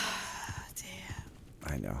 Dear.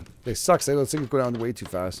 I know. They suck. Those things go down way too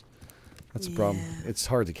fast. That's the problem. Yeah. It's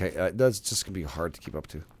hard to that's just gonna be hard to keep up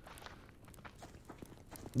to.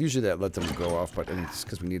 Usually that let them go off, but it's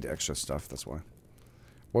because we need extra stuff. That's why.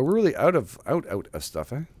 Well, we're really out of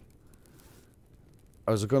stuff, eh?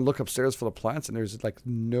 I was going to look upstairs for the plants, and there's like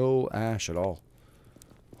no ash at all.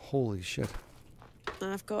 Holy shit!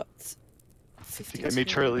 I've got I 50. think I made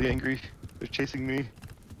Charlie angry. They're chasing me.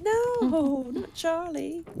 No, not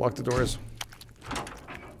Charlie. Lock the doors. Oh,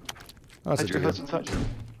 that's Hide a your deer. husband,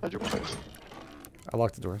 hide your wives. I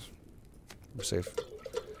locked the doors. We're safe.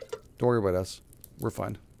 Don't worry about us. We're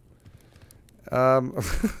fine. Are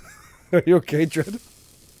you okay, Dread?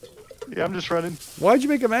 Yeah, I'm just running. Why'd you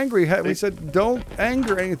make him angry? We said don't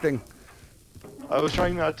anger anything. I was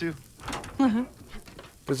trying not to.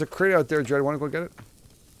 There's a crate out there, Dread. Want to go get it?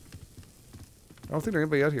 I don't think there's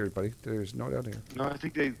anybody out here, buddy. There's no one out here. No, I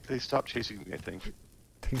think they stopped chasing me, I think.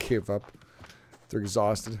 They gave up. They're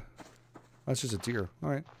exhausted. That's just a deer. All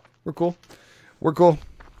right. We're cool. We're cool.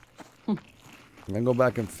 I'm going to go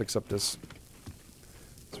back and fix up this.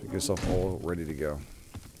 So we get yourself all ready to go.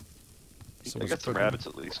 I got some rabbits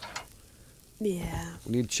at least. Yeah.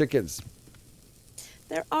 We need chickens.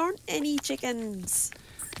 There aren't any chickens.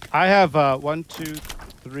 I have 1, 2,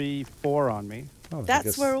 3, 4 on me. Oh,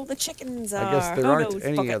 That's where all the chickens are. I guess there Oh, aren't no,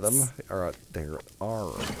 any of them. buckets. There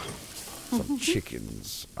are some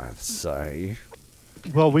chickens, I say.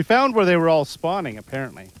 Well, we found where they were all spawning,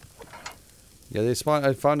 apparently. Yeah, they spawn.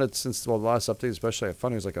 I found it since the last update, especially. I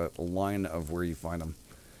found there's like a line of where you find them.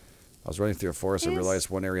 I was running through a forest. I realized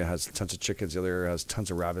one area has tons of chickens, the other area has tons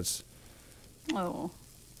of rabbits. Oh.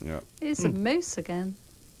 Yeah. It's a moose again.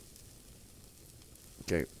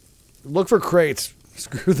 Okay. Look for crates.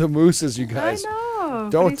 Screw the mooses, you guys. I know. but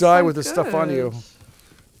Don't he's die so with the stuff on you.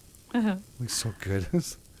 good. He's so good.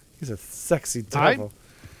 He's a sexy devil.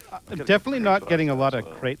 I'm definitely not getting a lot of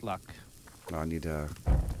crate luck. No, I need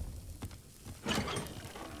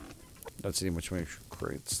not seeing much many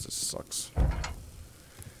crates. This sucks.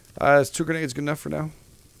 Is 2 grenades good enough for now?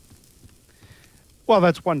 Well,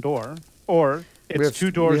 that's one door. Or it's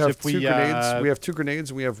 2 doors we have if we... 2 grenades. We have 2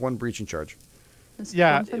 grenades and we have 1 breaching charge. There's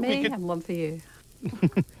Yeah, one for we me could- and one for you.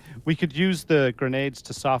 We could use the grenades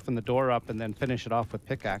to soften the door up and then finish it off with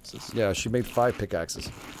pickaxes. Yeah, she made 5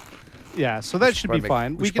 pickaxes. Yeah, so that should be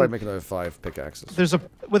fine. We should probably make another 5 pickaxes. There's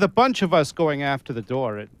with a bunch of us going after the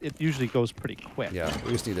door, it usually goes pretty quick. Yeah,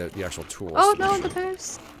 we just need the actual tools. Oh to no, make the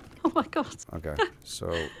moose. Oh my god. sure. Okay,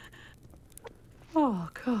 so Oh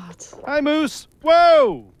god. Hi, Moose.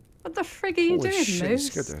 Whoa! What the frig are you holy doing, shit,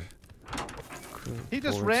 moose? you scared He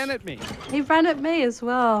just ran at me. He ran at me as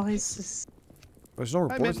well. He's just... There's no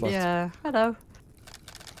reports left. Yeah. Hello.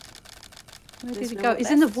 Where did There's he no go? one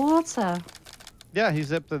He's in the left. water. Yeah,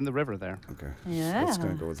 he's up in the river there. Okay. Yeah. That's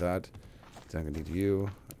gonna go with that. Then I'm gonna need you,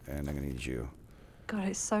 and I'm gonna need you. God,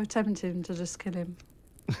 it's so tempting to just kill him.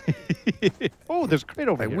 Oh, there's a crate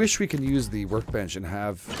over I here. wish we could use the workbench and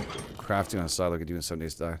have crafting on the side like we do in 7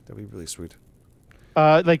 Days to Die. That'd be really sweet.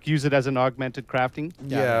 Like use it as an augmented crafting.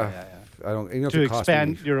 Yeah. I don't. You know, To it costs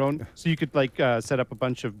expand me. your own, so you could like set up a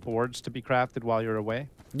bunch of boards to be crafted while you're away.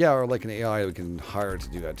 Yeah, or like an AI we can hire to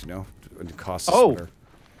do that. You know, and it costs us Oh. better.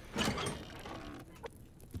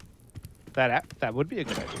 That would be a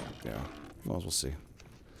good idea. Yeah. Well, we'll see.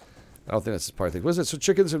 I don't think that's part of the thing. What is it? So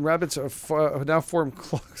chickens and rabbits have now formed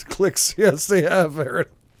cliques. Yes, they have, Aaron.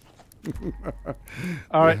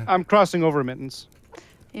 All right, I'm crossing over, Mittens.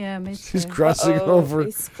 Yeah, me too. He's crossing Uh-oh, over.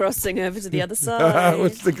 He's crossing over to the other I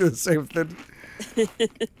was side. thinking the same thing.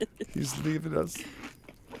 He's leaving us.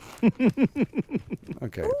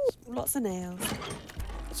 Okay. Ooh, lots of nails.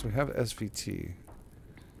 So we have SVT.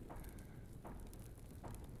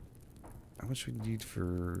 How much we need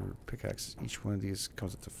for pickaxes? Each one of these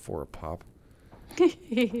comes up to 4 a pop.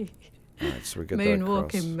 Alright, so we get that Moonwalking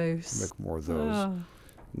across. moose. Make more of those. Oh.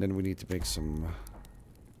 And then we need to make some...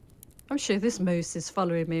 I'm sure this moose is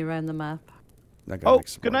following me around the map. I gotta Oh, make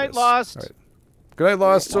some good more of night, this. Lost. Alright. Good night,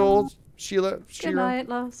 Lost Souls. Sheila, Good Shira. night,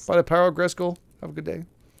 lass. By the power of Greskel. Have a good day.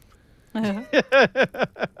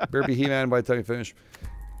 Better be He-Man by the time you finish.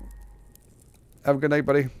 Have a good night,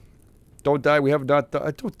 buddy. Don't die. We have not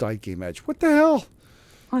died. Don't die, Game Edge. What the hell?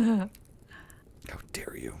 How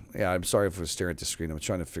dare you? Yeah, I'm sorry for staring at the screen. I'm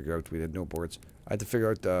trying to figure out. We had no boards. I had to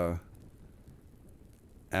figure out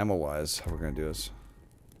ammo-wise how we're going to do this.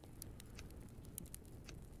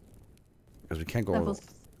 Because we can't go...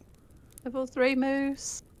 Level 3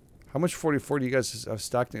 moose. How much 44 do you guys have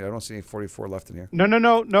stacked? I don't see any 44 left in here. No.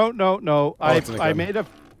 Oh, I made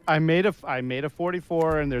a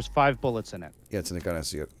 44, and there's 5 bullets in it. Yeah, it's in the gun. I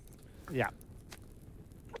see it. Yeah.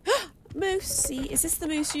 Moosey, is this the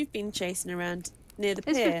moose you've been chasing around near the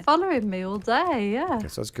It's pier? been following me all day, yeah. Okay,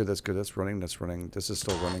 so that's good. That's good. That's running. That's running. This is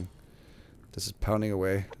still running. This is pounding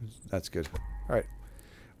away. That's good. All right.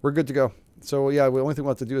 We're good to go. So, yeah, the only thing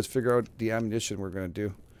we'll have to do is figure out the ammunition we're going to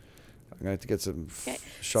do. I'm going to have to get some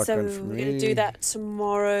shotgun so for we're me. going to do that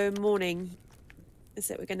tomorrow morning. Is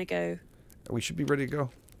that we're going to go We should be ready to go.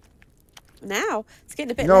 now? It's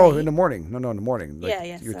getting a bit No, late. in the morning. No, in the morning. Like Yeah,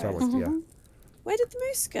 you were sorry. telling us, yeah. Where did the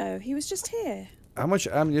moose go? He was just here. How much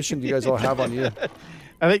ammunition do you guys all have on you?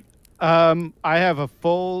 I think I have a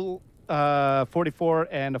full 44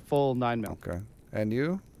 and a full 9mm. Okay. And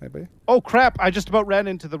you, maybe? Oh, crap. I just about ran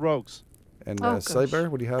into the rogues. And Oh, Selebear,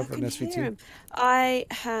 what do you I have in can hear SVT? him. I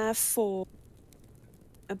have 4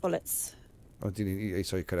 bullets. Oh, did you, I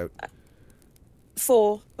saw you cut out.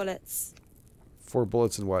 4 bullets. 4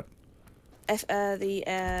 bullets and what?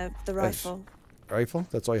 The rifle. Rifle?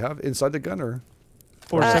 That's all you have? Inside the gun or?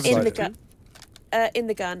 Or Outside? In the gun. In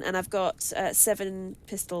the gun, and I've got 7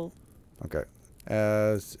 pistol. Okay.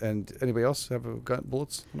 And anybody else have a gun,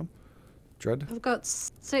 bullets on them? Dread? I've got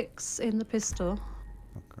 6 in the pistol.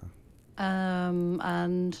 Okay.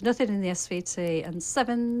 And nothing in the SVT, and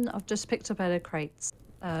 7 I've just picked up out of crates.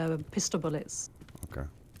 Pistol bullets. Okay.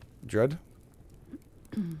 Dread?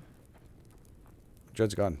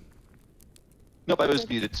 Dread's gone. Nope, I was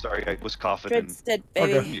muted. Sorry, I was coughing. Dread's dead,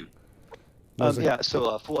 Okay. baby. Mute. Was it? Yeah,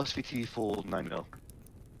 so full SVT, full 9mm.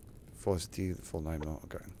 Full SVT, full 9mm.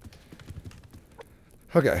 Okay.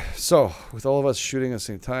 Okay, so with all of us shooting at the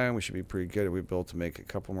same time, we should be pretty good. We'll be able to make a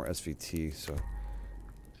couple more SVT. So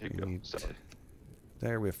There you we go. need So,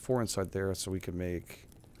 there. We have 4 inside there, so we can make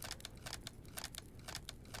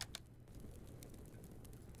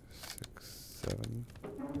 6, 7,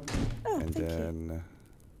 Oh, and thank you. then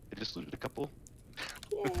I just looted a couple.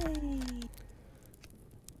 Yay.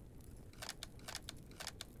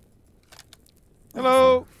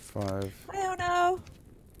 Hello. 5. I don't know.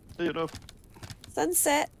 You know,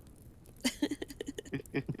 Sunset.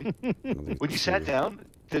 when you sat down,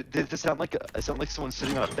 did it sound like someone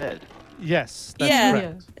sitting on a bed? Yes, that's Yeah.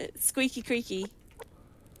 correct. It's squeaky creaky.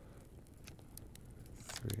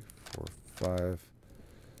 3, 4, 5.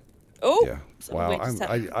 Oh. Yeah. So Wow. wait, just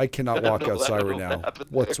I cannot walk I don't know outside right what now happened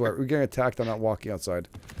there. whatsoever. We're getting attacked. I'm not walking outside.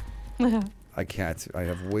 I can't. I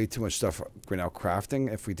have way too much stuff right now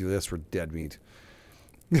crafting. If we do this, we're dead meat.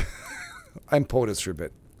 I'm POTUS for a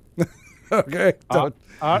bit. Okay. Don't.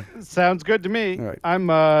 Sounds good to me. All right.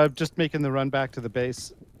 I'm just making the run back to the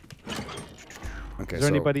base. Okay. Is there so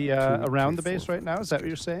anybody 2, around 3, the base 4, right now? Is that what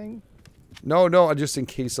you're saying? No. Just in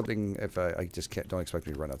case something. If I just can't. Don't expect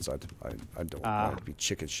me to run outside. I don't want to be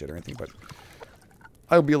chicken shit or anything, but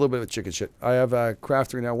I'll be a little bit of chicken shit. I have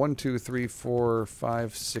crafting now. 1, 2, 3, 4,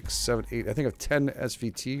 5, 6, 7, 8. I think I have 10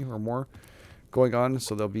 SVT or more going on.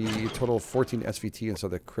 So there'll be a total of 14 SVT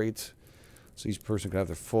inside the crate. So each person can have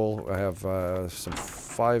their full. I have some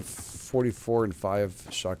 5 44 and 5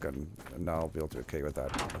 shotgun. And now I'll be able to be okay with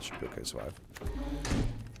that. That should be okay to survive.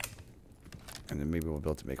 And then maybe we'll be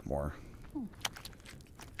able to make more.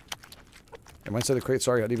 Am I inside the crate?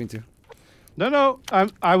 Sorry, I didn't mean to. No.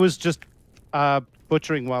 I was just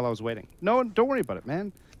butchering while I was waiting. No, don't worry about it,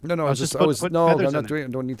 man. No, I I was was just. just I was put no. I'm feathers not in it. doing it. I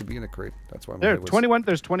don't need to be in the crate. That's why. There's 21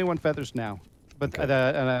 feathers now, but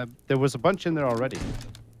Okay. there was a bunch in there already.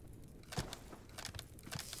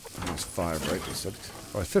 There's 5, right? They said.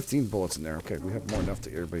 Oh, 15 bullets in there. Okay, we have more than enough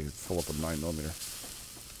to everybody fill up a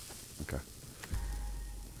 9mm. Okay.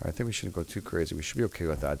 I think we shouldn't go too crazy. We should be okay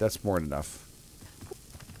with that. That's more than enough.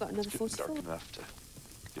 Got another It's getting dark 44. enough to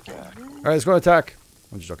get back. All right, let's go attack.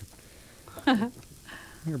 I'm just joking.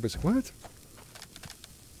 Everybody's like, what?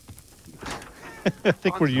 I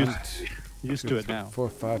think we're used to it now. 4,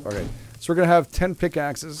 5. Okay. So we're going to have 10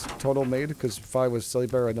 pickaxes total made because 5 was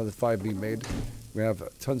Selebear, another 5 being made. We have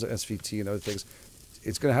tons of SVT and other things.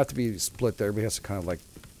 It's going to have to be split there. Everybody has to kind of like,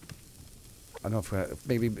 I don't know if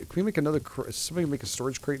maybe, can we make another, somebody make a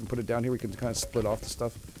storage crate and put it down here? We can kind of split off the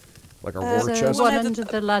stuff. Like our war The chest? one under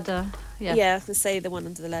the ladder. Yeah. Yeah, I was gonna say the one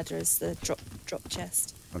under the ladder is the drop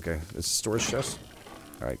chest. Okay, it's a storage chest.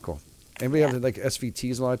 All right, cool. Anybody have like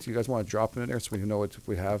SVTs a lot? You guys want to drop in there so we know what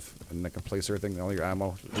we have and like can place everything, all your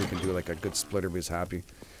ammo. We can do like a good split. Everybody's happy.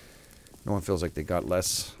 No one feels like they got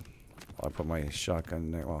less. I'll put my shotgun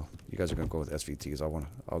in there. Well, you guys are gonna go with SVTs.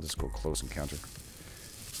 I'll just go close encounter.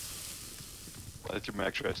 I threw my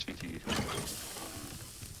extra SVT.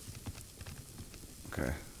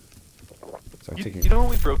 Okay. So I'm You taking. know when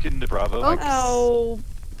we broke into Bravo? Oh,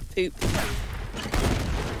 poop.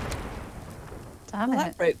 Damn Well, it.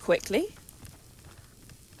 that broke quickly.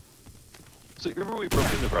 So you remember we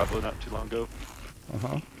broke into Bravo not too long ago?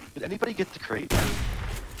 Uh-huh. Did anybody get the crate?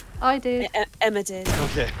 I did. Emma did.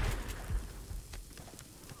 Okay.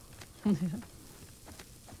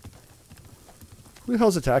 Who the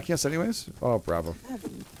hell's attacking us anyways? Oh, Bravo.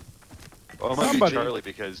 Oh, it might be Somebody. Charlie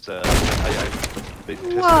because I they pissed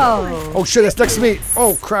me off. Whoa. Oh shit, that's next to me!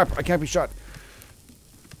 Oh crap, I can't be shot.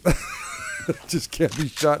 Just can't be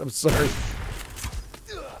shot, I'm sorry.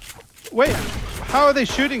 Wait, how are they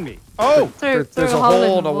shooting me? Oh, Through There's a a hole hole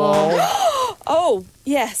in in the wall. wall. Oh,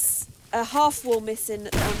 yes. A half wall missing on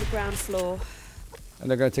the ground floor. And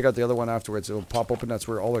they're gonna take out the other one afterwards. It'll pop open, that's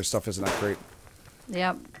where all their stuff is in that crate.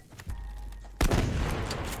 Yep.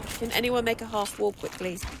 Can anyone make a half wall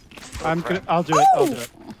quickly? I'll do it. I'll do it.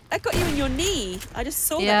 That got you in your knee. I just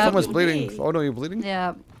saw Yeah. that. Someone's in your bleeding. knee. Oh no, you're bleeding?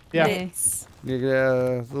 Yeah. Yeah. Yes. You get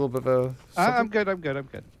a little bit of a... I'm good. I'm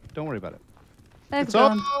good. Don't worry about it. They've It's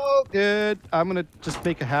gone. all good. I'm gonna just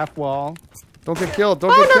make a half wall. Don't get killed,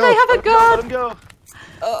 don't Oh get no, killed. they haven't Let him gone.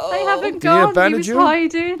 go. They haven't Did he gone. abandon He was you?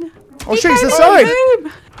 hiding. Oh shit, he's came inside! in the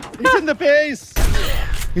room. He's in the base.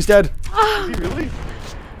 He's dead. Is he really?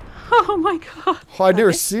 Oh my god. Oh, I'd never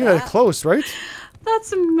missed seen that. that close, right?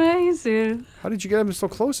 That's amazing. How did you get him so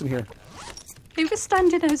close in here? He was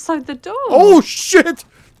standing outside the door. Oh shit!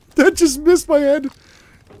 That just missed my head.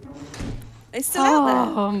 They still out there.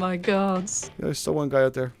 Oh my god. Yeah, there's still one guy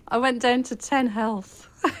out there. I went down to 10 health.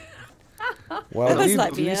 Wow, That do was you-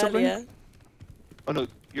 like do you me need something? earlier. Oh no,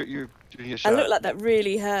 you're doing a I shot. look like that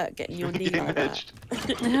really hurt getting your knee Getting like that.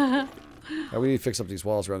 edged. We need to fix up these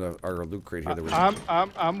walls around our loot crate here. That we I'm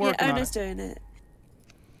Yeah, working on Ona's it. doing it.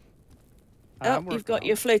 I'm Oh, working you've got on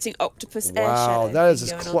your it. floating octopus air Wow, shadow that is thing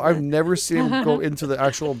as going close. on I've there. never seen him go into the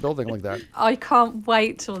actual building like that. I can't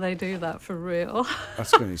wait till they do that for real.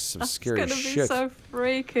 That's gonna be some scary It's gonna be shit. so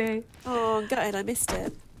freaky. Oh, I'm gutted I missed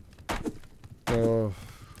it.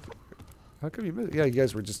 How come you missed? Yeah, you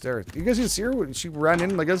guys were just there. You guys didn't see her when she ran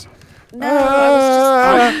in like us? No,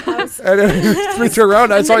 I was And then we turned around.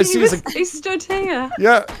 That's all I see is like, He stood here.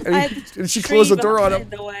 yeah. I had And she tree closed the door on him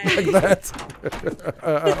behind the way. like that.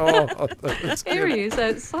 Oh, that's Here good. he is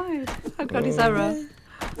outside. I got his error.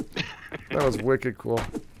 That was wicked cool.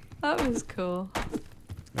 That was cool.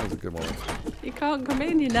 That was a good moment. You can't come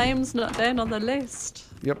in. Your name's not down on the list.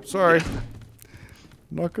 Yep, sorry.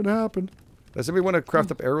 Not gonna happen. Does anybody want to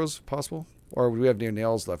craft up arrows possible? Or do we have any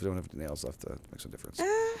nails left? We don't have any nails left. That makes a difference.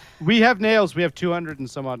 We have nails. We have 200 and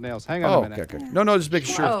some odd nails. Hang on Oh, a okay, minute. okay. No, just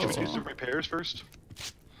making sure. Whoa. Let's do some repairs first.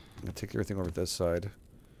 I'm gonna take everything over this side.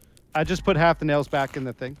 I just put half the nails back in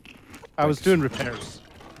the thing. I was Thanks. doing repairs.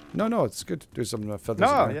 No, it's good. There's some feathers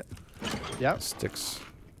No, in yeah. there. Yeah. Sticks.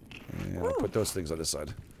 And I'll put those things on this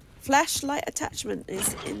side. Flashlight attachment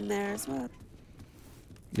is in there as well.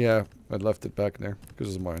 Yeah, I left it back in there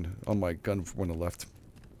because it's mine on my gun when I left.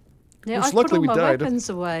 Yeah, Which I put luckily all we my died. weapons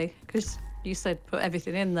away because you said put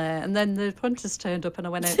everything in there, and then the hunters turned up and I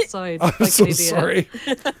went outside I'm like so an idiot. sorry.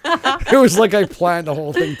 It was like I planned the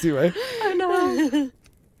whole thing too, eh? I know.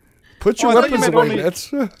 Put your Oh, I thought you weapons meant away, only-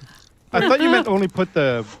 Nets. I thought you meant only put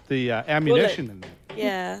the ammunition in there.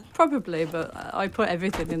 Yeah. Probably, but I put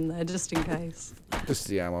everything in there just in case. Just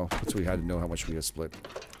the ammo. That's we had to know how much we had split.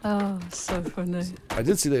 Oh, so funny. I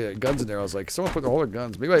did see the guns in there. I was like, someone put all their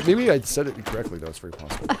guns. Maybe I said it incorrectly, though. It's very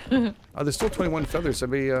possible. There's still 21 feathers. So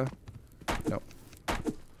maybe, no.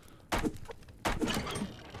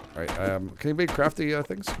 Alright, can anybody craft the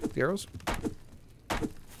things? The arrows?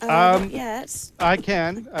 Um, Yes. I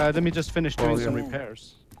can. Let me just finish doing Well, some yeah.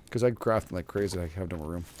 repairs. Because I craft them like crazy. I have no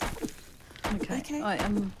room. Okay. Okay. I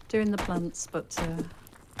am doing the plants, but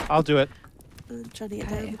I'll do it. I'm trying to get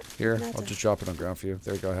Okay. down. Here, Ladder. I'll just drop it on ground for you.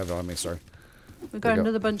 There you go. I have it on me. Sorry. we've There got you go.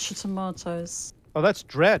 another bunch of tomatoes. Oh, that's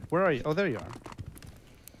Dread. Where are you? Oh, there you are.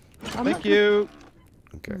 I'm Thank not you.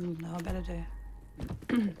 Okay. No, I better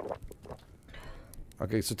do.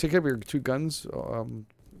 Okay, so take care of your two guns. What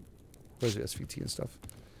is it, SVT and stuff?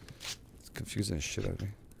 It's confusing the shit out of me.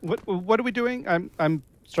 What are we doing? I'm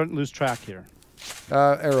starting to lose track here.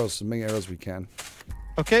 Arrows. As many arrows we can.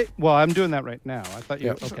 Okay. Well, I'm doing that right now. I thought you.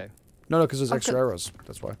 Yep. Okay. No, because there's I've extra got- arrows.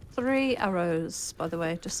 That's why. 3 arrows, by the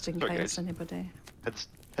way, just in Okay. case anybody. Had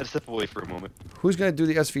to step away for a moment. Who's gonna do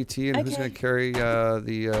the SVT and who's Okay. gonna carry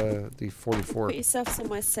the 44? Put yourself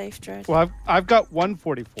somewhere safe, Dread. Well, I've got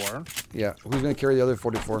 144. Yeah. Who's gonna carry the other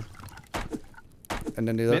 44? And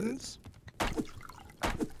then the other. Mittens?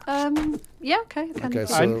 Yeah, okay. I can Okay, do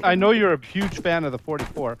so- that. I know you're a huge fan of the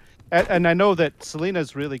 44. And I know that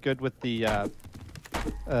Selena's really good with the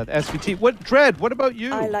SVT. What, Dread, what about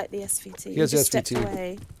you? I like the SVT. He has You the just stepped SVT.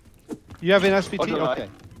 away. You have an SVT? Oh, no, okay.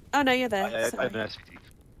 Oh no, you're there. I have Sorry. an SVT.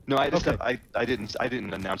 No, I just Okay. I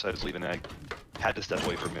didn't announce I was leaving. I had to step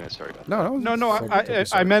away for a minute. Sorry about that. don't No, be I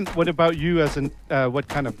sorry. meant what about you as in what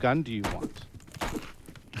kind of gun do you want?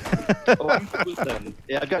 Oh, I'm good with them.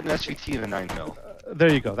 Yeah, I've got an SVT and a 9mm.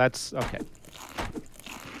 There you go. That's okay.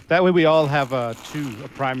 That way we all have a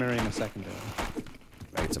primary and a secondary.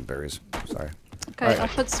 I ate some berries. Sorry. Okay, Alright. I'll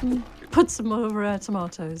put some more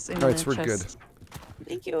tomatoes in Alright, the so we're good. chest.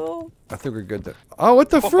 Thank you. I think we're good. Oh, what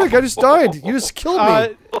the frick! I just died. You just killed me.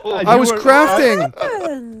 I you was were- crafting.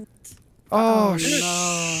 And Oh, no.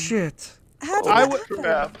 shit. how did I that w-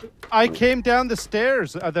 happen? I came down the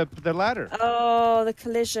stairs, the ladder. Oh, the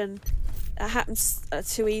collision. That happens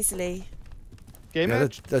too easily. Game Yeah,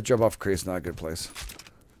 edge? that jump off crate's not a good place.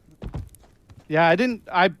 Yeah, I didn't.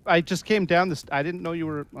 I just came down this. I didn't know you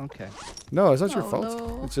were okay. No, it's not your Oh, fault.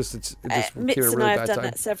 no. It's just it Mitz came at a and really I have bad done time.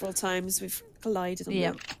 that several times. We've collided on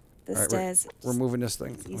Yep. the Alright, stairs. We're moving this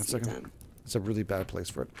thing. It's One easily second. done. It's a really bad place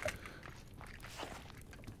for it.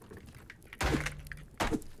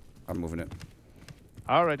 I'm moving it.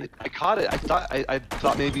 Alrighty. I caught it. I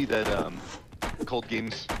thought maybe that Cold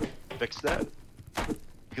Games fixed that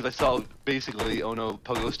because I saw basically Ono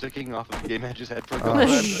pogo sticking off of Game Edge's head for a couple Oh,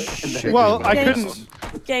 times. And then- shit. Well, I Okay.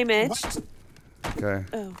 couldn't. Game edged. Okay.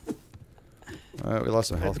 Oh. We lost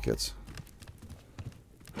some health kits.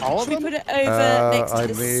 All of Should we them? put it over next I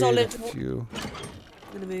to the made solid a wall? few.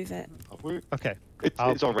 I'm gonna move it. Okay. It's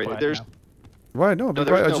all right. quiet There's now. Why? No, no, I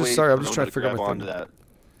there was was no just way sorry. I'm for just Ono trying to figure out grab my onto thing. that.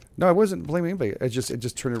 No, I wasn't blaming anybody. It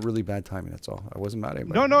just turned out really bad timing. That's all. I wasn't mad at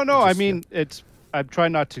anybody. No. It I just- mean, it's. I'm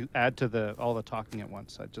trying not to add to all the talking at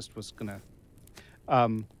once. I just was gonna.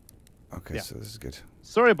 Okay, yeah. so this is good.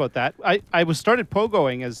 Sorry about that. I was started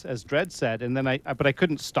pogoing as Dredd said, and then but I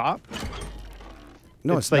couldn't stop.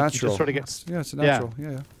 No, It's it's, like you natural. just sort of get- Yeah, it's Yeah. natural.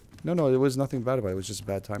 Yeah. No, there was nothing bad about it. It was just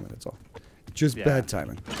bad timing. That's all. Just Yeah. bad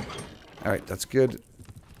timing. All right, that's good.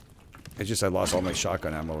 It's just I lost all my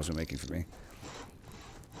shotgun ammo I was making for me.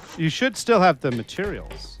 You should still have the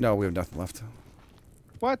materials. No, we have nothing left.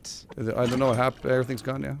 What? I don't know what happened. Everything's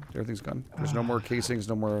gone now. Everything's gone. There's no more casings,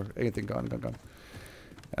 no more anything gone.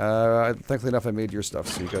 Thankfully enough, I made your stuff,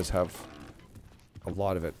 so you guys have a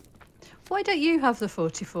lot of it. Why don't you have the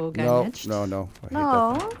 44 game No, edged? no. I hate that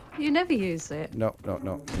No, thing. you never use it. No.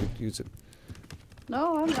 Use it.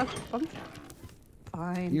 No, I'm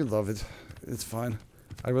fine. You love it. It's fine.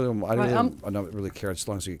 I don't really care as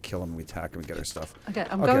long as we kill him and we attack him and get our stuff. Okay,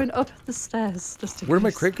 I'm Okay. going up the stairs just in Where'd my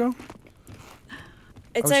case. crate go?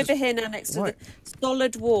 It's was over just- here now, next to What? the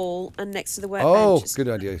solid wall and next to the workbench. Oh, It's good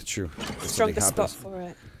idea. True. If something Stronger spot happens. for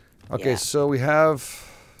it. Okay, Yeah. so we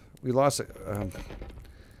lost it.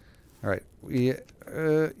 All right,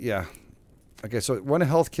 yeah. Okay, so 1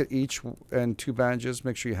 health kit each and 2 bandages.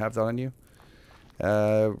 Make sure you have that on you.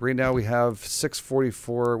 Right now we have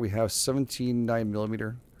 644. We have 17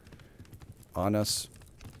 9mm on us.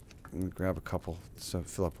 I'm gonna grab a couple to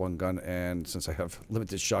fill up 1 gun, and since I have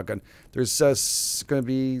limited shotgun, there's going to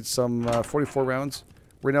be some 44 rounds.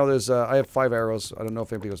 Right now there's I have 5 arrows. I don't know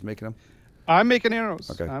if anybody was making them. I'm making arrows.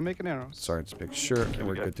 Okay. I'm making arrows. Sorry, just make sure, and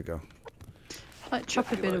we're good to go. Might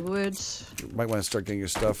chop a bit of wood. You might want to start getting your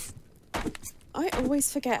stuff. I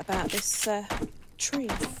always forget about this tree.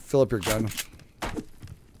 Fill up your gun.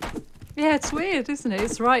 Yeah, it's weird, isn't it?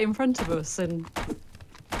 It's right in front of us, and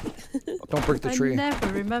Don't break the I tree. never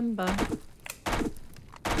remember.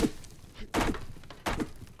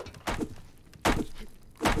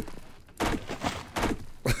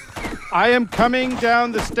 I am coming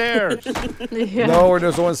down the stairs. Yeah. No,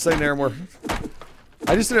 there's no one sitting there anymore.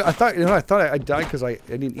 I just didn't, I thought I died because I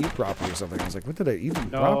didn't eat properly or something. I was like, what did I eat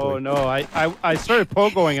properly? No. I started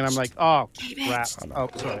pogoing and I'm like, oh crap. Oh,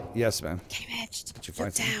 sorry. Yes, man. Game edged. What'd you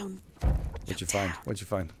Look find? down. What'd you find? What'd you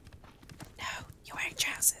find? No, you're wearing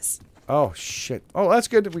trousers. Oh, shit. Oh, that's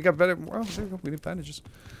good. We got better. Well, there you go. We need bandages.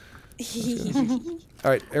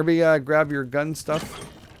 All right, everybody grab your gun stuff.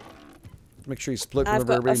 Make sure you split I've whenever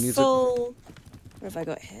got a everybody needs full. What have I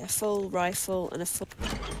got here? A full rifle and a full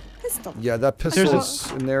pistol. it. Yeah, that pistol There's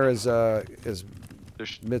is in there is There's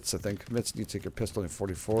Mitts, I think. Mitts, you take your pistol in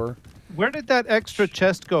 44. Where did that extra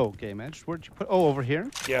chest go, Game Edge? Where'd you put? Oh, over here.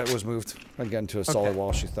 Yeah, it was moved again to a solid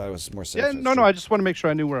wall. She thought it was more safe. Yeah, no. I just want to make sure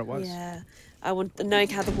I knew where it was. Yeah. I want knowing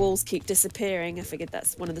how the walls keep disappearing. I figured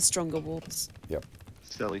that's one of the stronger walls. Yep.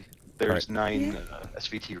 Silly. There's 9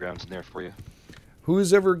 SVT rounds in there for you.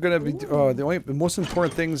 Who's ever gonna be? The most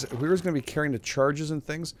important things. Whoever's gonna be carrying the charges and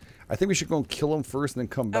things. I think we should go and kill them first, and then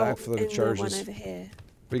come back for the charges. One over here.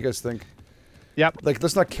 What do you guys think? Yep. Like,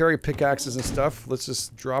 let's not carry pickaxes and stuff. Let's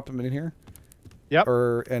just drop them in here. Yep.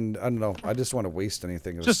 And I don't know. I just want to waste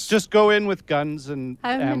anything. Just go in with guns and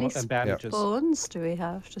How ammo many and bandages. spawns do we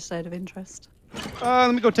have, just out of interest?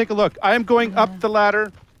 Let me go take a look. I am going up the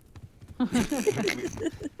ladder.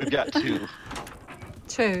 We've got 2.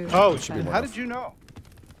 2. Oh, okay. how did you know?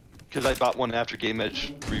 Because I bought one after Game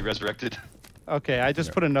Edge re-resurrected. Okay, I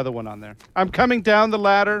just put another one on there. I'm coming down the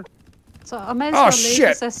ladder. So I may as well leave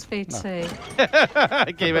shit. this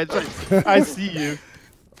SVT. Game Edge, I see you.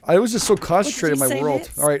 I was just so concentrated in What did my you say, world.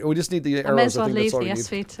 Mitz? All right, we just need the I may arrows. as well I think leave that's the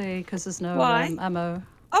all we need. SVT because there's no Why? ammo.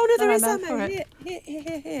 Oh no, there No is ammo for ammo. it.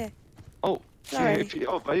 Here. Oh, Sorry.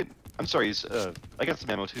 I'm sorry. I got some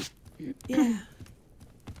ammo too. Yeah.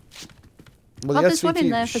 Well, Oh, the there's one in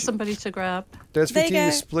SVT there for somebody to grab. The There you SVT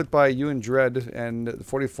is go. split by you and Dread, and the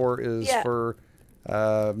 44 is Yeah. for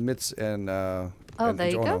Mitts and. Oh, and there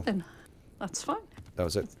you go JoAnn. then. That's fine. That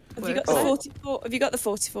was it. Have you got the 44? Have you got the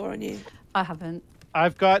 44 on you? I haven't.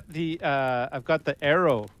 I've got the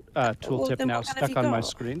arrow tooltip then now what kind stuck have you on my got?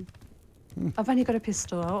 screen. I've only got a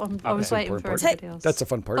pistol. I was Okay. waiting for Important everybody else. That's the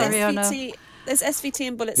fun part. Sorry, I know. SVT. There's SVT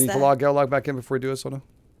and bullets Do you need there. to log back in before we do this, Ono?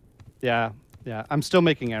 Yeah. I'm still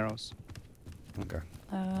making arrows, Okay.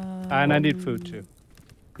 and I need food too.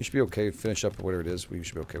 You should be okay. Finish up whatever it is. We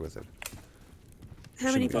should be okay with it.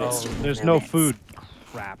 How many Shouldn't be. bullets? do you have There's now, no Mitz? food.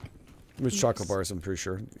 Crap. There's chocolate bars, I'm pretty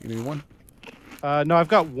sure. You need one? No, I've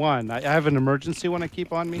got one. I have an emergency one I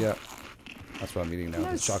keep on me. Yeah. That's what I'm eating now. You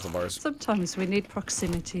know, The chocolate bars. Sometimes we need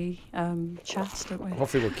proximity chats, don't we?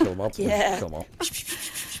 Hopefully we'll kill them all. Yeah. Kill them all.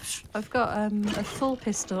 I've got a full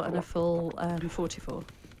pistol and a full 44. All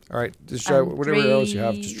right. Just And whatever arrows you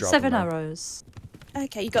have, just drop 7 them. arrows.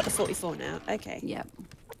 Okay, you got the 44 now. Okay. Yep.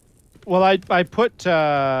 Well, I put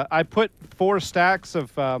 4 stacks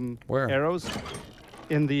of Where? arrows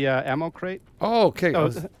in the ammo crate. Oh, okay.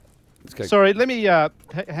 Oh, Okay. sorry. Let me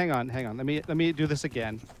hang on. Let me do this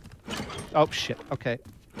again. Oh shit. Okay.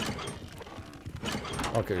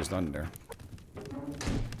 Okay, there's none there.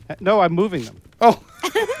 No, I'm moving them. Oh.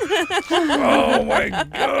 Oh my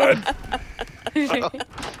god.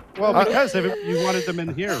 Well, because you wanted them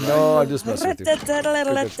in here, right? No, I'm just messing with you. All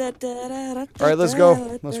right, let's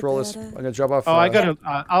go. Let's roll this. I'm gonna drop off. Oh, I gotta.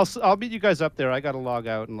 I'll meet you guys up there. I gotta log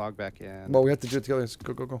out and log back in. Well, we have to do it together. Let's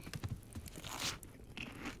go, go, go.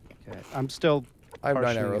 Okay. I'm still. I have 9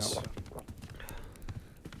 partially arrows. out.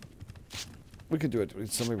 We can do it.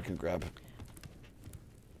 Somebody we can grab.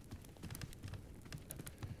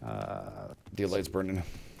 Daylight's burning.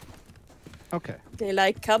 Okay.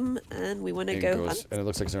 Daylight come and we want to It go goes, hunt. and it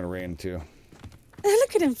looks like it's gonna rain too.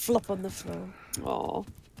 Look at him flop on the floor. Oh,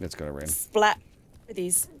 It's gonna rain. splat with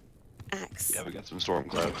his axe. Yeah, we got some storm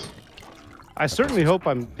clouds. I certainly hope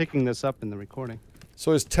I'm picking this up in the recording.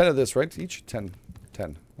 So there's 10 of this, right? Each 10.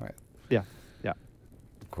 10. All right. Yeah. Yeah.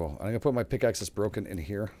 Cool. I'm gonna put my pickaxe that's broken in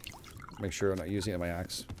here. Make sure I'm not using it in my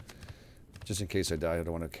axe. Just in case I die, I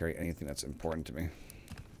don't want to carry anything that's important to me.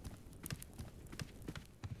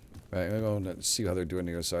 All right, I'm gonna go and see how they're doing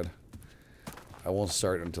the other side. I won't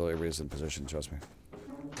start until everybody's in position, trust me.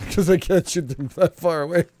 Because I can't shoot them that far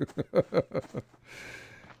away.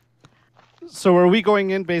 So are we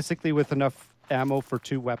going in basically with enough ammo for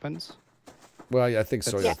 2 weapons? Well, yeah, I think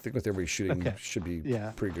so. That's- Yeah. I think with everybody shooting Okay. should be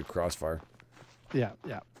Yeah. pretty good crossfire. Yeah.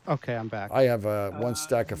 Yeah. Okay, I'm back. I have 1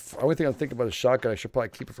 stack of... Only thing I'm thinking about is shotgun. I should probably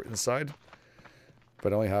keep it for inside.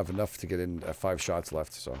 But I only have enough to get in 5 shots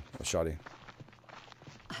left, so a shotty.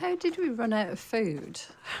 How did we run out of food?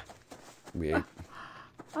 We ate.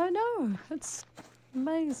 I know. It's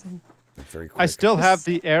amazing. Very quick. I still have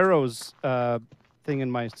the arrows thing in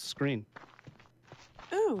my screen.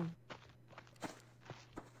 Oh,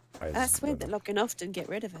 I that's just- weird that logging off didn't get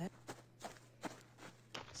rid of it.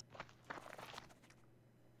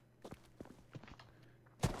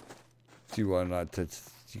 Do you want not to...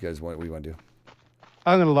 You guys want... What do you want to do?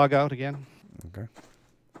 I'm gonna log out again. Okay.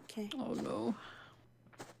 Okay. Oh no.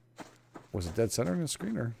 Was it dead center on the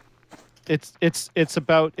screen, or...? It's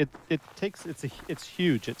about it. It takes it's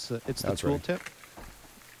huge. It's the That's right. tooltip,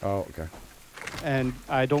 Oh, okay. and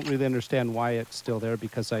I don't really understand why it's still there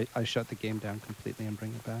because I shut the game down completely and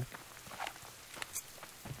bring it back.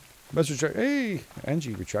 Message... Hey!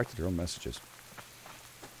 Angie retracted her own messages.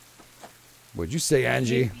 What'd you say,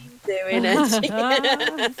 Angie? Doing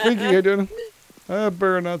it. Frankie, how you doing?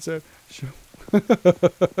 Burn outside.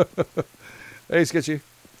 Hey, Sketchy.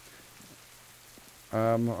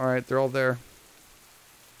 All right, they're all there.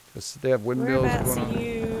 They have windmills Whereabouts going on. are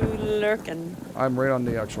you lurking? I'm right on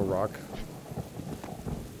the actual rock.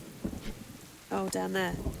 Oh, down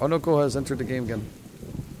there. Onoko has entered the game again.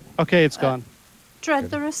 Okay, it's gone. Dread,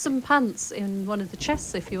 there are some pants in one of the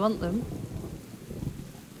chests if you want them.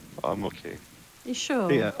 I'm okay. You sure?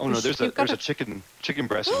 Hey, oh no, there's You've got a chicken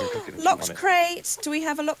breast in your cooking. if you Locked want it. crate. Do we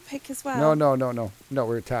have a lockpick as well? No,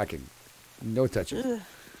 we're attacking. No touching. Ugh.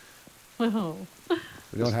 Oh.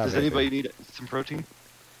 We don't have Does anything. anybody need some protein?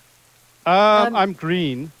 I'm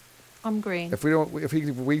green. I'm green. If we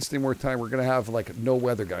waste any more time, we're gonna have like no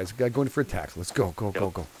weather, guys. We gotta go in for attack. Let's go.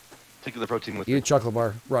 Take the protein with Eat a me. chocolate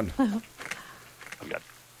bar. Run.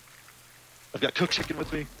 I've got cooked chicken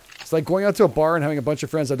with me. It's like going out to a bar and having a bunch of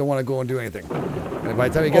friends that don't want to go and do anything. And by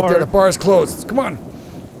the time you get there, the bar is closed. Come on.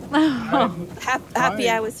 Happy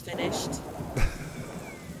hour's finished.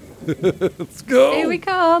 Let's go. Here we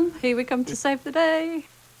come. Here we come to save the day.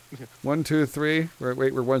 1, 2, 3.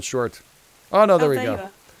 Wait, we're one short. Oh no, there we you go.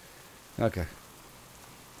 are. Okay.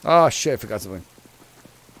 Oh shit, I forgot something.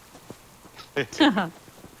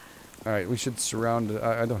 All right, we should surround.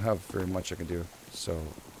 I don't have very much I can do, so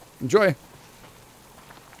enjoy.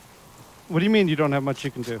 What do you mean you don't have much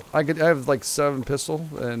you can do? I have like 7 pistol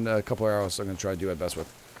and a couple arrows. So I'm gonna try to do my best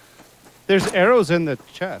with. There's arrows in the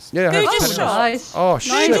chest. Yeah, I have Good 10 arrows. shot. Nice. Oh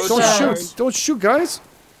shit! Nice Don't shot. shoot! Don't shoot, guys!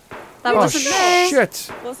 That Oh wasn't me. shit!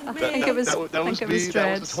 Wasn't I me. think it was. That I was think it me. was That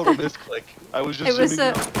Dread. was a total misclick. I was just It was zooming a-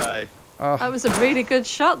 in on the guy. That was a really good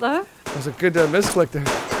shot, though. That was a good misclick there.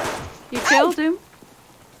 You killed him.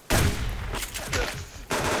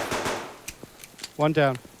 One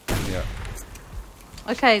down. Yeah.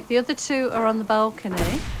 Okay, the other 2 are on the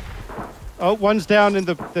balcony. Oh, one's down in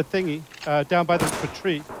the thingy, down by the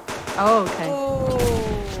tree. Oh, okay.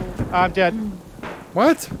 Oh. I'm dead.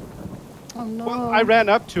 What? Oh no. Well, I ran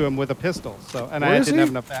up to him with a pistol, and Where I is didn't he? have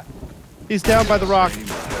enough that. He's down by the rock.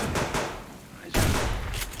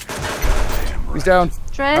 He's down.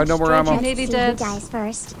 Dread, I have no more Dread, ammo. you're nearly See dead. who dies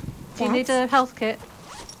first. Do you need a health kit?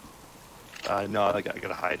 No, I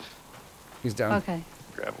gotta hide. He's down. Okay.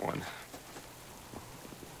 Grab one.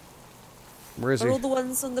 Where is Are all he? the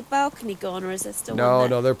ones on the balcony gone, or is there still one No, there?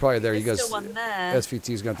 no, they're probably there. You There's guys, still one there.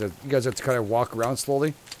 SVT's got to. You guys have to kind of walk around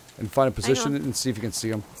slowly and find a position and see if you can see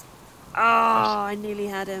him. Oh, I nearly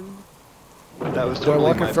had him. That was Do I totally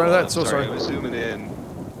walk in my front of fault. that? So I'm sorry. I was zooming in.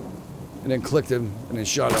 And then clicked him and then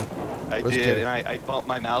shot him. I Where's did, Kitty? and I bumped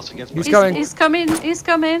my mouse against He's my. coming. He's coming. He's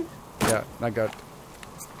coming. Yeah, I got.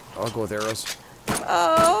 I'll go with arrows.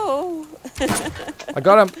 Oh. I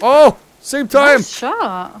got him. Oh, same time. Nice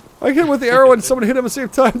shot. I hit him with the arrow and someone hit him at the same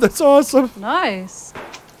time. That's awesome. Nice.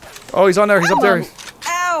 Oh, he's on there. He's up there.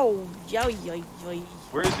 Ow. Yo, yo, yo.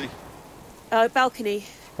 Where is he? Balcony.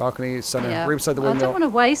 Balcony, center, Yeah. right beside the I don't window. want to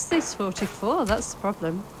waste this 44. That's the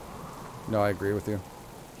problem. No, I agree with you.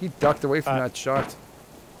 He ducked away from that shot.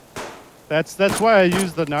 That's why I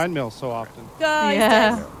use the 9mm so often. Guys,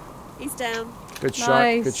 Yeah. he's down. Good shot.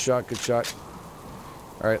 Nice. Good shot. Good shot.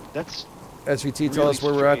 All right, That's SVT, tell really us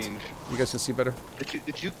where we're at. strange. You guys can see better.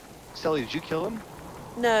 Did you, Sally? Did you kill him?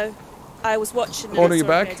 No, I was watching. and Oh I no, you saw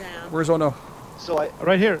back? him go down. Where's Ono? So I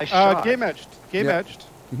Right here. I shot. Game edged. Game Yeah. edged.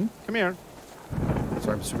 Mhm. Come here.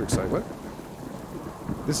 Sorry, I'm super excited. What?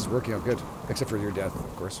 This is working out good, except for your death,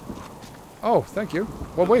 of course. Oh, thank you.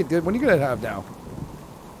 Well, wait, dude, when are you gonna have now?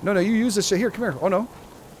 No, you use this shit. Here, come here. Oh no.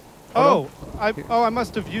 Oh, I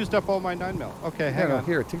must have used up all my 9mm. Okay, hang No, on.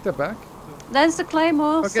 here, take that back. There's the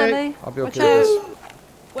claymore, Okay. Sally. I'll be Watch okay with out. this.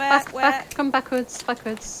 Where? Back. Come backwards.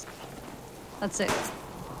 Backwards. That's it.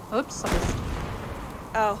 Oops. I missed.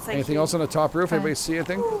 Oh, thank Anything you. else on the top roof? Okay. Anybody see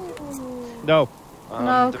anything? No. No, a they're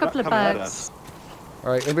not couple of coming at bags. us.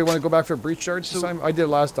 All right, anybody want to go back for breach charge this So- time? I did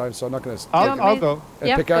last time, so I'm not gonna. I'll want me- go. And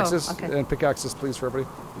Yeah, pickaxes, go. Okay. and pickaxes, please, for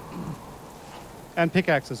everybody. And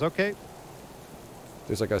pickaxes. Okay.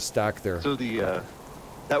 There's like a stack there. So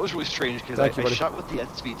that was really strange because Thank you, I buddy. shot with the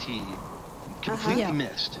SVT, completely Yeah.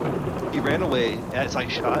 missed. He ran away as I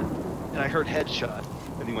shot, and I heard headshot,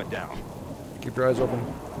 and he went down. Keep your eyes open.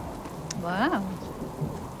 Wow.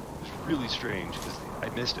 It was really strange because I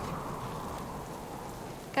missed it.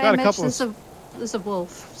 Okay, Got a Mitch, couple of- there's a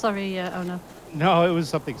wolf. Sorry, oh no. No, it was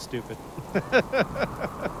something stupid.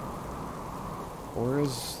 Or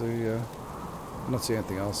is the? I'm not seeing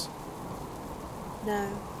anything else. No.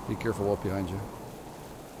 Be careful, wolf behind you.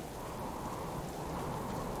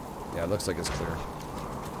 Yeah, it looks like it's clear.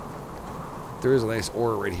 There is a nice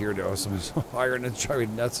ore right here, though. Some iron and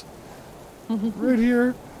driving nuts. Right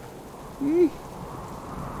here.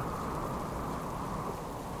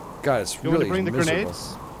 God, it's You want really to bring the miserable.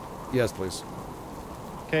 grenades? Yes, please.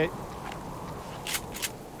 Okay.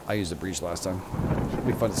 I used the breach last time. It'd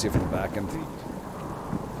be fun to see it from the back end.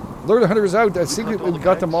 Lure the Hunters out. I think we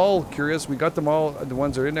got them all, Curious. We got them all. The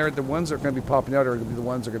ones that are in there. The ones that are going to be popping out are going to be the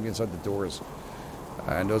ones that are going to be inside the doors.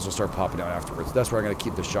 And those will start popping out afterwards. That's where I'm going to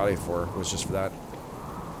keep the shoddy for. Was just for that.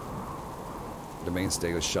 The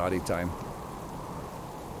mainstay was shoddy time.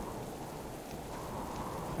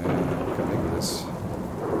 And what can I make of this?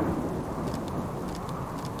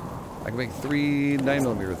 I can make 3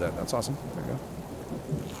 9mm with that. That's awesome. There you go.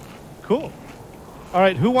 Cool. All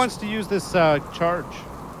right, who wants to use this charge?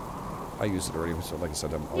 I used it already, so like I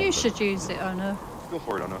said, I'm all You for should use it, Ono. Go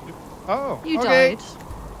for it, I know. Oh, You okay.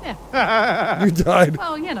 died. Yeah. You died.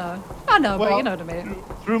 Well, you know. I know, but Well, you know what I mean.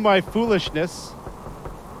 Through my foolishness.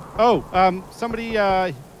 Oh, somebody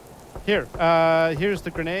here. Here's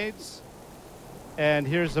the grenades, and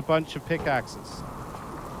here's a bunch of pickaxes.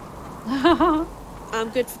 I'm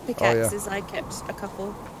good for pickaxes. I kept a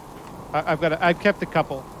couple. I've kept a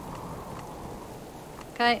couple.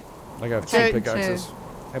 Okay. I got 2 Okay. pickaxes.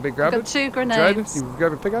 Anybody grab I've it? got 2 Dread, grenades. you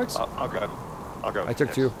grab a pickaxe? I'll grab it. I'll grab it. I took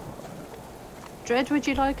yes. 2. Dread, would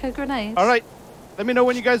you like a grenade? All right. Let me know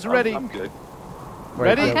when you guys are ready. I'm good.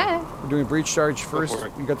 Right, Ready? Okay. We're doing breach charge first. for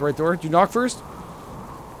it. You got the right door? Did you knock first?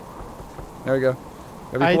 There you go.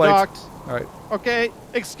 Gotta be I polite. knocked. All right. Okay.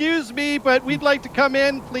 Excuse me, but we'd like to come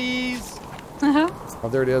in, please. Oh,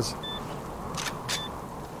 there it is.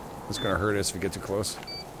 It's gonna hurt us if we get too close.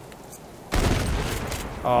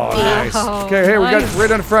 Oh, nice. Oh, Okay, hey, we got nice. it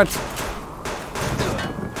right on the front.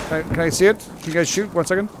 Can I see it? Can you guys shoot? 1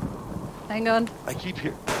 second. Hang on. I keep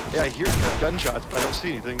hearing. Yeah, I hear gunshots, but I don't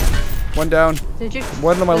see anything. 1 down. Did you?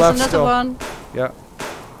 One on my There's left another still. one. Yeah.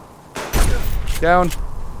 Down.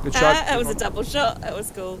 Good shot. That was a double shot. That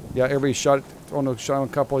was cool. Yeah, everybody shot it. Oh no, shot on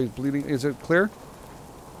a couple. He's bleeding. Is it clear?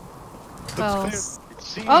 Oh, It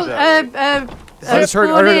seems oh that way. I just heard.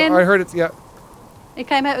 spawn in. I heard it. Yeah. He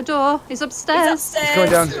came out the door. He's upstairs. It's It's going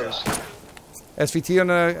down. upstairs. SVT on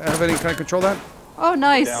have any kind of control that? Oh,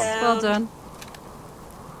 nice. Down. Well done.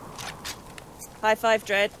 High five,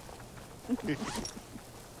 Dread. Look at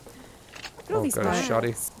all Oh, these got a bags.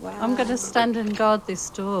 shoddy. Wow. I'm going to stand and guard this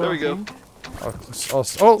door. There we I go. think.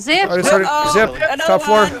 Oh, Zip. I just heard it. Oh, Zip. another Top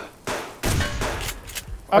floor. one.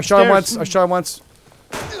 I shot him Upstairs. once. I shot him once.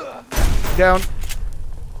 Down.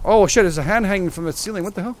 Oh shit! There's a hand hanging from the ceiling.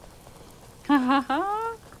 What the hell?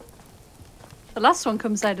 The last one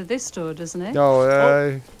comes out of this door, doesn't it?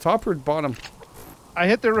 No, top or bottom? I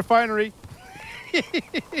hit the refinery.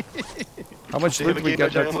 How much Damn loot it, did we Game get?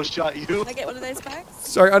 Edge, I There? almost shot you. Can I get one of those bags?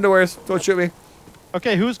 Sorry, underwears. Don't shoot me.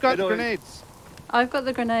 Okay, who's got I know it. grenades? I've got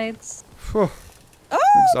the grenades. Phew. Oh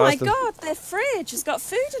Exhausted. my god, their fridge has got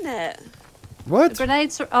food in it. The What?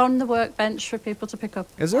 grenades are on the workbench for people to pick up.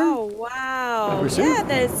 Is there? Oh wow. we see? Yeah,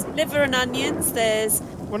 there's liver and onions, there's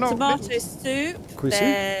Well, no, tomato soup, Can we see?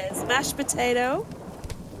 there's mashed potato.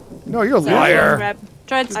 No, you're a Sorry, liar.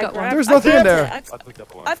 Dread's I got one. grabbed- There's I nothing in grabbed there. it. I picked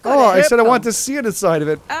up one. I've got Oh, it. I said I Hip want to see it inside of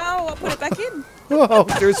it. Ow, I'll put it back in. Oh,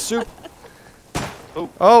 there's soup. Oh.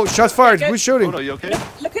 Oh, shots fired. Okay. Who's Oh, shooting? no, you okay?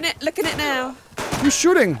 Look at it now. Who's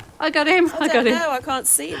shooting? I got him. I I got don't him. know, I can't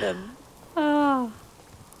see them. Oh.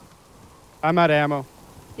 I'm out of ammo.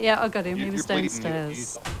 Yeah, I got him. He You're was bleeding.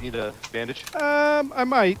 downstairs. You need a bandage? I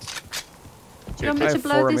might. Do you want me I to have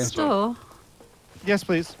blow 4 of this me. door? Yes,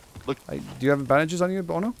 please. Look, Do you have bandages on you,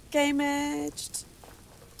 Bono? Game edged.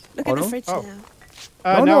 Look Oh, at the no? fridge Oh.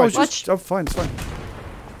 now. No, no, it's I- just. Oh, fine, it's fine.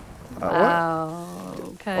 What?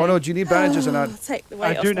 Okay. Oh no, do you need bandages or not? Oh, take the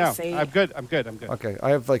weight I off do my now. feet. I'm good. I'm good. I'm good. Okay, I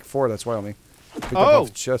have like 4. That's why only. Picked up Oh, off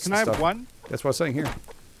the chest can and I have stuff. one? That's what I'm saying here.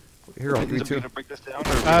 Here, I'll give you is it 2. going to break this down?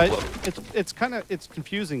 Or It's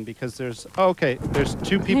confusing because there's okay. There's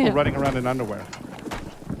 2 people Yeah. running around in underwear.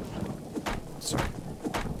 Sorry.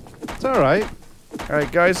 It's all right. All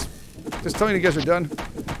right, guys. Just telling you guys are done.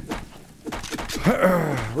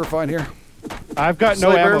 We're fine here. I've got no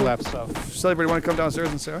Selebear. ammo left, so Selebear, want to come downstairs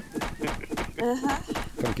and say hi?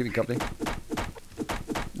 Come keep me company.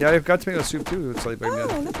 Yeah, I've got tomato soup too. It's like, Oh,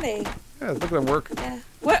 lovely. yeah, look at them work. Yeah.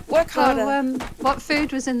 Work So, harder. what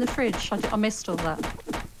food was in the fridge? I missed all that.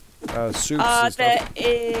 Soups and There stuff.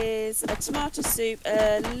 is a tomato soup,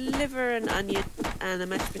 a liver and onion, and a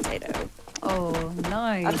mashed potato. Oh,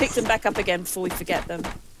 nice. I picked them back up again before we forget them.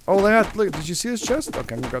 Oh, that, look, did you see this chest? Okay, I'm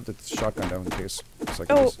going to grab the shotgun down in case. So I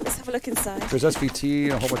can Oh, just- let's have a look inside. There's SVT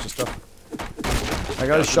and a whole bunch of stuff. I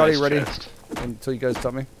got a That's a shotty nice ready chest. until you guys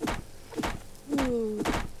tell me. Ooh.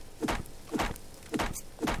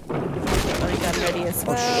 Got a gun ready as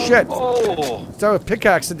well. Shit! Oh! That was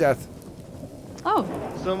pickaxe to death. Oh,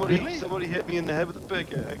 Somebody hit me in the head with a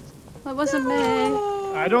pickaxe. That wasn't me.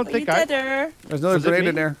 I don't think I. Deader. There's another Was it grenade me?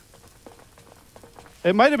 in there.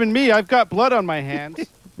 It might have been me. I've got blood on my hands.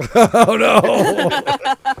 Oh no!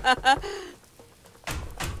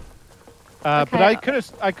 But Okay.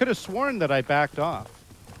 I could have sworn that I backed off.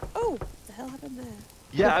 Oh, the hell happened there?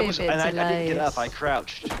 Yeah, Could I be a was, bit and I didn't get up. delayed. I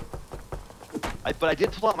crouched. But I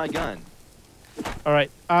did pull out my gun. All right.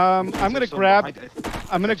 I'm There's gonna some grab. behind it.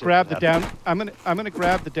 I'm gonna Actually, grab the that down. happened. I'm gonna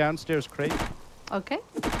grab the downstairs crate. Okay.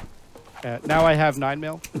 Now I have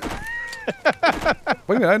 9mm.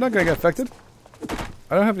 Wait a minute, I'm not gonna get affected.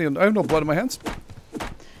 I don't have any. I have no blood in my hands.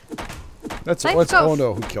 That's They've what's. got Oh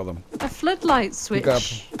no! Who killed him? A floodlight switch.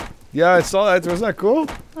 got- Yeah, I saw that. Wasn't that cool?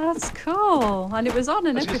 That's cool. And it was on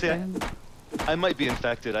and I was gonna say, everything. I might be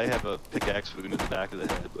infected. I have a pickaxe wound in the back of the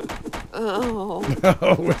head, but Oh.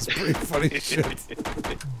 Oh, it's pretty funny shit.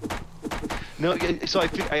 no. So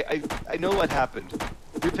I know what happened.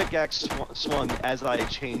 Your pickaxe swung as I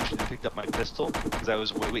changed and picked up my pistol because I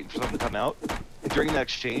was waiting for something to come out. And during that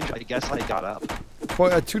exchange, I guess I got up.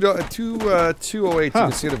 208. You Huh.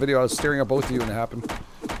 can see the video. I was staring at both of you when it happened.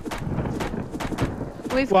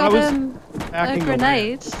 We've Well, I got was a acting over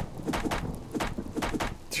grenade.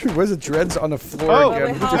 Dude, where's the dreads on the floor Oh,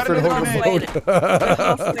 again? we're Different halfway Hogan there. mode.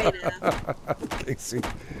 Halfway now. KCee.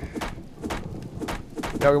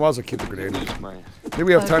 Yeah, we might as well keep the grenade. Lose my. Maybe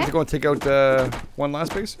we have time Okay. to go and take out one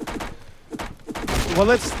last base. Well,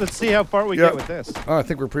 let's see how far we Yeah. get with this. Oh, I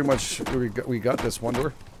think we're pretty much we got this one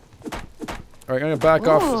door. All right, I'm gonna back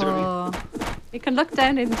off. Ooh. You can look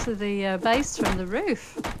down into the base from the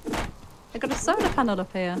roof. I've got a solar panel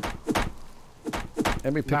up here.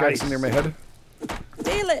 Any pickaxe Nice. near my head?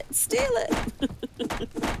 Steal it! Steal it!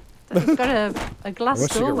 We've got a glass wish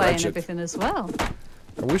you could doorway wrench and it. everything as well.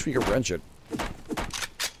 I wish we could wrench it.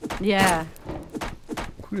 Yeah.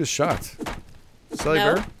 Who just shot?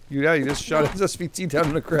 Selebear? No. You just shot his SVT down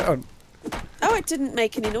on the ground. Oh, it didn't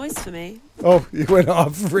make any noise for me. Oh, you went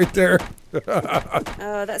off right there.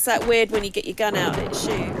 Oh, that's that weird when you get your gun out and it shoots.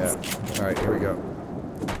 Yeah. All right, here we go.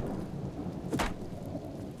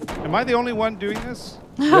 Am I the only one doing this?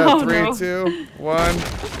 Yeah, Oh, 3, no. 2, 1.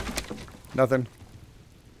 Nothing.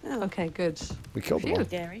 Oh, Okay, good. We killed them Phew. all.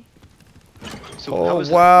 scary. So how Oh was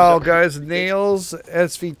that- wow, was that- guys! Nails,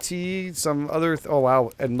 SVT, some other. Oh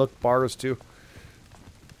wow, and look, bars too.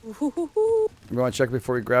 Ooh. You want to check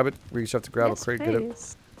before we grab it? We just have to grab Yes, a crate, get it.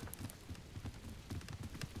 please.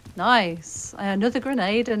 Nice. Another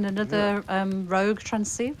grenade and another rogue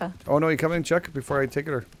transceiver. Oh no, you come in and check it before I take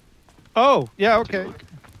it, or Oh, yeah, Take a okay. look.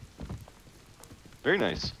 Very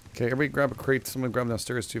nice. okay, everybody grab a crate. Someone grab them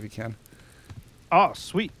downstairs too if you can. Oh,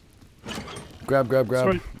 sweet. Grab,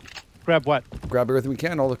 Sorry. Grab what? grab everything we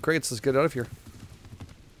can. All the crates. Let's get out of here.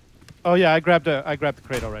 Oh yeah, I grabbed the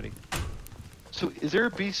crate already. So is there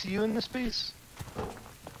a BCU in this base?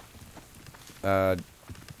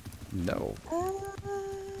 No.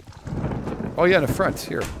 Oh yeah, in the front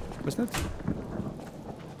here, wasn't it?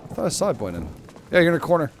 I thought I saw it going in. Yeah, you're in the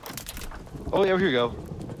corner. Oh yeah, here we go.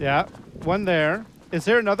 Yeah, one there. Is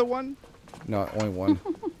there another one? No, only one.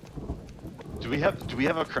 Do we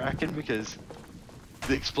have a Kraken? Because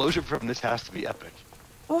the explosion from this has to be epic.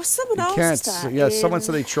 Oh, someone You asked can't. that. Yeah, someone in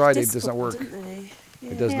said they tried. It does Discord, not work. didn't they?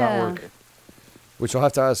 It does Yeah. not work. Which I'll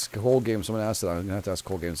have to ask Whole Game. Someone asked it. I'm gonna have to ask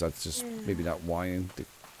Whole Games. That's just maybe not wanting to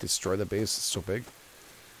destroy the base. It's so big.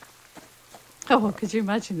 Oh, could you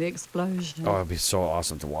imagine the explosion? Oh, it'd be so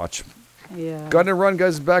awesome to watch. Yeah. Got to run,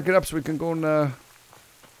 guys. Back it up so we can go and.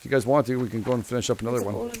 If you guys want to, we can go and finish up another Is it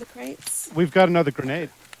one. all of the crates. We've got another grenade.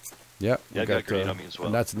 Yeah. Yeah, we I got a grenade on me as well.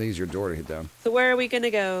 And that's an easier door to hit down. So where are we going to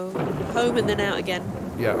go? Home and then out again?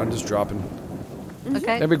 Yeah, I'm just dropping.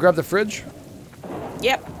 Okay. Maybe grab the fridge.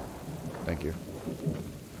 Yep. Thank you.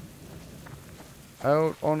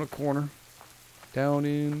 Out on the corner, down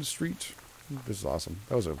in the street. This is awesome.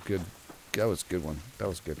 That was a good. That was a good one. That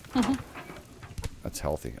was good. That's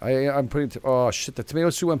healthy. I'm putting. Oh shit! The tomato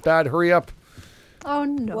soup went bad. Hurry up! Oh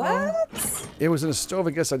no. What? It was in a stove.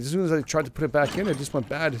 I guess as soon as I tried to put it back in, it just went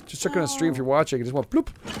bad. Just check on the stream if you're watching. It just went bloop.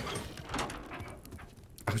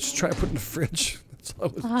 I was just trying to put it in the fridge. That's all I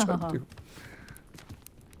was trying to do.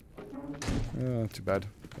 Oh, too bad.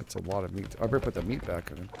 That's a lot of meat. I better put the meat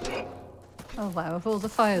back in. Oh wow, have all the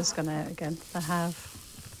fires gone out again? They have.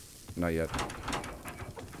 Not yet.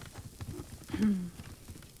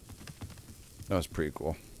 That was pretty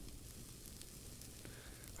cool.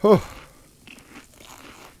 Oh.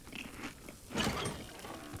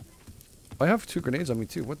 I have 2 grenades on me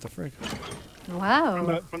too. What the frick?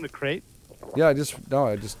 Wow. From the crate? Yeah, I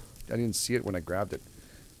didn't see it when I grabbed it.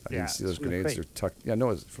 I Yeah, didn't see those it's from the grenades. crate. They're tucked. Yeah, no,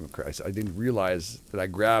 it's from the crate. I didn't realize that I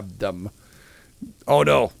grabbed them. Oh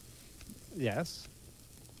no. Yes.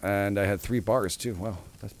 And I had 3 bars too. Wow,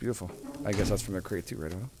 that's beautiful. I guess that's from their crate too,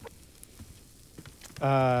 right?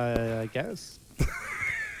 I guess.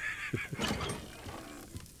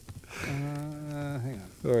 Hang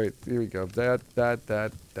on. All right, here we go. That,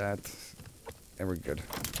 and we're good.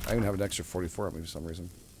 I even have an extra 44 on me for some reason.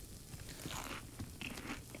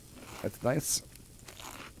 That's nice.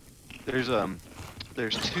 There's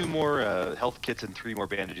 2 more health kits and 3 more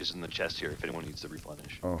bandages in the chest here if anyone needs to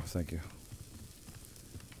replenish. Oh, thank you.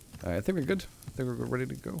 I think we're good. I think we're ready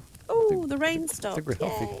to go. Oh, the rain stopped. I think we're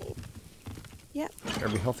healthy. Yay. Yep. Are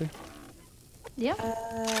we healthy?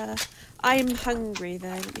 Yeah. I'm hungry though.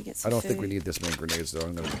 Let me get some I don't food. think we need this many grenades though.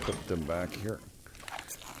 I'm going to put them back here.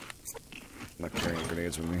 I'm not carrying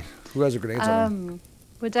grenades with me. Who has the grenades on them?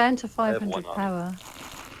 We're down to have 500 one on. power.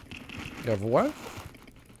 You have what?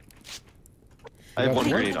 I have Can one I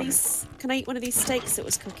eat grenade One on of me. Can I eat one of these steaks that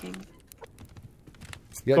was cooking?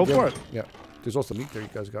 Yeah, Go yeah, for it. Yeah. There's also meat there you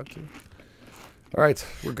guys got too. All right,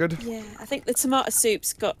 we're good. Yeah, I think the tomato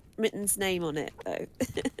soup's got Mitten's name on it though.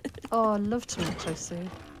 Oh, I love tomato soup.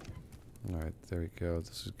 All right, there we go.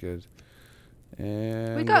 This is good.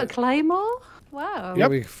 And We got a claymore? Wow. Yeah,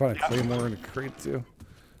 we found a claymore in a crate too.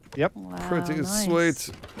 Yep. Wow, Pretty nice.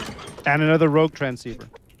 sweet. And another rogue transceiver.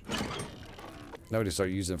 Now we just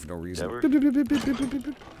start using them for no reason. Yeah, Beep, beep, beep, beep, beep, beep,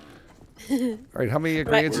 beep. All right, how many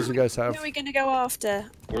grenades does you guys Who have? are we gonna go after?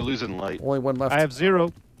 We're losing light. Only one left. I have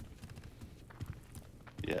 0.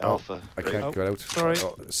 Yeah, Oh, Alpha. I can't Oh, get out. sorry.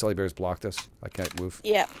 Oh, Selebear's blocked us. I can't move.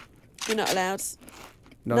 Yeah, you're not allowed.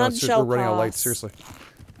 No, None it's just shall we're running out of light. pass. Seriously.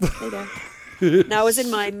 There you go. No, I was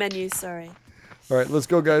in my menu. Sorry. All right, let's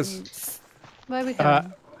go, guys. Where are we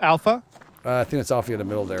going? Alpha. I think it's Alfie in the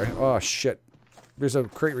middle there. Oh shit! There's a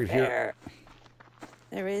crate right here.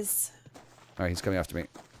 There is All right, he's coming after me.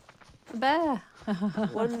 The bear.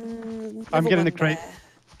 one. I'm level getting one the crate.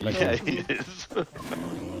 bear. Yeah, he is.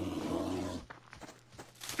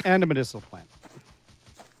 And a medicinal plant.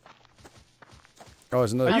 Oh,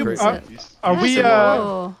 there's another Are you- crate. Are we,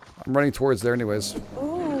 Oh, I'm running towards there, anyways.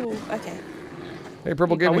 Oh, okay. Hey,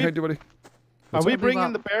 Purple Are Gaming, we- how you doing, buddy? are we up?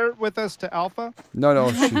 bringing the bear with us to Alpha?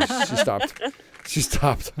 No, she stopped. She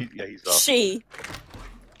stopped. Yeah, he's off. She.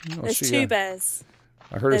 Oh, There's she, 2 bears.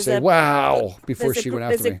 I heard her there's say, a- "Wow!" before there's a she gr-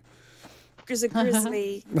 went after there's me. There's a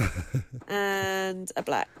grizzly and a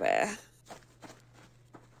black bear.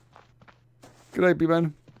 Good night,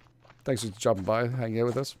 B-Man. Thanks for dropping by, hanging out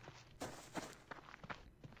with us.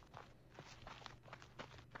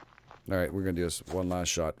 All right, we're gonna do this one last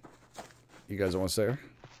shot. You guys don't want to say her?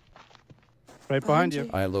 Right behind you.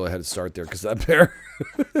 I had a little head start there because that bear.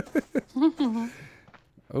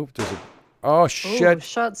 Oh, there's a. Oh oh, shit!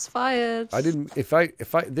 shots fired. I didn't. If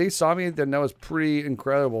they saw me, then that was pretty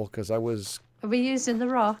incredible because I was. Are we using the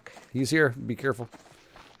rock? He's here. Be careful.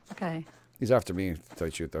 Okay. He's after me. To tell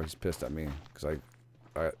you the truth, though, he's pissed at me because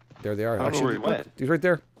I. There they are. I don't know where he went. He's right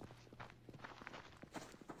there,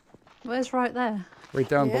 Where's right there? right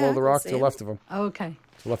down Yeah, I below the can rock see to the him. left of him. Oh, okay.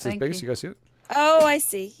 To the left of his Thank base. you. You guys see it? Oh, I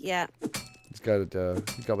see. Yeah. He's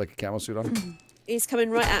got like a camel suit on. He's coming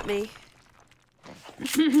right at me.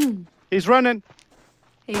 He's running.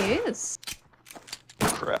 He is.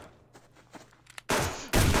 Crap.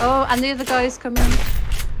 Oh, and the other guy's coming.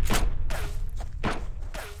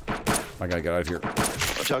 I gotta get out of here.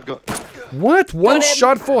 Watch out, go. What? One him.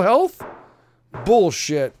 shot full health?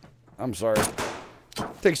 Bullshit. I'm sorry.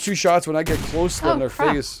 Takes 2 shots when I get close to them in their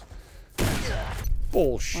crap. face.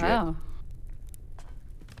 Bullshit. Wow.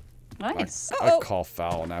 Nice. I call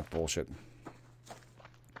foul on that bullshit.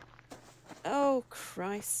 Oh,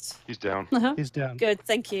 Christ. He's down. He's down. Good,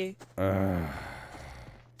 thank you.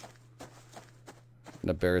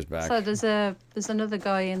 The bear is back. So there's another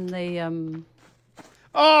guy in the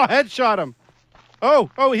Oh, headshot him. Oh,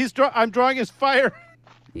 I'm drawing his fire.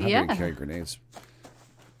 I didn't yeah. carry grenades.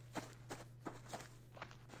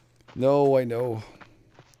 No, I know.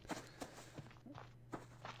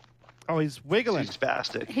 Oh, he's wiggling. He's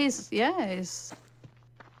spastic. He's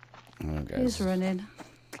Oh, guys. he's running.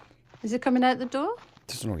 Is he coming out the door?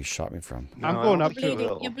 Doesn't know where he shot me from. I'm No, I going don't up think he to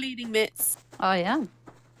Bleeding, will. you're bleeding, Mitts. I am.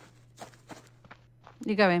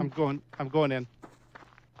 You going? I'm going in.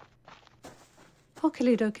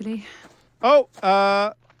 Oakley dokily. Oh,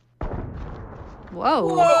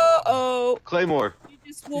 Whoa. Whoa! Claymore. You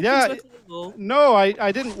just walked Yeah. into a claymore. no,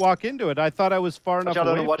 I didn't walk into it. I thought I was far enough Watch out,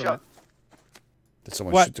 away Odo, watch from out. Did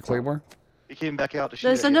someone What? shoot the claymore? He came back out to shoot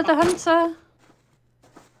There's at you. another hunter. it.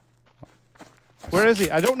 Where is he?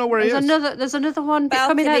 I don't know where he There's is. there's another one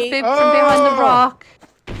coming out Balcony. from behind the Oh! rock.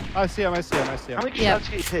 I see him. I see him. I see him. How many Yeah. shots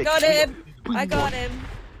did he take? Got him! I got him.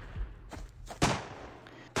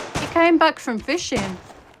 He came back from fishing.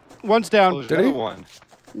 One's down. Oh, there's Did he? another one.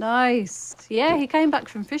 Nice. Yeah, he came back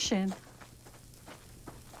from fishing.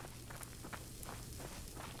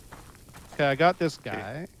 Okay, I got this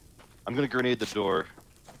guy. I'm gonna grenade the door.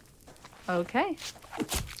 Okay.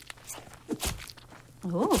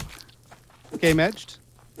 Oh, Game edged.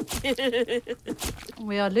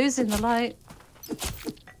 we are losing the light.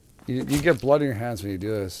 You get blood in your hands when you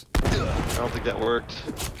do this. I don't think that worked.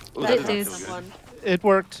 Oh, It that did. feel good. Someone. It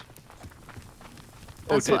worked.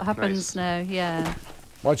 Oh, That's it what did. happens Nice. now. Yeah,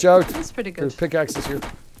 Watch out. that's pretty There's good. pickaxes here.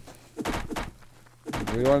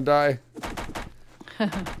 We want to die.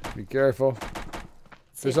 Be careful.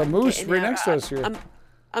 See There's if a I can moose get in right there. next to us here.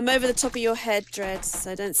 I'm over the top of your head, Dread,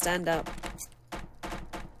 so don't stand up.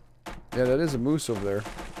 Yeah, that is a moose over there.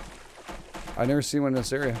 I never seen one in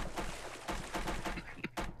this area.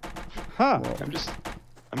 Huh. Well,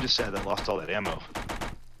 I'm just sad I lost all that ammo.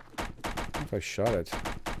 if I shot it.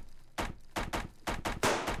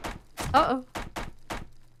 Uh-oh.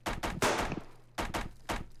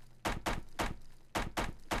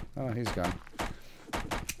 Oh, he's gone.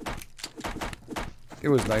 It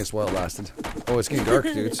was nice while it lasted. Oh, it's getting dark,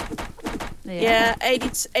 dudes. Yeah,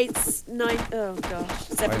 89, oh gosh,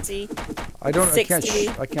 70, I can't 60,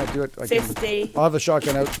 I can't do it. 50. I'll have the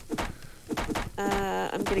shotgun out.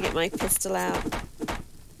 I'm gonna get my pistol out.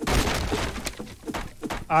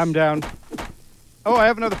 I'm down. Oh, I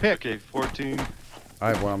have another pick. Okay, 14. I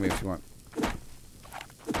have one on me if you want.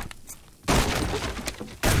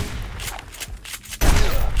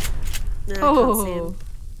 No, I can't see Oh, him.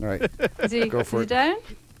 All right. is he, Go for is he it. down?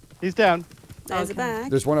 He's down. There's a Okay. bag.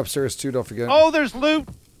 There's one upstairs too, don't forget. Oh, there's loot.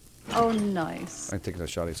 Oh, nice. I'm taking a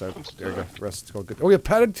shot. He's out. There you go. The rest is all good. Oh, we have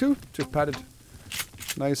padded too? Just padded.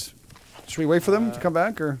 Nice. Should we wait for them to come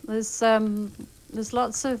back or? There's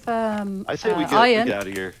lots of I say we iron. get out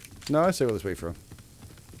of here. No, I say let's wait for them.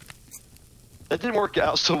 That didn't work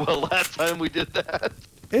out so well last time we did that.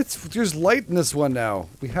 There's light in this one now.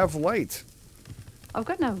 We have light. I've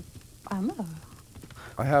got no ammo.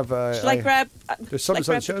 I have. Should I grab? There's something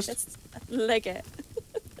shall I inside the grab chest? Leg it.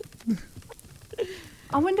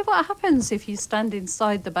 I wonder what happens if you stand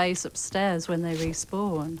inside the base upstairs when they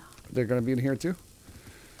respawn. They're gonna be in here too.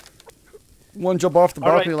 One jump off the All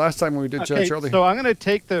right. balcony last time when we did Okay, Charlie. so I'm gonna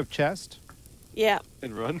take the chest. Yeah.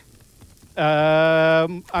 And run.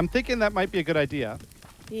 I'm thinking that might be a good idea.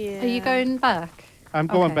 Yeah. Are you going back? I'm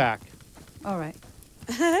going Okay. back. All right.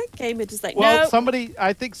 Gamer just like Well, no.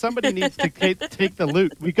 I think somebody needs to take the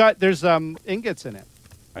loot. There's ingots in it.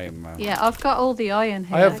 I am. Yeah, I've got all the iron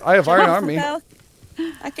here. I have iron Jump on off me. the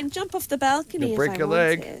I can jump off the balcony You'll if break I your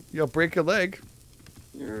leg. wanted. You'll break your leg.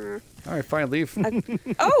 All right, fine, leave.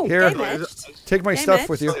 Oh, Here. game edged. Take my Game stuff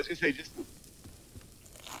with I you. was gonna say, just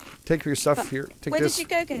Take your stuff here. Take where this. did you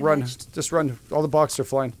go, Game Run. Edged? Just run. All the boxes are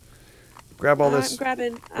flying. Grab all this. I'm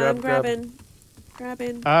grabbing. Grab, I'm grab.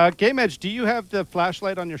 grabbing. Game Edge, do you have the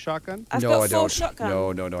flashlight on your shotgun? I've no, got I full don't.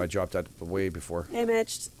 shotgun. No. I dropped that way before. Game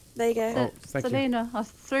edged. There you go. Oh, thank you. Selena, I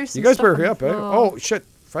threw some You guys stuff better on hurry the up, eh? floor. Oh shit!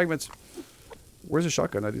 Fragments. Where's the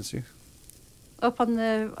shotgun? I didn't see. Up on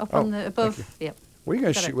the Oh, thank above. Yep. What are you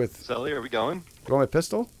gonna Got shoot it. with? Sally, are we going? You want my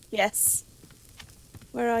pistol? Yes.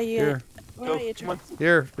 Where are you? Here. Where Go, are you, come on. Drew?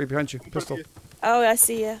 Here, right behind you. Pistol. Do Oh, I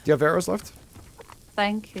see you. you have arrows left?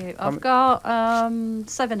 Thank you. Um, I've got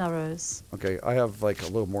 7 arrows. Okay, I have like a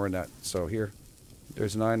little more than that. So here,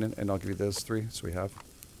 there's 9, and I'll give you those 3. So we have.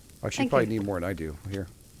 Actually, you Thank probably you. need more than I do. Here,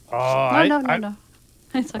 Oh, No.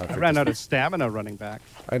 It's okay. I ran out of stamina running back.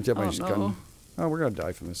 I emptied my Oh, gun. no. Oh, we're gonna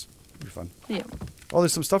die from this. It'll be fun. Yeah. Oh,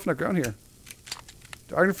 there's some stuff in the ground here.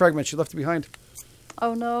 The iron fragments you left behind.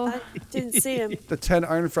 Oh no. I didn't see him. The 10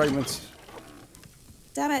 iron fragments.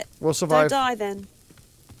 Damn it. We'll Don't survive. die then.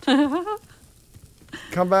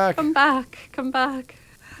 Come back. Come back. Come back.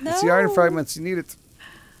 No. It's the iron fragments. You need it.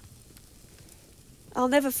 I'll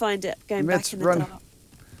never find it going Mitz, back in the run. dark.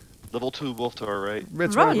 Level 2 wolf tower, right?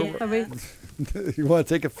 Mitz, Run. run. Are we, You want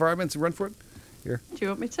to take a fragments and run for it? do you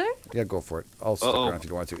want me to? Yeah, go for it. I'll stick Uh-oh. around if you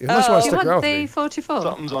don't want to. Unless you want Oh. to You stick around want with the me. 44?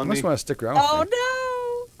 Something's on Unless me. you want to stick around with Oh me.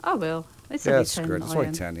 I will. It's Yeah, only it's 10 good. It's only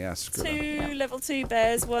iron. 10. Yeah, screw no! it. 2 level 2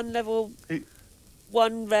 bears, 1 level Hey.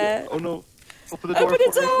 1 rare. Oh no. Open the door Open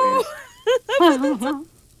the for me, door! please.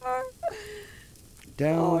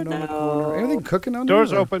 Down Oh, on the no. corner. Anything cooking on Doors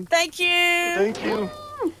there? or- open. Thank you! Thank you.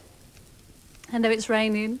 I know it's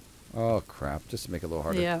raining. Oh, crap. Just to make it a little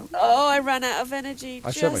harder. Yeah. Oh, I ran out of energy.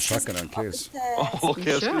 I should have my just as shotgun in I got case. the stairs. Oh,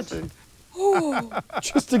 okay. I was gonna should. say. Oh,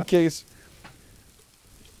 Just in case.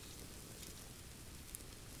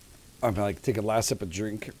 I'm like taking a last sip of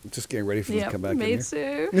drink. Just getting ready for them Yeah, to come back me in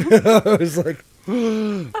too. here. I was like,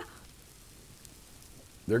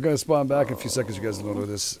 they're going to spawn back in a few seconds. You guys don't know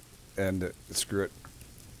this. and screw it.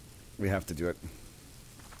 We have to do it.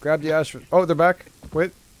 Grab the ash. Oh, they're back.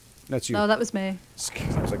 Wait, that's you. No, that was me.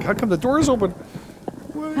 I was like, how come the door is open?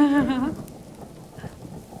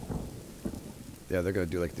 Yeah, they're gonna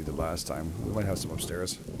do like they did last time. We might have some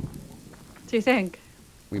upstairs. Do you think?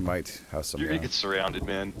 We might have some. You're gonna get surrounded,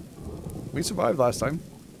 man. We survived last time.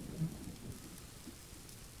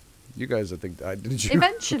 You guys, I think, died, didn't you?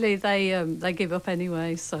 Eventually, they give up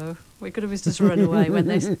anyway, so we could always just run away when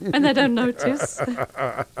they don't notice.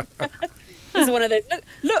 There's one of those.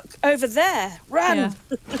 Look over there. Run. Yeah.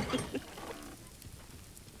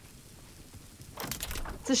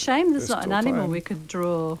 It's a shame there's not an still animal time. we could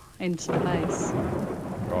draw into the base.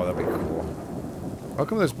 Oh, that'd be cool. How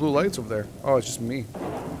come there's blue lights over there? Oh, it's just me.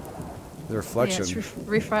 The reflection. Yeah, it's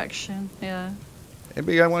refraction. Yeah.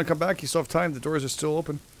 Anybody want to come back? You still have time. The doors are still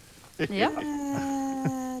open. Yeah.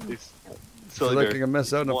 So like you're gonna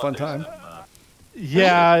miss out on a fun time.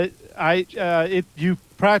 Yeah, you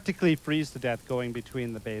practically freeze to death going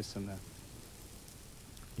between the base and the.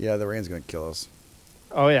 Yeah, the rain's gonna kill us.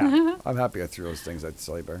 Oh yeah. I'm happy I threw those things at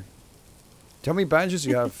Selebear. How many bandages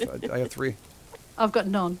you have? I have 3. I've got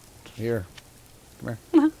none. Here. Come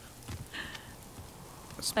here.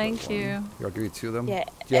 Thank you. Here, I'll give you 2 of them. Yeah,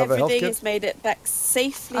 Do you have a health everything kit? has made it back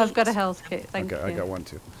safely. I've got a health kit. Thank Okay, you. I got 1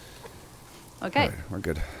 too. Okay. Right, we're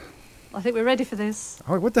good. I think we're ready for this.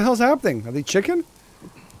 Oh, what the hell's happening? Are they chicken?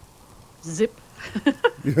 Zip.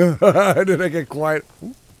 Did I get quiet?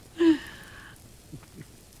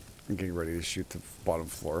 I'm getting ready to shoot the bottom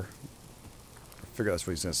floor. I figure that's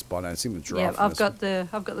what he's gonna spawn at. I see him drop. Yeah, from I've this got the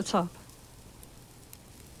top.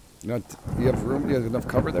 one. You have room? You have enough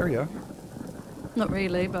cover there? Yeah. Not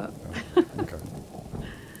really, but Okay.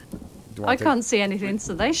 Do you I wanna take- can't see anything,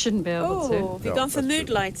 so they shouldn't be able Oh, to. have you No, gone for that's mood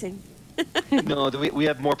true. lighting? No, we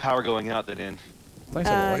have more power going out than in. Nice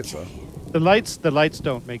on the lights though. The lights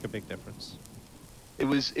don't make a big difference. It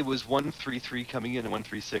was 133 coming in and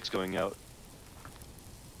 136 going out.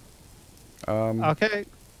 Okay.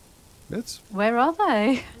 It's Where are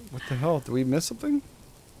they? what the hell? Did we miss something?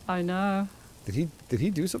 I know. Did he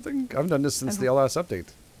do something? I haven't done this since the last update.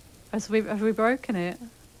 Have we broken it?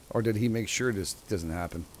 Or did he make sure this doesn't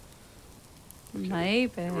happen? We're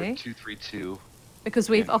Maybe. 232. Because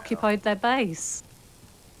we've Yeah. occupied their base.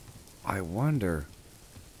 I wonder.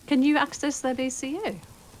 Can you access their BCU?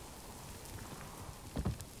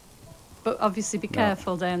 But obviously be No.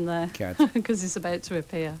 careful down there. Can't. Because it's about to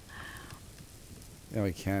appear. No,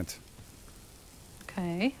 he can't.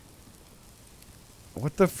 Okay.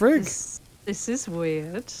 What the frig? This is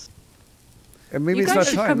weird. And maybe you it's guys not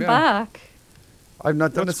should time. come Yeah. back. I've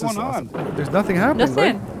not done What's this since going last. There's nothing happening.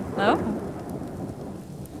 Nothing. Right?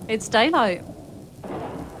 No. It's daylight.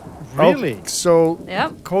 Really? Oh, so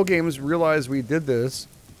Yep. Cold Games realized we did this,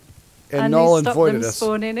 and, And null they and stopped voided them us.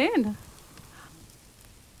 spawning in.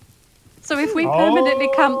 So if we permanently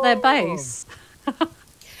camp their base,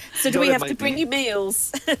 So You do know we what it have to might bring be? you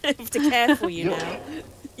meals? We have to care for you You know- now.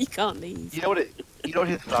 You can't leave. You know what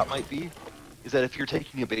his thought might be? Is that if you're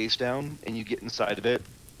taking a base down and you get inside of it,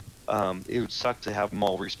 it would suck to have them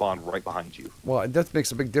all respawn right behind you. Well, that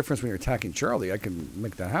makes a big difference when you're attacking Charlie. I can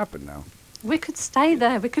make that happen now. we could stay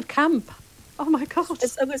there. We could camp. Oh my god.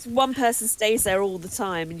 As long as one person stays there all the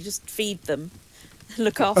time and you just feed them,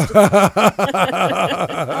 look after them.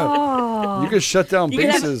 Oh. You can shut down You can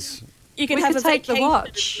have- bases. You can We have could a take the vacation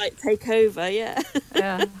watch. and, like, take over, yeah.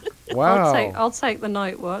 Yeah. Wow. I'll take the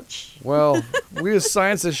night watch. Well, we just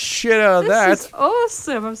science the shit out of that. This is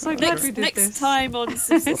awesome. I'm so glad we did Next this. time on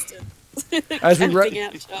Subsistence. As we Camping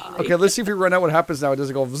out Charlie. Okay, let's see if we run out. What happens now? It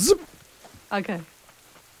doesn't go zip. Okay.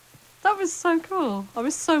 That was so cool. I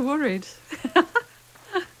was so worried.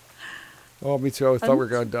 Oh, me too. I thought we were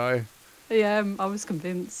gonna die. Yeah, I was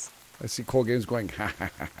convinced. I see Cold Games going. Ha ha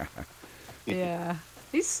ha ha. Yeah.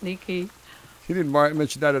 He's sneaky. He didn't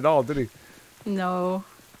mention that at all, did he? No.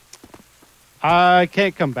 I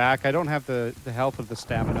can't come back. I don't have the health of the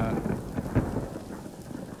stamina.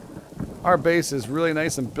 Our base is really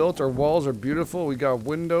nice and built. Our walls are beautiful. We got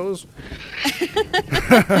windows. we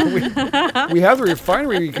have the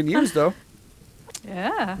refinery we can use, though.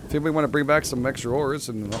 Yeah. If anybody want to bring back some extra ores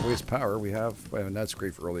and not waste power, we have. And that's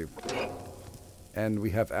great for early. And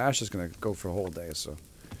we have Ash is going to go for a whole day, so.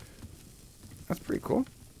 That's pretty cool.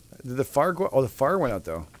 Did the fire go? Oh, the fire went out,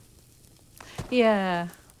 though. Yeah.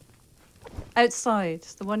 Outside.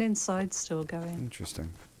 The one inside's still going.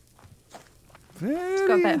 Interesting. It's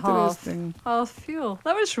got about half. interesting. Half fuel.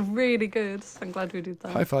 That was really good. I'm glad we did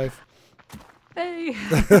that. High five. Hey.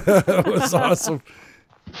 That was awesome.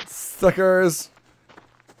 Suckers.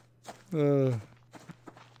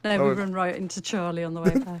 No, we run right into Charlie on the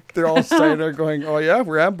way back. They're all standing there going, "Oh yeah,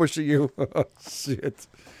 we're ambushing you." Shit.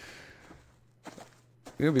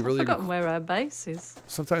 It'd be really. I've forgotten where our base is.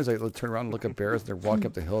 Sometimes I turn around and look at bears, and they're walking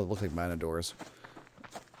up the hill. It looks like matadors.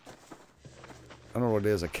 I don't know what it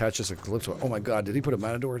is. I catch this a glimpse. Oh my god, did he put a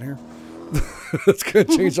matador in here? That's gonna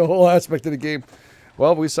change the whole aspect of the game.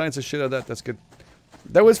 Well, we science the shit out of that. That's good.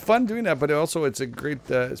 That was fun doing that, but also it's a great,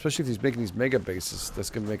 especially if he's making these mega bases. That's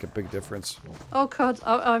gonna make a big difference. Oh god,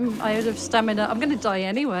 I'm out of stamina. I'm gonna die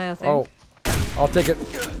anyway, I think. Oh, I'll take it.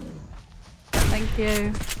 Thank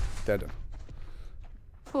you. Dead.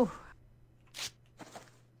 Whew,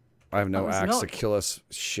 I have no That was axe to not- kill us.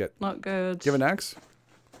 Shit. not good. Do you have an axe?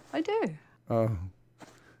 I do. Oh.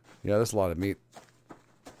 Yeah, that's a lot of meat.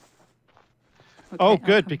 Okay, Oh, I'll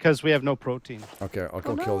good, come- because we have no protein. Okay, I'll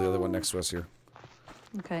go kill the other one next to us here.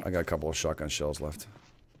 Okay. I got a couple of shotgun shells left.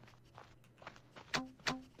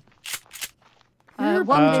 One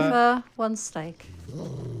liver, one steak.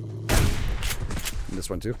 And this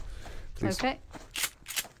one too, please. Okay.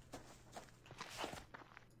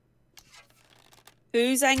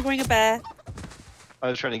 Who's angering a bear? I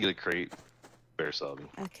was trying to get a crate. Bear saw me.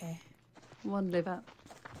 Okay. One liver.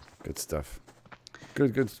 Good stuff.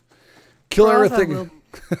 Good, good. Kill Bravo everything. will-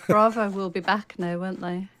 Bravo will be back now, won't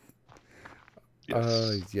they?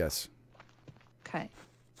 Yes. Yes. Okay.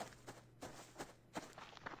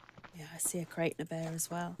 Yeah, I see a crate and a bear as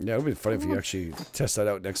well. Yeah, it would be funny if you actually test that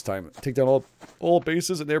out next time. Take down all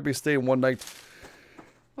bases and everybody stay in one night.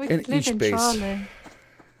 We In could live each in base. Charlie.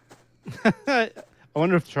 I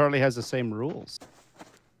wonder if Charlie has the same rules.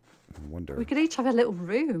 I wonder. We could each have a little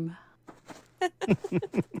room. We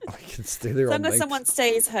can stay there As all long as night. someone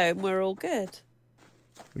stays home, we're all good.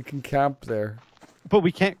 We can camp there. But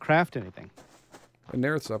we can't craft anything. And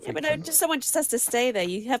there stuff. Yeah, but no, just someone just has to stay there.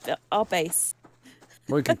 You have our base.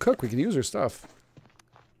 Well, we can cook. We can use our stuff.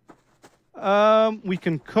 We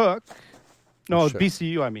can cook. No, Shit.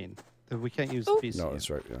 BCU, I mean. We can't use Oh. BCU. No, that's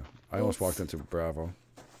right. Yeah, I almost walked into Bravo.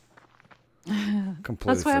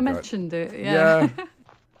 Completely That's why I forgot. mentioned it. Yeah.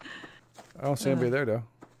 I don't see anybody there though.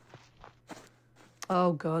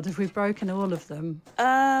 Oh god, have we broken all of them?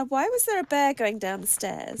 Why was there a bear going down the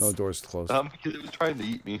stairs? No, doors closed. Because it was trying to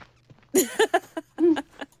eat me. I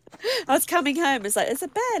was coming home. It's like, there's a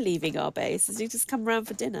bear leaving our base. Has he just come round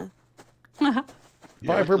for dinner? Bye,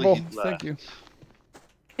 Yeah, Purple. he Thank left. you.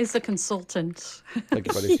 He's the consultant. Thank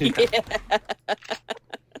you, buddy. Yeah.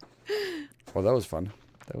 Well, that was fun.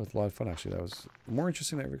 That was a lot of fun, actually. That was more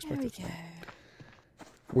interesting than I ever There we expected. go.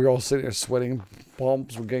 We were all sitting there sweating.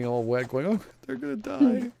 Palms were getting all wet, going, "Oh, they're gonna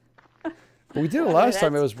die." But we did it Oh, last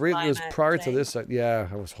time. It that's was it was climate prior to change. this. Yeah,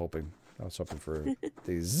 I was hoping. I was hoping for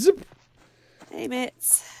the zip. Hey,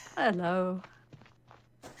 mates. Hello.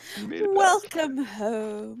 You made it back. Welcome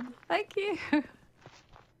home. Thank you. Oh,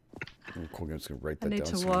 cool. I'm just gonna write I that need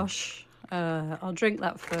down. to somewhere. wash. I'll drink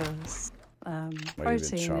that first. didn't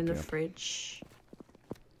Protein chop in the yet. fridge.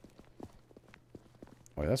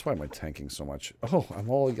 Oh, yeah, that's why am I tanking so much? Oh, I'm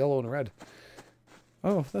all yellow and red.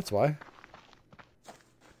 Oh, that's why.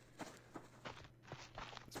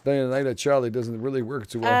 Spending the night at Charlie doesn't really work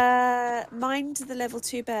too well. Mind the level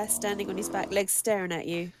 2 bear standing on his back, legs staring at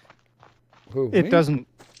you. Who? It me? doesn't.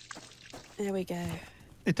 There we go.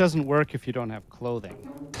 It doesn't work if you don't have clothing.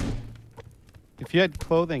 If you had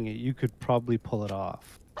clothing, you could probably pull it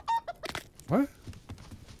off. What?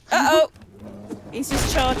 Uh-oh! He's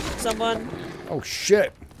just charged someone. Oh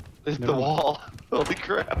shit! It's the wall. Holy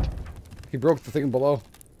crap. He broke the thing below.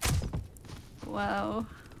 Wow.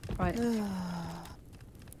 Right.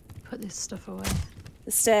 Put this stuff away.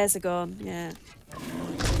 The stairs are gone, yeah.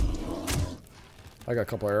 I got a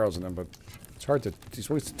couple of arrows in them, but it's hard to. He's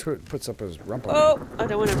always puts up his rump on Oh! I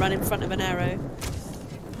don't want to run in front of an arrow.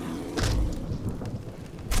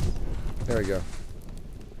 There we go.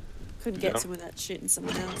 Couldn't get Yeah. to him without shooting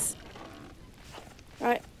someone else.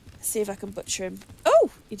 Right, let's see if I can butcher him. Oh!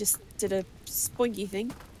 He just did a spoinky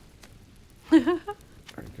thing. There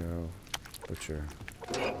we go. Butcher.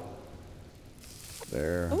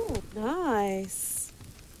 There. Oh, nice.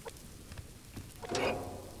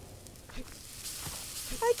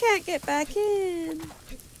 I can't get back in.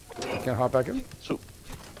 You can't hop back in? So,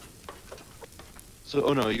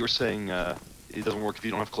 oh no, you were saying it doesn't work if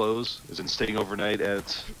you don't have clothes? Is it staying overnight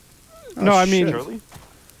at No, I mean, shit. Charlie?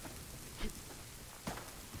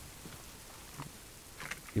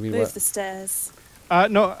 You mean Move what? the stairs.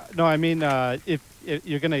 no. I mean, if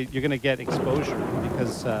you're gonna get exposure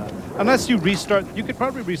because unless you restart, you could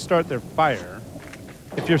probably restart their fire.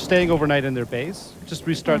 If you're staying overnight in their base, just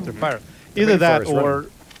restart their fire. Either many that fires or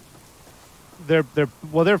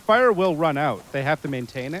their fire will run out. They have to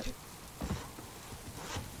maintain it.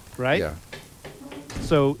 right? Yeah.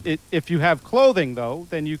 So if you have clothing, though,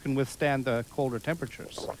 then you can withstand the colder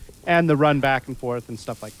temperatures and the run back and forth and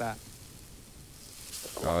stuff like that.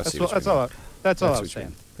 Oh, I see That's what you all. mean. That's all I what was you mean.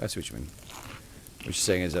 saying. That's what you mean. What you're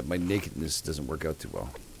saying is that my nakedness doesn't work out too well.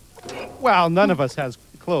 Well, none of us has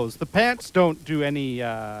clothes. The pants don't do any.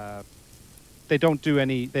 They don't do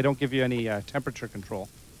any. They don't give you any temperature control.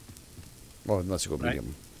 Well, unless you go Right.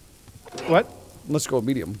 medium. What? Let's go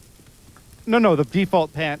medium. No. The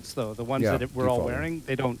default pants, though, the ones Yeah, that we're all default. wearing,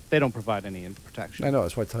 they don't provide any protection. I know.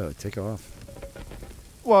 That's why I tell you, take it off.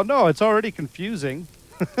 Well, no, it's already confusing.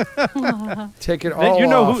 Take it all You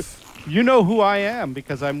know off. you know who I am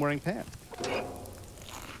because I'm wearing pants.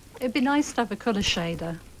 It'd be nice to have a colour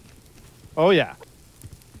shader. Oh yeah.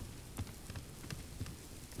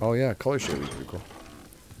 Oh yeah, color shade would be pretty cool.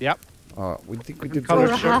 Yep. We think we did Color Or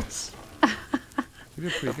very a shirt. hat. We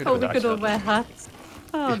did pretty good. Oh, with we that. could all wear hats.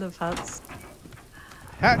 Oh, I love hats.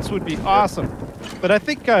 Hats would be awesome, but I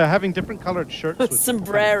think having different colored shirts would be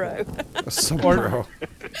Sombrero. A sombrero.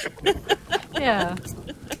 Yeah,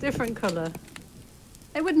 different colour.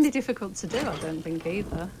 It wouldn't be difficult to do, I don't think,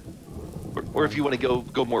 either. Or if you want to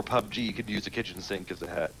go more PUBG, you could use a kitchen sink as a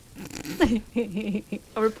hat.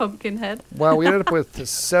 Or a pumpkin head. Wow, we ended up with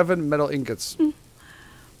 7 metal ingots.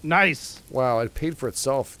 nice. Wow, it paid for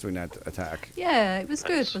itself during that attack. Yeah, it was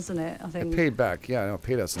good, wasn't it? I It think. paid back. Yeah, no, it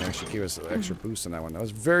paid us and actually gave us an extra boost on that one. That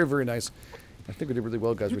was very, very nice. I think we did really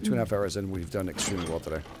well, guys. We're 2.5 hours in. We've done extremely well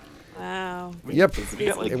today. Wow. Yep. We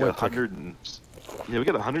got like It went quick. 100 and we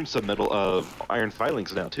got 100 some metal iron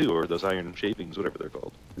filings now too, or those iron shavings, whatever they're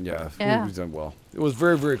called. Yeah, Yeah. we've done well. It was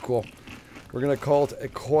very, very cool. We're going to call it a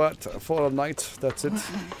quiet fall night. That's it.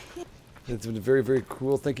 It's been very, very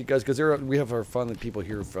cool. Thank you, guys, because we have our fun people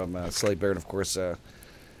here from Selebear, and of course,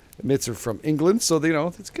 Mitts are from England, so you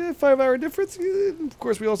know it's good. 5-hour difference. Of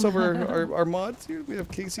course, we also have our mods here. We have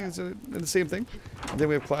KCee who's in the same thing, and then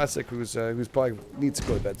we have Classic, who's probably needs to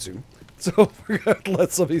go to bed soon. So we're gonna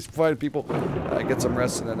let some of these fine people get some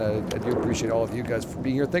rest, and then I do appreciate all of you guys for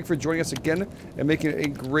being here. Thanks for joining us again and making it a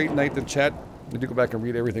great night to chat. We do go back and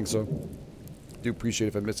read everything, so do appreciate it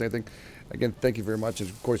if I missed anything. Again, thank you very much.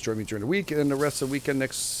 And of course, join me during the week, and the rest of the weekend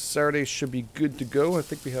next Saturday should be good to go. I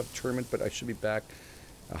think we have a tournament, but I should be back.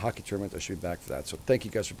 A hockey tournament, I should be back for that. So thank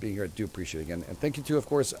you guys for being here. I do appreciate it again. And thank you to, of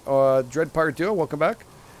course, Dread Pirate Duo. Welcome back.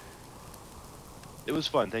 It was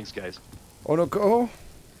fun. Thanks, guys. Ono Koho,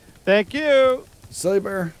 Thank you.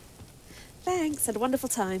 Selebear, Thanks. Had a wonderful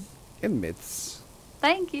time. and Mitts.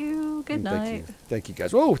 Thank you. Good And night. Thank you,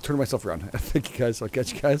 guys. Oh, turn myself around. Thank you, guys. I'll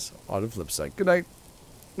catch you guys on the flip side. Good night.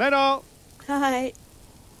 Night all. Hi.